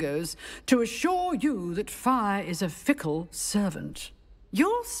 Mungo's to assure you that fire is a fickle servant.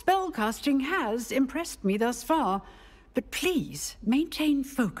 Your spellcasting has impressed me thus far, but please maintain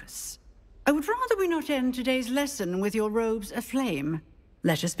focus. I would rather we not end today's lesson with your robes aflame.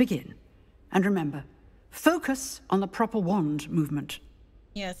 Let us begin. And remember, focus on the proper wand movement.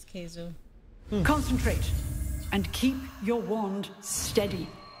 Yes, Keizu. Concentrate and keep your wand steady.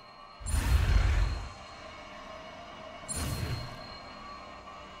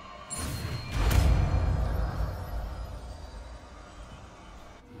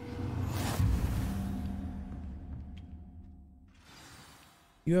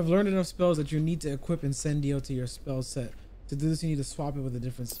 You have learned enough spells that you need to equip Incendio to your spell set. To do this, you need to swap it with a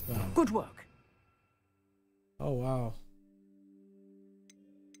different spell. Good work. Oh, wow.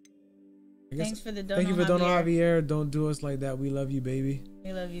 Thanks for the dono, Thank you for Dono Javier. Javier. Don't do us like that. We love you, baby.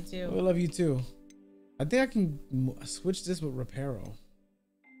 We love you too. We love you too. I think I can switch this with Reparo.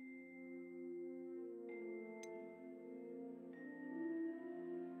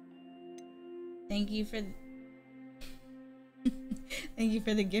 Thank you for thank you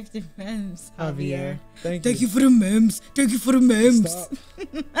for the gifted memes, Javier. Thank you. Thank you for the memes. Thank you for the memes. Stop.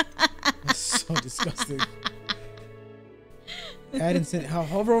 That's so disgusting. Add Incendio.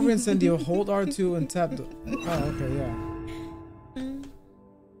 Hover over Incendio, hold R2 and tap the... Oh, okay, yeah.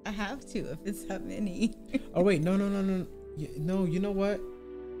 I have to if it's that many. Oh, wait. No. No, you know what?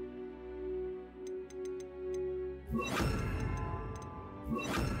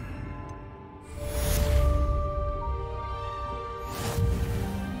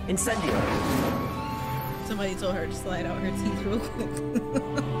 Incendio. Somebody told her to slide out her teeth real quick.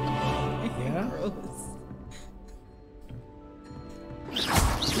 Yeah? Gross.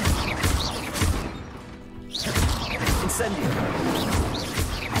 Incendio.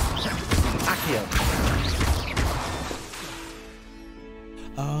 Accio.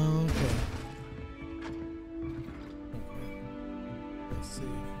 Okay. Let's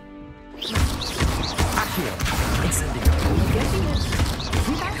see. Accio. Incendio. You're getting it.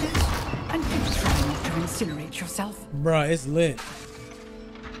 Keep at it. And keep trying not to incinerate yourself. Bruh, it's lit.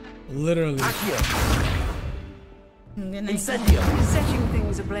 Literally. Accio. Incendio. Setting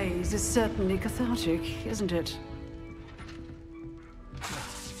things ablaze is certainly cathartic, isn't it?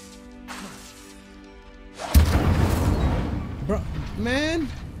 Bro, man.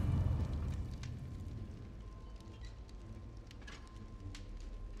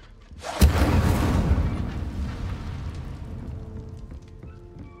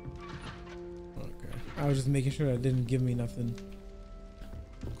 Okay. I was just making sure that didn't give me nothing.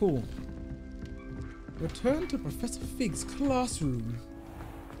 Cool. Return to Professor Fig's classroom.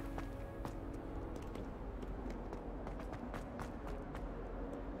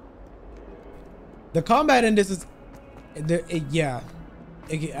 The combat in this is, yeah,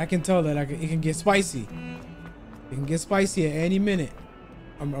 I can tell that it can get spicy. It can get spicy at any minute.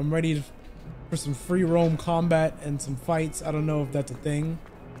 I'm ready for some free roam combat and some fights. I don't know if that's a thing,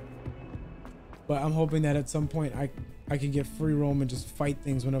 but I'm hoping that at some point I can get free roam and just fight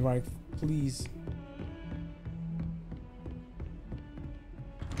things whenever I please.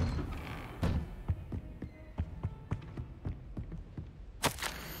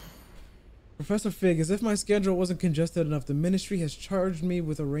 Professor Fig, as if my schedule wasn't congested enough, the ministry has charged me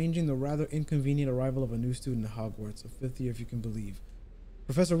with arranging the rather inconvenient arrival of a new student at Hogwarts, a 5th year if you can believe.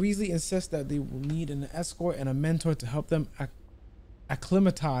 Professor Weasley insists that they will need an escort and a mentor to help them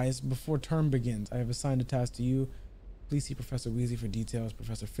acclimatize before term begins. I have assigned a task to you. Please see Professor Weasley for details.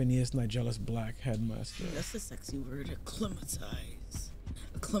 Professor Phineas, Nigellus Black, Headmaster. That's a sexy word, acclimatize.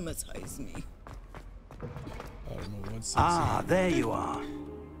 Acclimatize me. I don't know what's sexy. Ah, there you are.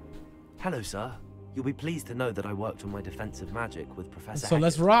 Hello, sir. You'll be pleased to know that I worked on my defensive magic with Professor So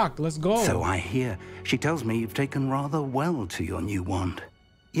let's rock. Let's go. So I hear. She tells me you've taken rather well to your new wand.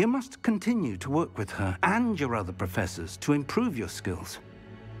 You must continue to work with her and your other professors to improve your skills.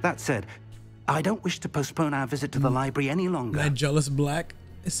 That said, I don't wish to postpone our visit to the library any longer. Nigellus Black?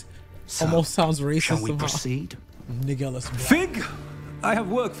 It almost sounds racist. Shall we proceed? Nigellus Black. Fig, I have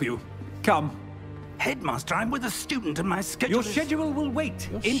work for you. Come. Headmaster, I'm with a student and my schedule Your schedule will wait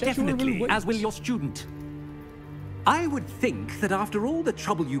indefinitely, as will your student. I would think that after all the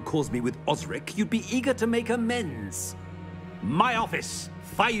trouble you caused me with Osric, you'd be eager to make amends. My office,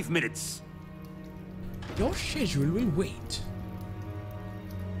 5 minutes. Your schedule will wait.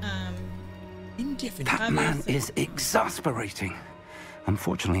 Indefinitely. That man is exasperating.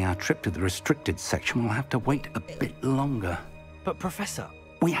 Unfortunately, our trip to the restricted section will have to wait a bit longer. But Professor...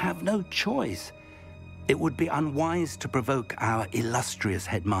 We have no choice. It would be unwise to provoke our illustrious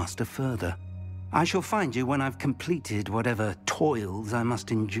headmaster further. I shall find you when I've completed whatever toils I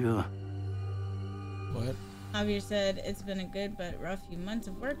must endure. What? Javier said, it's been a good but rough few months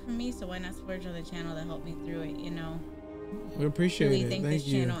of work for me, so why not splurge on the channel to help me through it, you know? We appreciate really it. Thank Thank this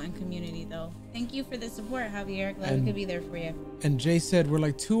you. channel and community, though. Thank you for the support, Javier. Glad we could be there for you. And Jay said we're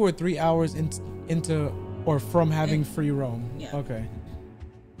like 2 or 3 hours into or from having free roam. Yeah. Okay.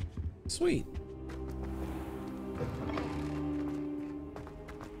 Sweet.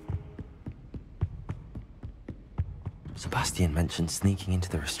 Sebastian mentioned sneaking into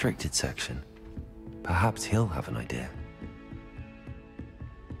the restricted section. Perhaps he'll have an idea.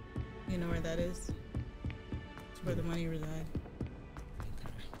 You know where that is? It's where the money resides.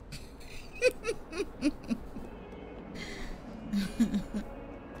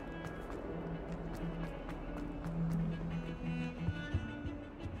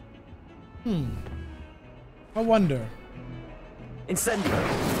 I wonder. Incendio.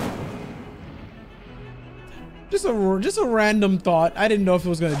 Just a random thought. I didn't know if it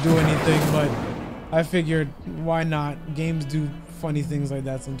was gonna do anything, but I figured why not? Games do funny things like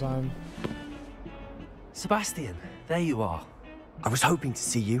that sometimes. Sebastian, there you are. I was hoping to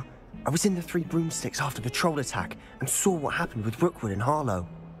see you. I was in the Three Broomsticks after the troll attack and saw what happened with Rookwood and Harlow.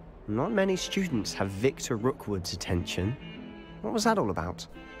 Not many students have Victor Rookwood's attention. What was that all about?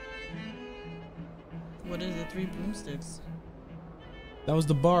 What is the Three Broomsticks? That was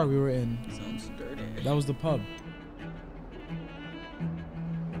the bar we were in. Sounds dirty. That was the pub.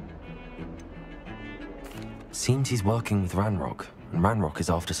 Seems he's working with Ranrock, and Ranrock is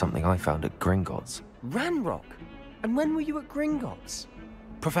after something I found at Gringotts. Ranrock? And when were you at Gringotts?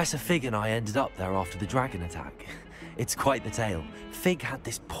 Professor Fig and I ended up there after the dragon attack. It's quite the tale. Fig had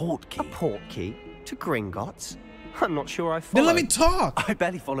this port key. A port key? To Gringotts? I'm not sure I Then follow. let me talk! I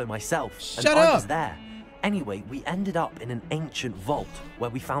barely follow myself. Shut and I was up. there. Anyway, we ended up in an ancient vault where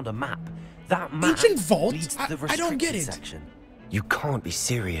we found a map. That map Ancient vault? leads to the I don't get restricted it. section. You can't be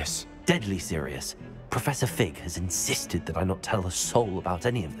serious. Deadly serious. Professor Fig has insisted that I not tell a soul about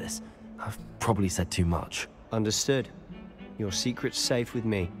any of this. I've probably said too much. Understood. Your secret's safe with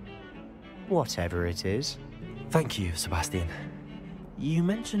me. Whatever it is. Thank you, Sebastian. You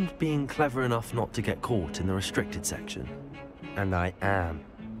mentioned being clever enough not to get caught in the restricted section. And I am.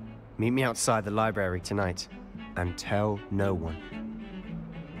 Meet me outside the library tonight. And tell no one.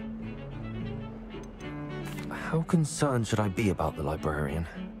 How concerned should I be about the librarian?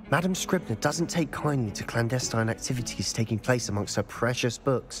 Madam Scribner doesn't take kindly to clandestine activities taking place amongst her precious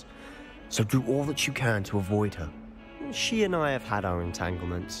books. So do all that you can to avoid her. She and I have had our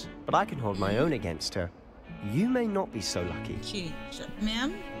entanglements, but I can hold my own against her. You may not be so lucky.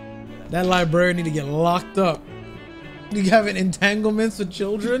 Ma'am? That librarian need to get locked up. You having entanglements with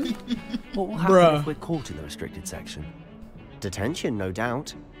children? What will happen if we're caught in the restricted section? Detention, no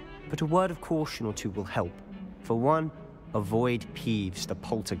doubt. But a word of caution or two will help. For one, avoid Peeves, the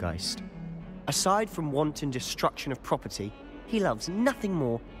poltergeist. Aside from wanton destruction of property, he loves nothing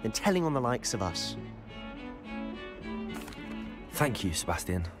more than telling on the likes of us. Thank you,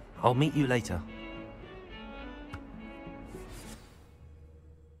 Sebastian. I'll meet you later.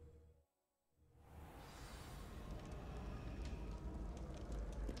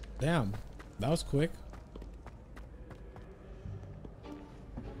 Damn, that was quick.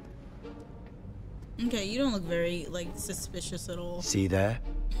 Okay, you don't look very, like, suspicious at all. See there?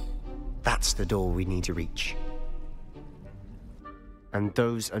 That's the door we need to reach. And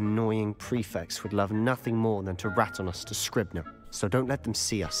those annoying prefects would love nothing more than to rat on us to Scribner, so don't let them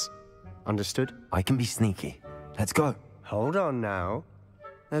see us. Understood? I can be sneaky. Let's go. Hold on now.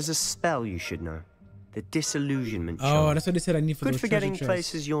 There's a spell you should know. The disillusionment charm. Oh, that's what they said I need for Good those for getting treasure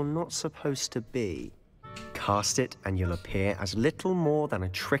chests. places you're not supposed to be. Cast it and you'll appear as little more than a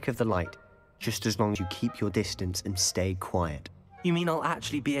trick of the light, just as long as you keep your distance and stay quiet. You mean I'll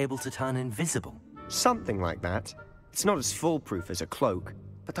actually be able to turn invisible? Something like that. It's not as foolproof as a cloak,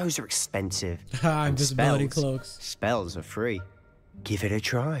 but those are expensive. Invisibility cloaks. Spells are free. Give it a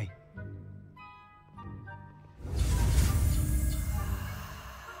try.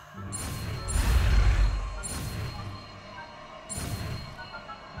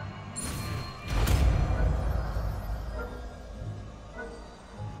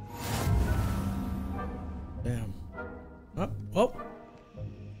 Damn. Oh.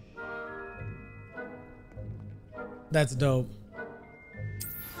 That's dope.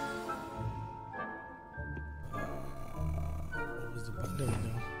 What was the button? There we go.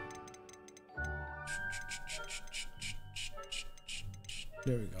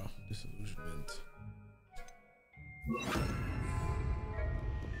 There we go. Disillusionment.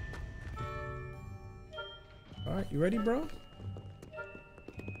 All right, you ready, bro?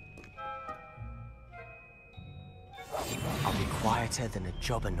 I'll be quieter than a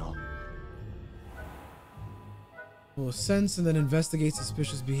jobberknoll. Will sense and then investigate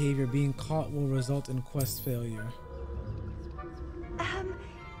suspicious behavior. Being caught will result in quest failure.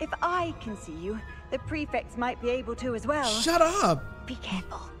 If I can see you, the prefects might be able to as well. Shut up! Be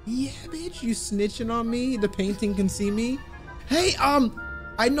careful. Yeah, bitch, you snitching on me? The painting can see me? Hey,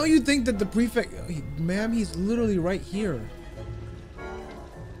 I know you think that the prefect... Ma'am, he's literally right here.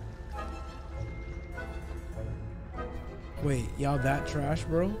 Wait, y'all that trash,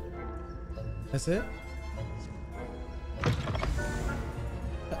 bro? That's it?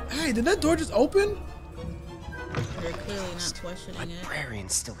 Hey, did that door just open? They're clearly not questioning it.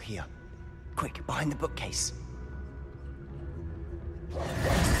 Librarian's still here. Quick, behind the bookcase.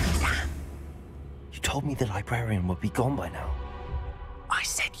 You told me the librarian would be gone by now. I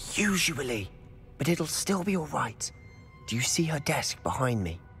said usually, but it'll still be all right. Do you see her desk behind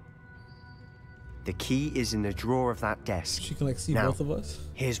me? The key is in the drawer of that desk. She can like see now, both of us.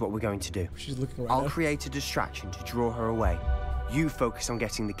 Here's what we're going to do. She's looking right I'll now. create a distraction to draw her away. You focus on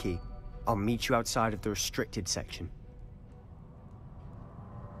getting the key. I'll meet you outside of the restricted section.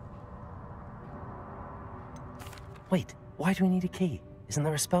 Wait, why do we need a key? Isn't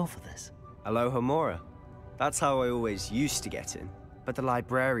there a spell for this? Alohomora. That's how I always used to get in. But the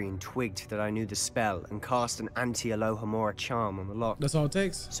librarian twigged that I knew the spell and cast an anti-Alohomora charm on the lock. That's all it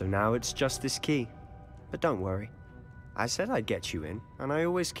takes. So now it's just this key. But don't worry. I said I'd get you in, and I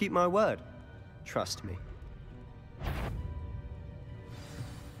always keep my word. Trust me.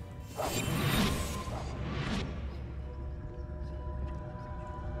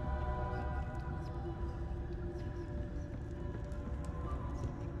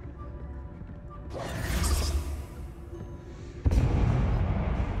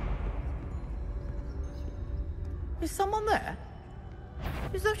 Is someone there?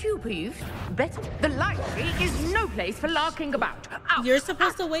 Is that you, Peeves? Better. The library is no place for larking about. Out. You're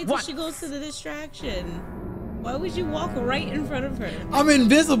supposed to wait till she goes to the distraction. Why would you walk right in front of her? I'm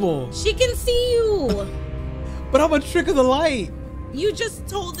invisible. She can see you. But I'm a trick of the light. You just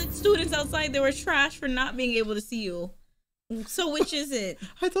told the students outside they were trash for not being able to see you. So which is it?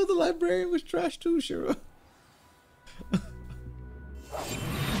 I thought the librarian was trash too, Shira.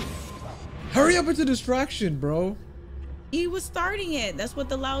 Hurry up into distraction, bro. He was starting it. That's what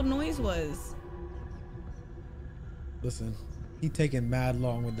the loud noise was. Listen, he taking mad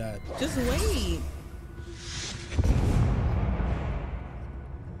long with that. Just wait.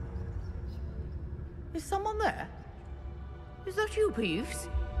 Is someone there? Is that you, Peeves?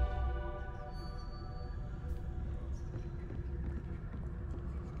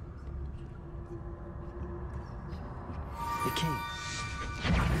 The key.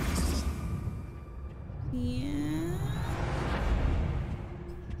 Yeah.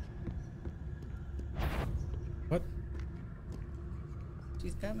 What?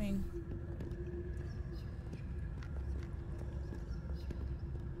 She's coming.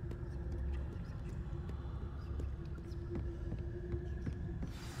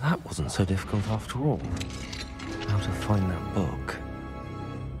 That wasn't so difficult after all. How to find that book.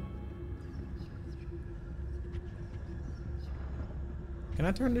 Can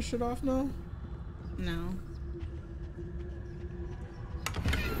I turn this shit off now? No.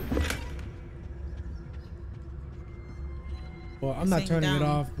 Well, I'm not turning it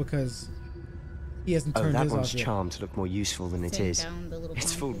off because he hasn't turned that his one's off yet. charmed to look more useful than it is.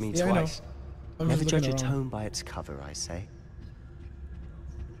 It's fooled me Yeah, twice. I'm Never just judge a looking around. tome by its cover, I say.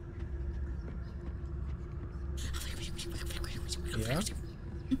 Yeah.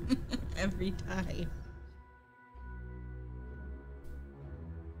 Every time.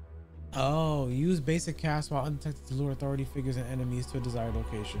 Oh, use basic cast while undetected to lure authority figures and enemies to a desired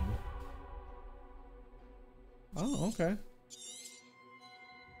location. Oh, okay.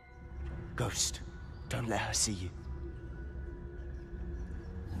 Ghost, don't let her see you.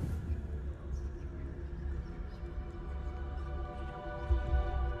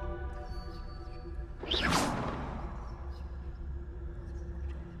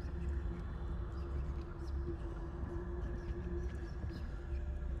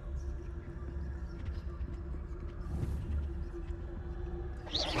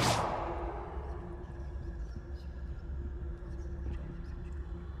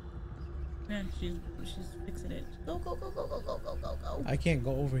 Yeah, she's fixing it. Go, go, go, go, go, go, go, go, go. I can't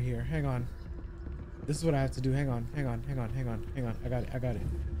go over here. Hang on. This is what I have to do. Hang on. Hang on. Hang on. Hang on. Hang on. I got it. I got it.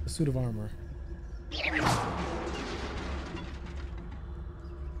 A suit of armor.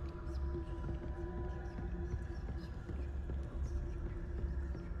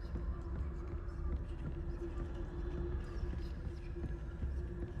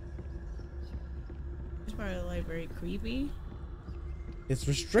 This part of the library creepy. It's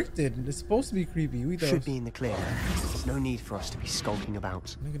restricted. It's supposed to be creepy. We Should be in the clear. There's no need for us to be skulking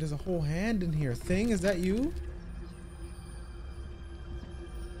about. Nigga, there's a whole hand in here. Thing, is that you?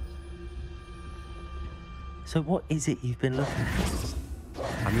 So what is it you've been looking for?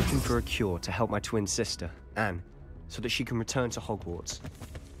 I'm looking for a cure to help my twin sister, Anne, so that she can return to Hogwarts.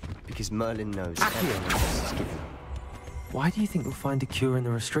 Because Merlin knows everyone else is given her. Why do you think we'll find a cure in the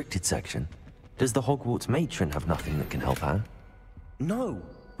restricted section? Does the Hogwarts matron have nothing that can help her? No,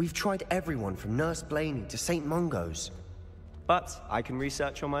 we've tried everyone from Nurse Blaney to St. Mungo's. But I can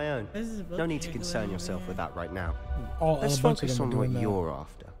research on my own. No need to concern yourself with that right now. Let's focus on what you're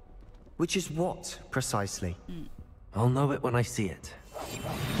after. Which is what, precisely? I'll know it when I see it.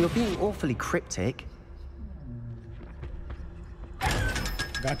 You're being awfully cryptic.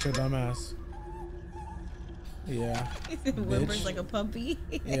 Gotcha, dumbass. Yeah. It whimpers like a puppy.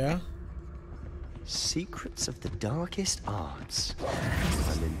 Yeah. Secrets of the darkest arts.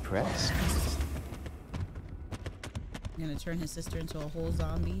 I'm impressed. I'm gonna turn his sister into a whole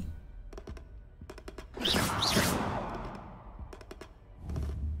zombie.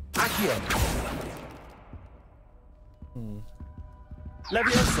 Accio.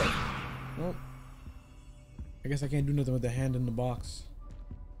 Levioso. Well, I guess I can't do nothing with the hand in the box.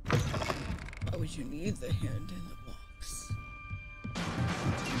 Why would you need the hand in the box?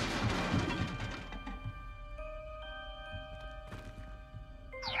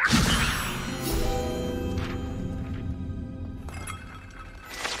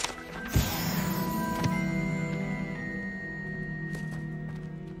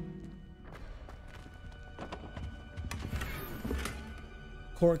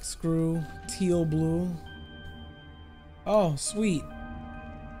 Corkscrew, teal blue. Oh, sweet.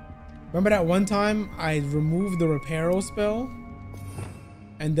 Remember that one time I removed the Reparo spell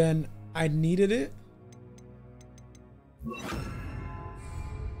and then I needed it?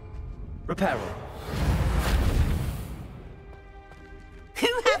 Reparo. Who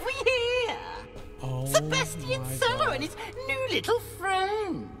have we here? Oh, Sebastian Solo and his new little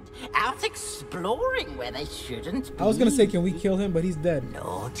friend. Out exploring where they shouldn't be. I was gonna say, can we kill him? But he's dead.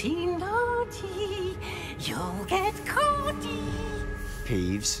 Naughty, naughty. You'll get caughty.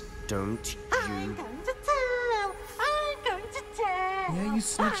 Peeves, don't I'm going to tell. I'm going to tell. Yeah, you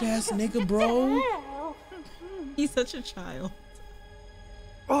snitch ass nigga, bro. He's such a child.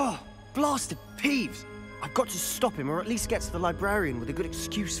 Oh, blasted Peeves! I've got to stop him, or at least get to the librarian with a good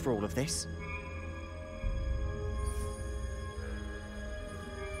excuse for all of this.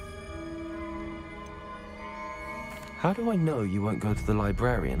 How do I know you won't go to the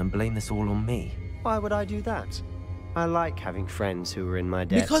librarian and blame this all on me? Why would I do that? I like having friends who are in my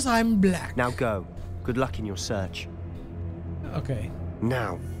debt. Because I'm black. Now go. Good luck in your search. Okay.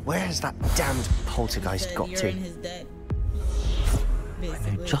 Now, where's that damned poltergeist got You're to? in his debt. I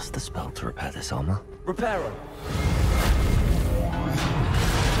know just the spell to repair this armor. Reparo.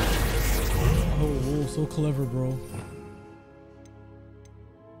 Oh, so clever, bro.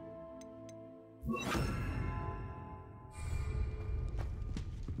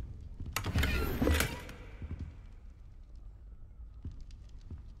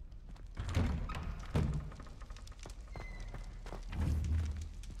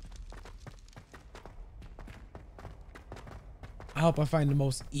 I hope I find the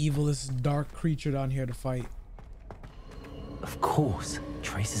most evilest dark creature down here to fight. Of course,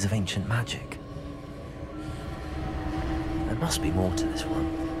 traces of ancient magic. There must be more to this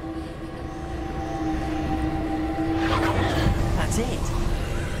one. That's it.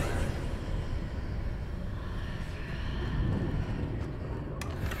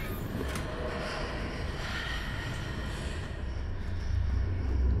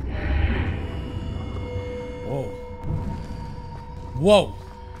 Whoa. Whoa.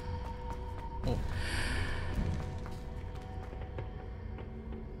 Oh.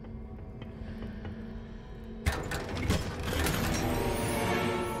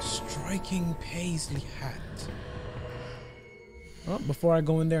 Striking paisley hat. Well, before I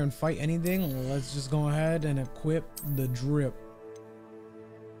go in there and fight anything, let's just go ahead and equip the drip.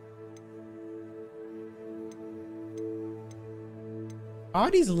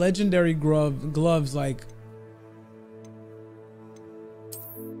 Are these legendary gloves like...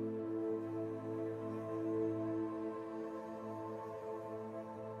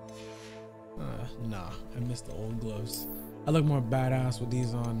 Nah, I missed the old gloves. I look more badass with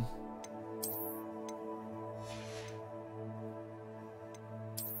these on.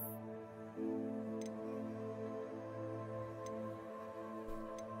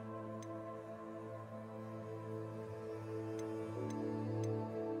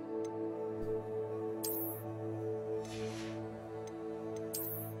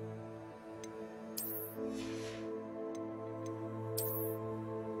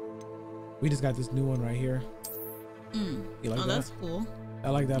 We just got this new one right here. You like that? That's cool.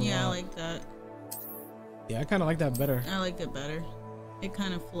 I like that a lot. Yeah, I like that. Yeah, I kind of like that better. I liked it better. It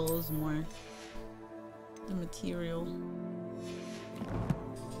kind of flows more. The material.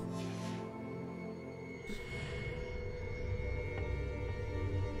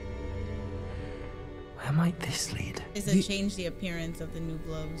 Where might this lead? They said change the appearance of the new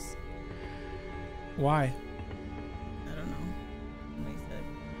gloves. Why? I don't know. Somebody said.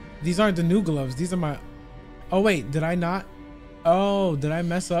 These aren't the new gloves. These are my... Oh, wait. Did I not? Oh, did I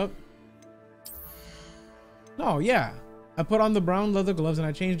mess up? No, yeah. I put on the brown leather gloves and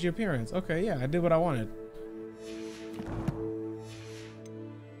I changed the appearance. Okay, yeah. I did what I wanted.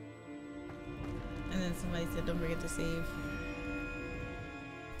 And then somebody said, don't forget to save.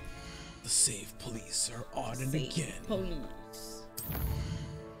 The save police are on it again. Police.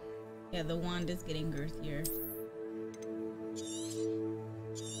 Yeah, the wand is getting girthier.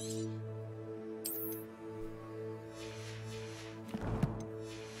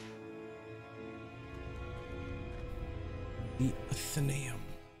 The Athenaeum.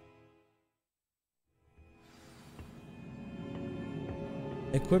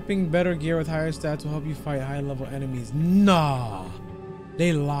 Equipping better gear with higher stats will help you fight high level enemies. Nah,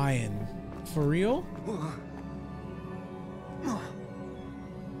 they lying. For real?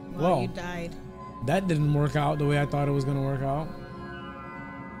 Well, you died. That didn't work out the way I thought it was gonna work out.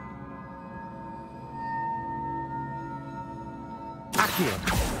 Accio.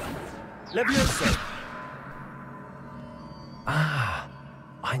 Levioso. Ah,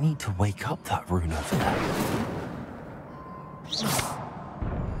 I need to wake up that rune over there.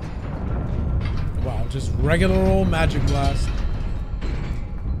 Just regular old magic blast.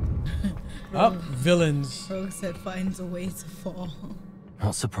 Up, villains. Rogue said finds a way to fall.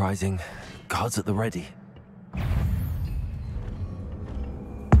 Not surprising. Guards at the ready.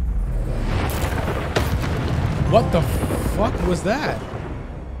 What the fuck was that?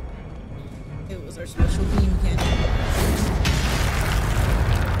 It was our special beam cannon.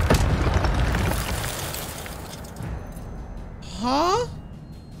 Huh?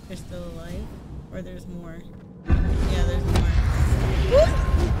 They're still alive? Or there's more? Yeah, there's more.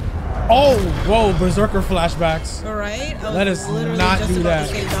 Oh, whoa, Berserker flashbacks. Alright. Let us not do that.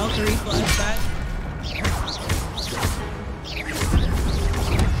 To say Valkyrie flashback.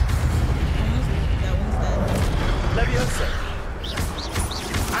 Leviosa.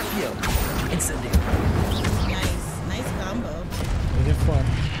 Accio. Incendio. Nice combo. They get fun.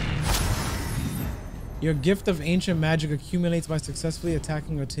 Your gift of ancient magic accumulates by successfully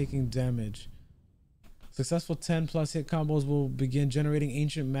attacking or taking damage. Successful 10+ hit combos will begin generating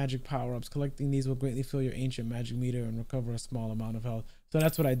ancient magic power-ups. Collecting these will greatly fill your ancient magic meter and recover a small amount of health. So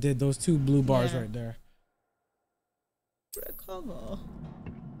that's what I did. Those 2 blue bars right there. Recover.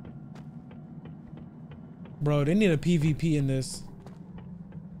 Bro, they need a PvP in this.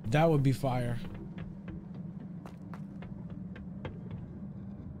 That would be fire.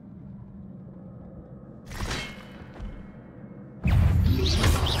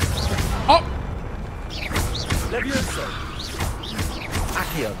 Oh! Leviosa.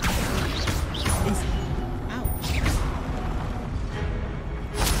 Accio.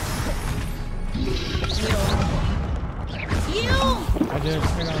 Heal! I did.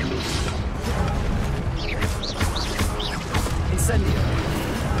 Hang on. Incendio.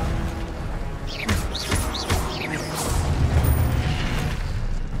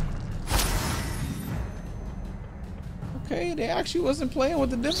 Okay, they actually wasn't playing with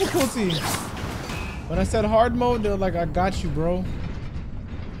the difficulty. When I said hard mode, they're like, I got you, bro.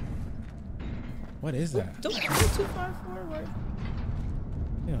 What is that? Don't go too far forward.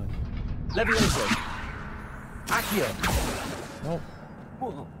 Hang on. Leviosa. Accio. Nope.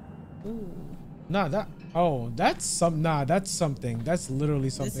 Whoa. Ooh. Nah, that. Oh, that's some. Nah, that's something. That's literally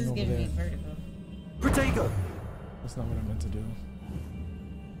something This is over giving there. me vertigo. Protego. That's not what I meant to do.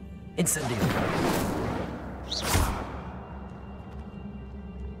 Incendio.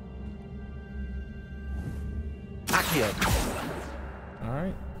 Accio. All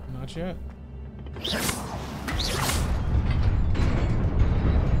right, not yet.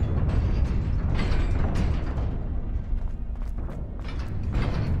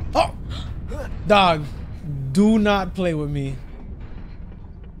 Oh, dog, do not play with me.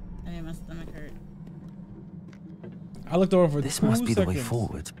 I mean, my stomach hurt. I looked over for this 2 must be the seconds. way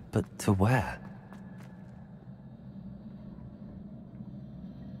forward, but to where?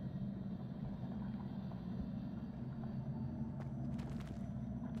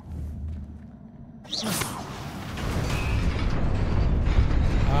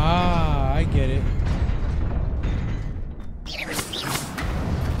 Ah, I get it.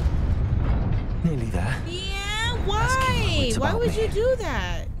 Nearly there. Yeah, why? Why would you do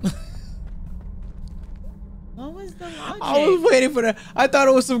that? What was the logic? I was waiting for that. I thought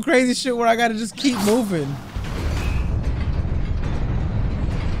it was some crazy shit where I gotta just keep moving.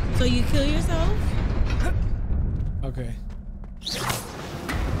 So you kill yourself? Okay.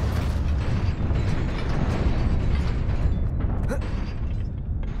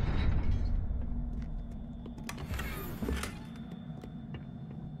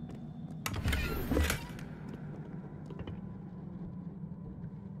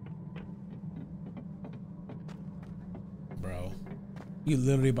 Bro, you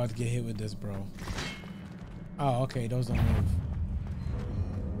literally about to get hit with this, bro. Oh, okay, those don't move.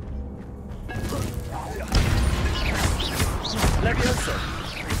 Leviosa.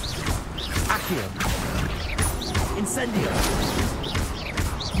 Accio. Incendio.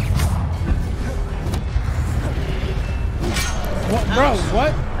 What, bro?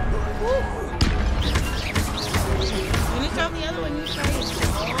 What? Finish off the other one. You try it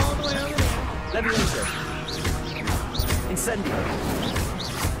all the way over there. Leviosa. Incendio.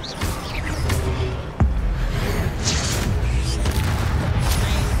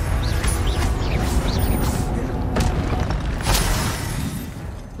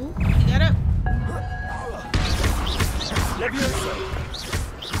 Leviosa.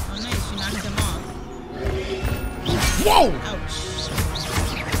 Oh, nice. You knocked him off. Whoa! Ouch.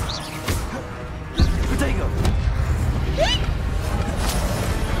 Protego.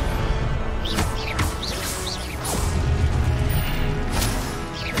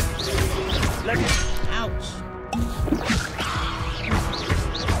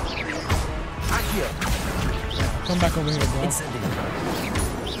 Yeah, come back over here, bro.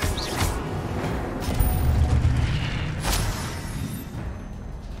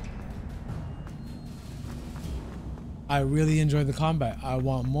 I really enjoyed the combat. I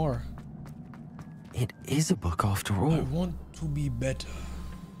want more. It is a book after all. I want to be better.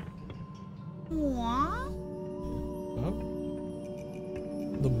 What? Huh?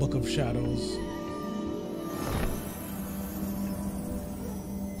 The Book of Shadows.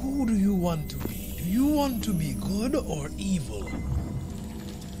 Who do you want to be? Do you want to be good or evil?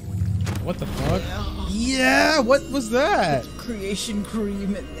 What the fuck? Yeah, what was that? Creation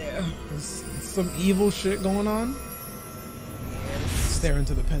cream in there. There's some evil shit going on. Stare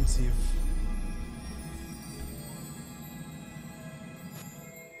into the pensive.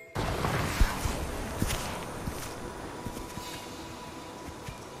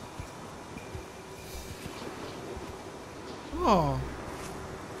 Oh.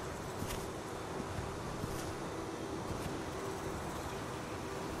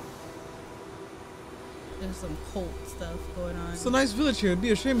 There's some cult stuff going on. It's a nice village here. It'd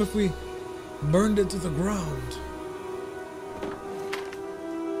be a shame if we burned it to the ground.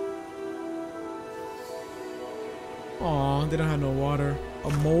 Aw, they don't have no water. A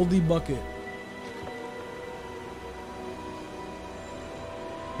moldy bucket.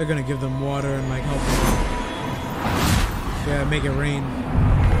 They're gonna give them water and like help them. Yeah, make it rain.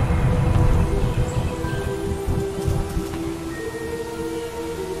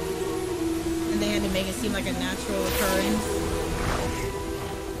 And they had to make it seem like a natural occurrence.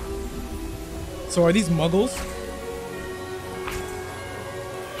 So are these muggles?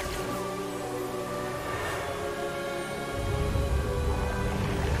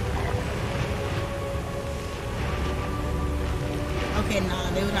 Okay,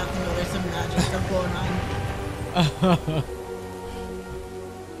 nah, they would have to know there's some magic stuff going on.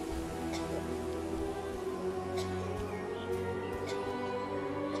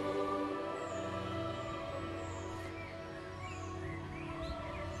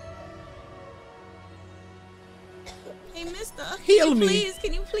 Hey, mister, Heal me. Please,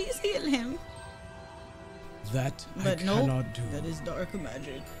 can you please heal him? That But I no, cannot do. that is dark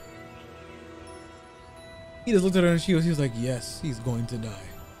magic. He just looked at her and he was like, yes, he's going to die.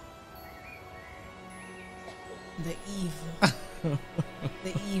 The evil.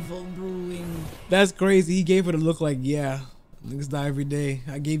 The evil brewing. That's crazy. He gave her the look like, yeah, niggas die every day.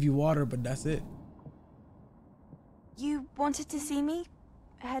 I gave you water, but that's it. You wanted to see me?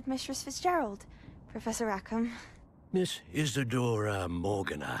 Headmistress Fitzgerald, Professor Rackham. Miss Isadora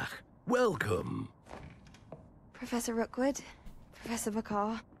Morganach, welcome. Professor Rookwood, Professor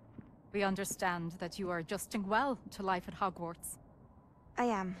Bakar. We understand that you are adjusting well to life at Hogwarts. I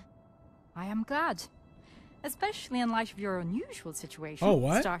am. I am glad. Especially in light of your unusual situation. Oh,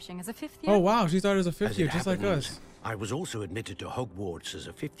 what? Starting as a fifth year. Oh, wow. She started as a fifth As year, it just like happens, us. I was also admitted to Hogwarts as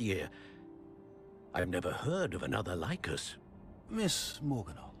a fifth year. I've never heard of another like us. Miss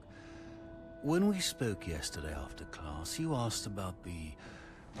Morganach, when we spoke yesterday after class, you asked about the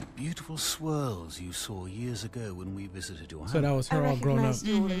beautiful swirls you saw years ago when we visited your house. So that was her all grown up. I recognized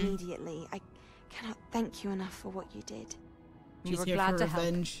you all immediately. I cannot thank you enough for what you did. She's here for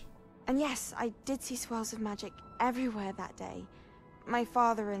revenge. And yes, I did see swirls of magic everywhere that day. My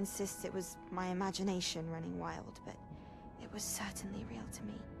father insists it was my imagination running wild, but it was certainly real to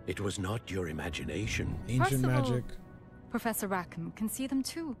me. It was not your imagination. Ancient magic. Professor Rackham can see them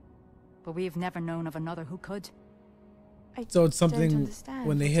too, but we've never known of another who could. So it's something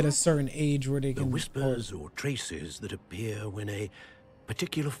when they hit a certain age where they The can... whispers or traces that appear when a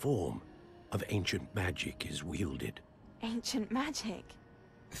particular form of ancient magic is wielded. Ancient magic?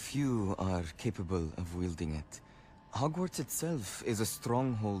 Few are capable of wielding it. Hogwarts itself is a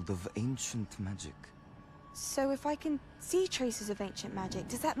stronghold of ancient magic. So if I can see traces of ancient magic,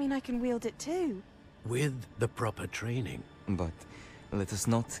 does that mean I can wield it too? With the proper training. But let us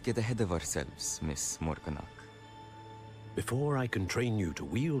not get ahead of ourselves, Miss Morganach. Before I can train you to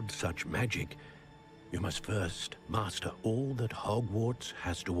wield such magic, you must first master all that Hogwarts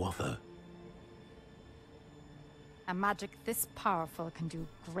has to offer. A magic this powerful can do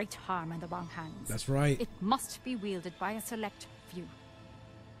great harm in the wrong hands. That's right. It must be wielded by a select few.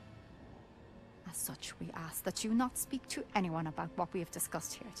 As such, we ask that you not speak to anyone about what we have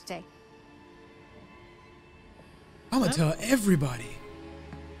discussed here today. I'm gonna tell everybody.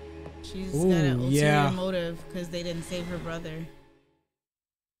 She's got an ulterior motive because they didn't save her brother.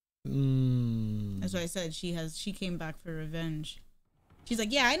 That's why I said she came back for revenge. She's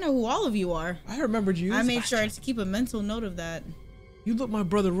like, yeah, I know who all of you are. I remembered you. I made sure to keep a mental note of that. You looked my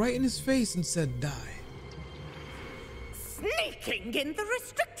brother right in his face and said, die. Sneaking in the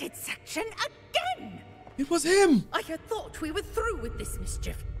restricted section again! It was him! I had thought we were through with this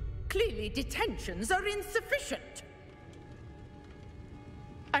mischief. Clearly detentions are insufficient.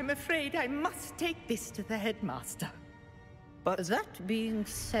 I'm afraid I must take this to the headmaster. But that being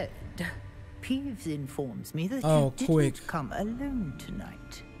said, Peeves informs me that Oh, you quick. didn't come alone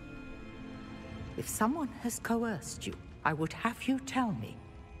tonight. If someone has coerced you, I would have you tell me.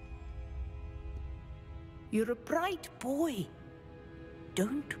 You're a bright boy.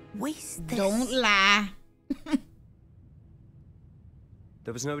 Don't waste this. Don't lie.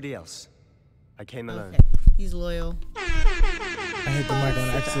 There was nobody else. I came alone. Okay. He's loyal. I hit the mic on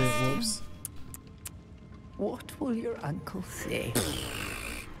accident. Whoops. What will your uncle say?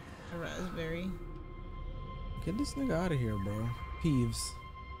 A raspberry. Get this nigga out of here, bro. Peeves.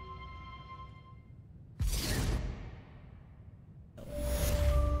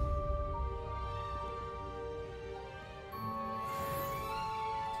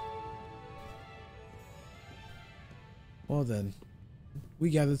 Well then, we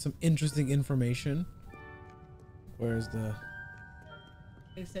gathered some interesting information. Where's the...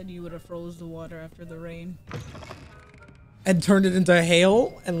 They said you would have froze the water after the rain. And turned it into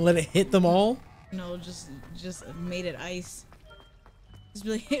hail and let it hit them all? No, just made it ice. Just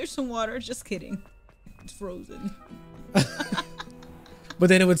be like, here's some water. Just kidding. It's frozen. But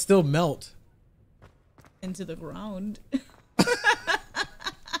then it would still melt. Into the ground.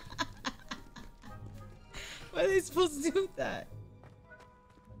 Why are they supposed to do that?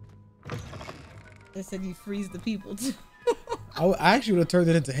 They said you freeze the people too. I actually would have turned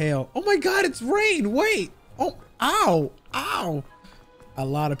it into hail. Oh my god, it's rain! Wait! Oh, ow! Ow! A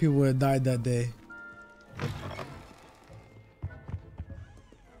lot of people would have died that day.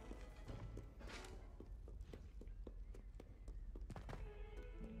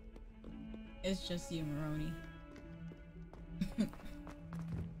 It's just you, Maroni.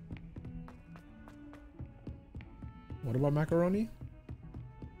 What about macaroni?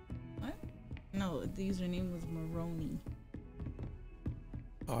 What? No, the username was Maroni.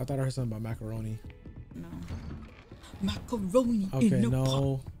 Oh, I thought I heard something about macaroni. No. Macaroni Okay, in the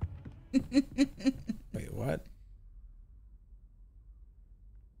no. Wait, what?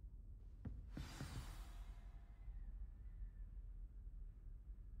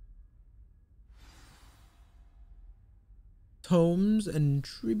 Tomes and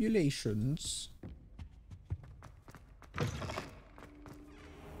tribulations.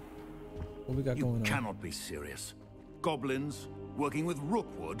 What we got going on? You cannot be serious. Goblins working with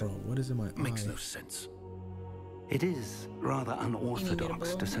Rookwood. Bro, what is in my Makes eye? no sense. It is rather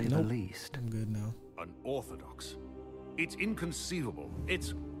unorthodox, to say the Nope. least. I'm good now. Unorthodox? It's inconceivable.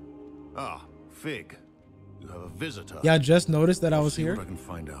 It's... Ah, Fig. You have a visitor. Yeah, I just noticed that I was See here. what I can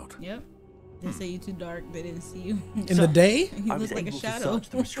find out. Yep. They say you too dark. They didn't see you. In the day? You I look was like a able to shadow. search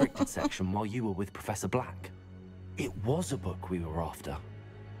the restricted section while you were with Professor Black. It was a book we were after.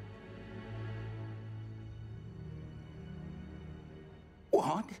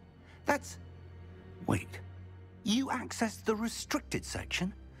 What? That's... Wait. You accessed the restricted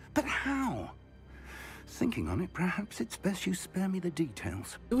section? But how? Thinking on it, perhaps it's best you spare me the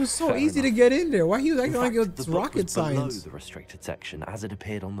details. It was so Fair easy to enough. get in there. Why he was acting In like fact, it's the book rocket was below science? the restricted section as it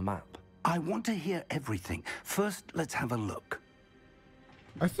appeared on the map. I want to hear everything. First, let's have a look.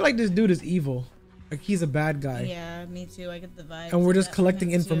 I feel like this dude is evil. Like he's a bad guy. Yeah, me too. I get the vibe. And we're just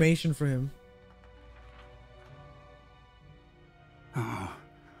collecting information for him.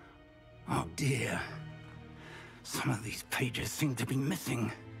 Oh dear. Some of these pages seem to be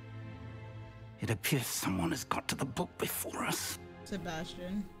missing. It appears someone has got to the book before us.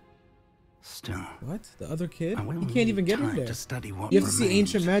 Sebastian. Still. What? The other kid? I will He can't even need get in time there. to study what You have to see remains.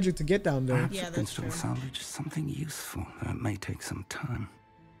 ancient magic to get down there. Perhaps Yeah, we can that's still true. salvage something useful, though it may take some time.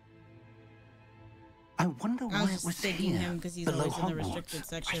 I wonder I why was it just was thinking here, him because he's below always in the Hogwarts. restricted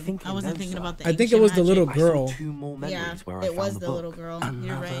section. think I I wasn't know, thinking sir. about the I think it was the ancient little magic. girl. I saw 2 more memories Yeah, where I it found was the the book. little girl. Another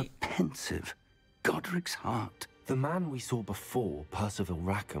You're right. pensive. Godric's heart. The man we saw before, Percival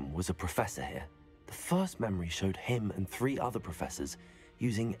Rackham, was a professor here. The first memory showed him and 3 other professors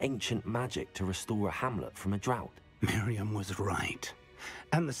using ancient magic to restore a hamlet from a drought. Miriam was right.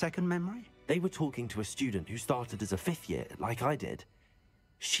 And the second memory? They were talking to a student who started as a 5th year, like I did.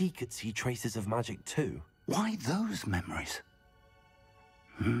 She could see traces of magic too. Why those memories?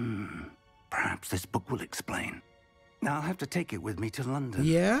 Perhaps this book will explain. Now I'll have to take it with me to London.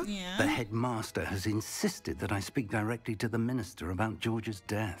 Yeah? Yeah. The headmaster has insisted that I speak directly to the minister about George's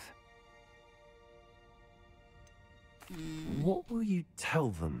death. What will you tell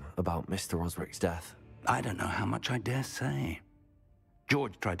them about Mr. Osric's death? I don't know how much I dare say.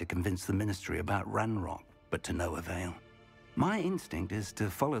 George tried to convince the ministry about Ranrock, but to no avail. My instinct is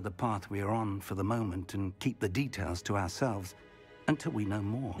to follow the path we are on for the moment and keep the details to ourselves until we know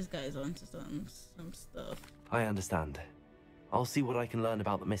more. This guy's onto some stuff. I understand. I'll see what I can learn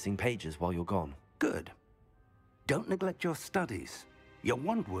about the missing pages while you're gone. Good. Don't neglect your studies. Your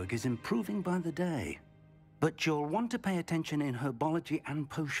wand work is improving by the day. But you'll want to pay attention in herbology and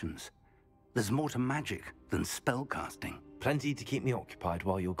potions. There's more to magic than spellcasting. Plenty to keep me occupied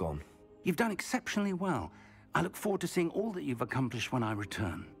while you're gone. You've done exceptionally well. I look forward to seeing all that you've accomplished when I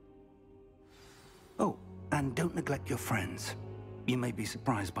return. Oh, and don't neglect your friends. You may be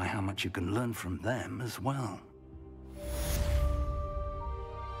surprised by how much you can learn from them as well.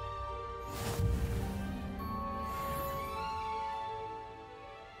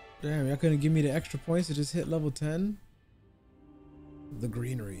 Damn, y'all couldn't give me the extra points to just hit level 10? The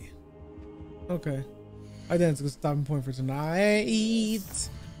greenery. Okay. I think it's a good stopping point for tonight.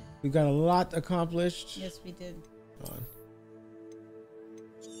 We got a lot accomplished. Yes, we did. Hold on.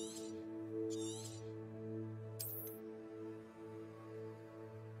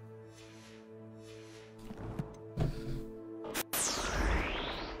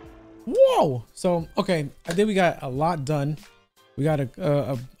 Whoa! So, okay, I think we got a lot done. We got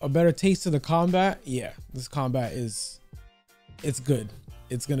a better taste of the combat. Yeah, this combat it's good.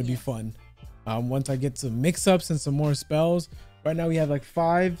 It's gonna be fun. Once I get some mix-ups and some more spells. Right now we have like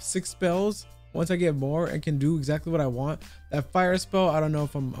 5-6 spells. Once I get more and can do exactly what I want. That fire spell, I don't know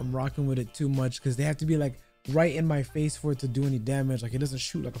if I'm rocking with it too much because they have to be like right in my face for it to do any damage. Like it doesn't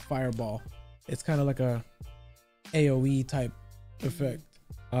shoot like a fireball. It's kind of like a AoE type effect.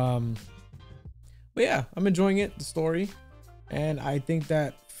 But yeah, I'm enjoying it, the story. And I think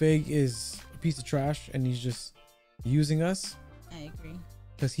that Fig is a piece of trash and he's just using us. I agree.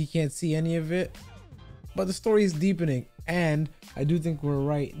 Because he can't see any of it. But the story is deepening. And I do think we're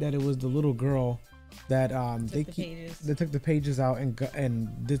right that it was the little girl that they took the pages out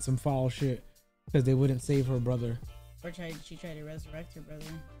and did some foul shit because they wouldn't save her brother. Or she tried to resurrect her brother.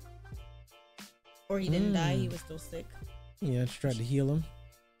 Or he didn't die, he was still sick. Yeah, she tried to heal him.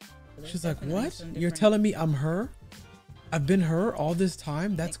 So she's like, what? You're telling me I'm her? I've been her all this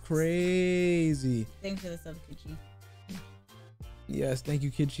time? That's crazy. Thanks for the sub, Kichi. Yes, thank you,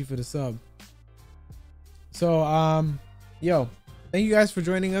 Kichi, for the sub. So, yo, thank you guys for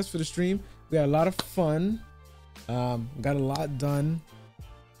joining us for the stream. We had a lot of fun. Got a lot done.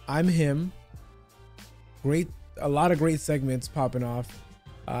 I'm him. A lot of great segments popping off.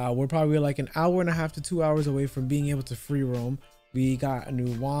 We're probably like an hour and a half to 2 hours away from being able to free roam. We got a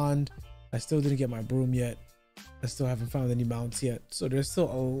new wand. I still didn't get my broom yet. I still haven't found any mounts yet. So there's still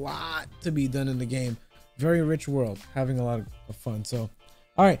a lot to be done in the game. Very rich world. Having a lot of fun. So,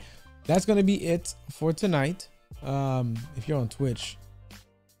 all right. That's going to be it for tonight. If you're on Twitch,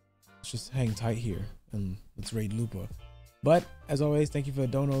 let's just hang tight here and let's raid Lupa. But as always, thank you for the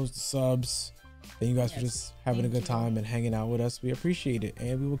donos, the subs. Thank you guys for just having a good time and hanging out with us. We appreciate it.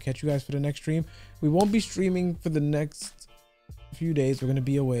 And we will catch you guys for the next stream. We won't be streaming for the next few days. We're going to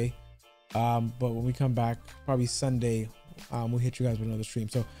be away. But when we come back, probably Sunday, we'll hit you guys with another stream.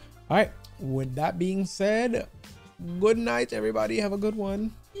 So, all right. With that being said, good night, everybody. Have a good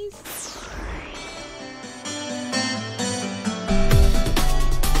one. Peace.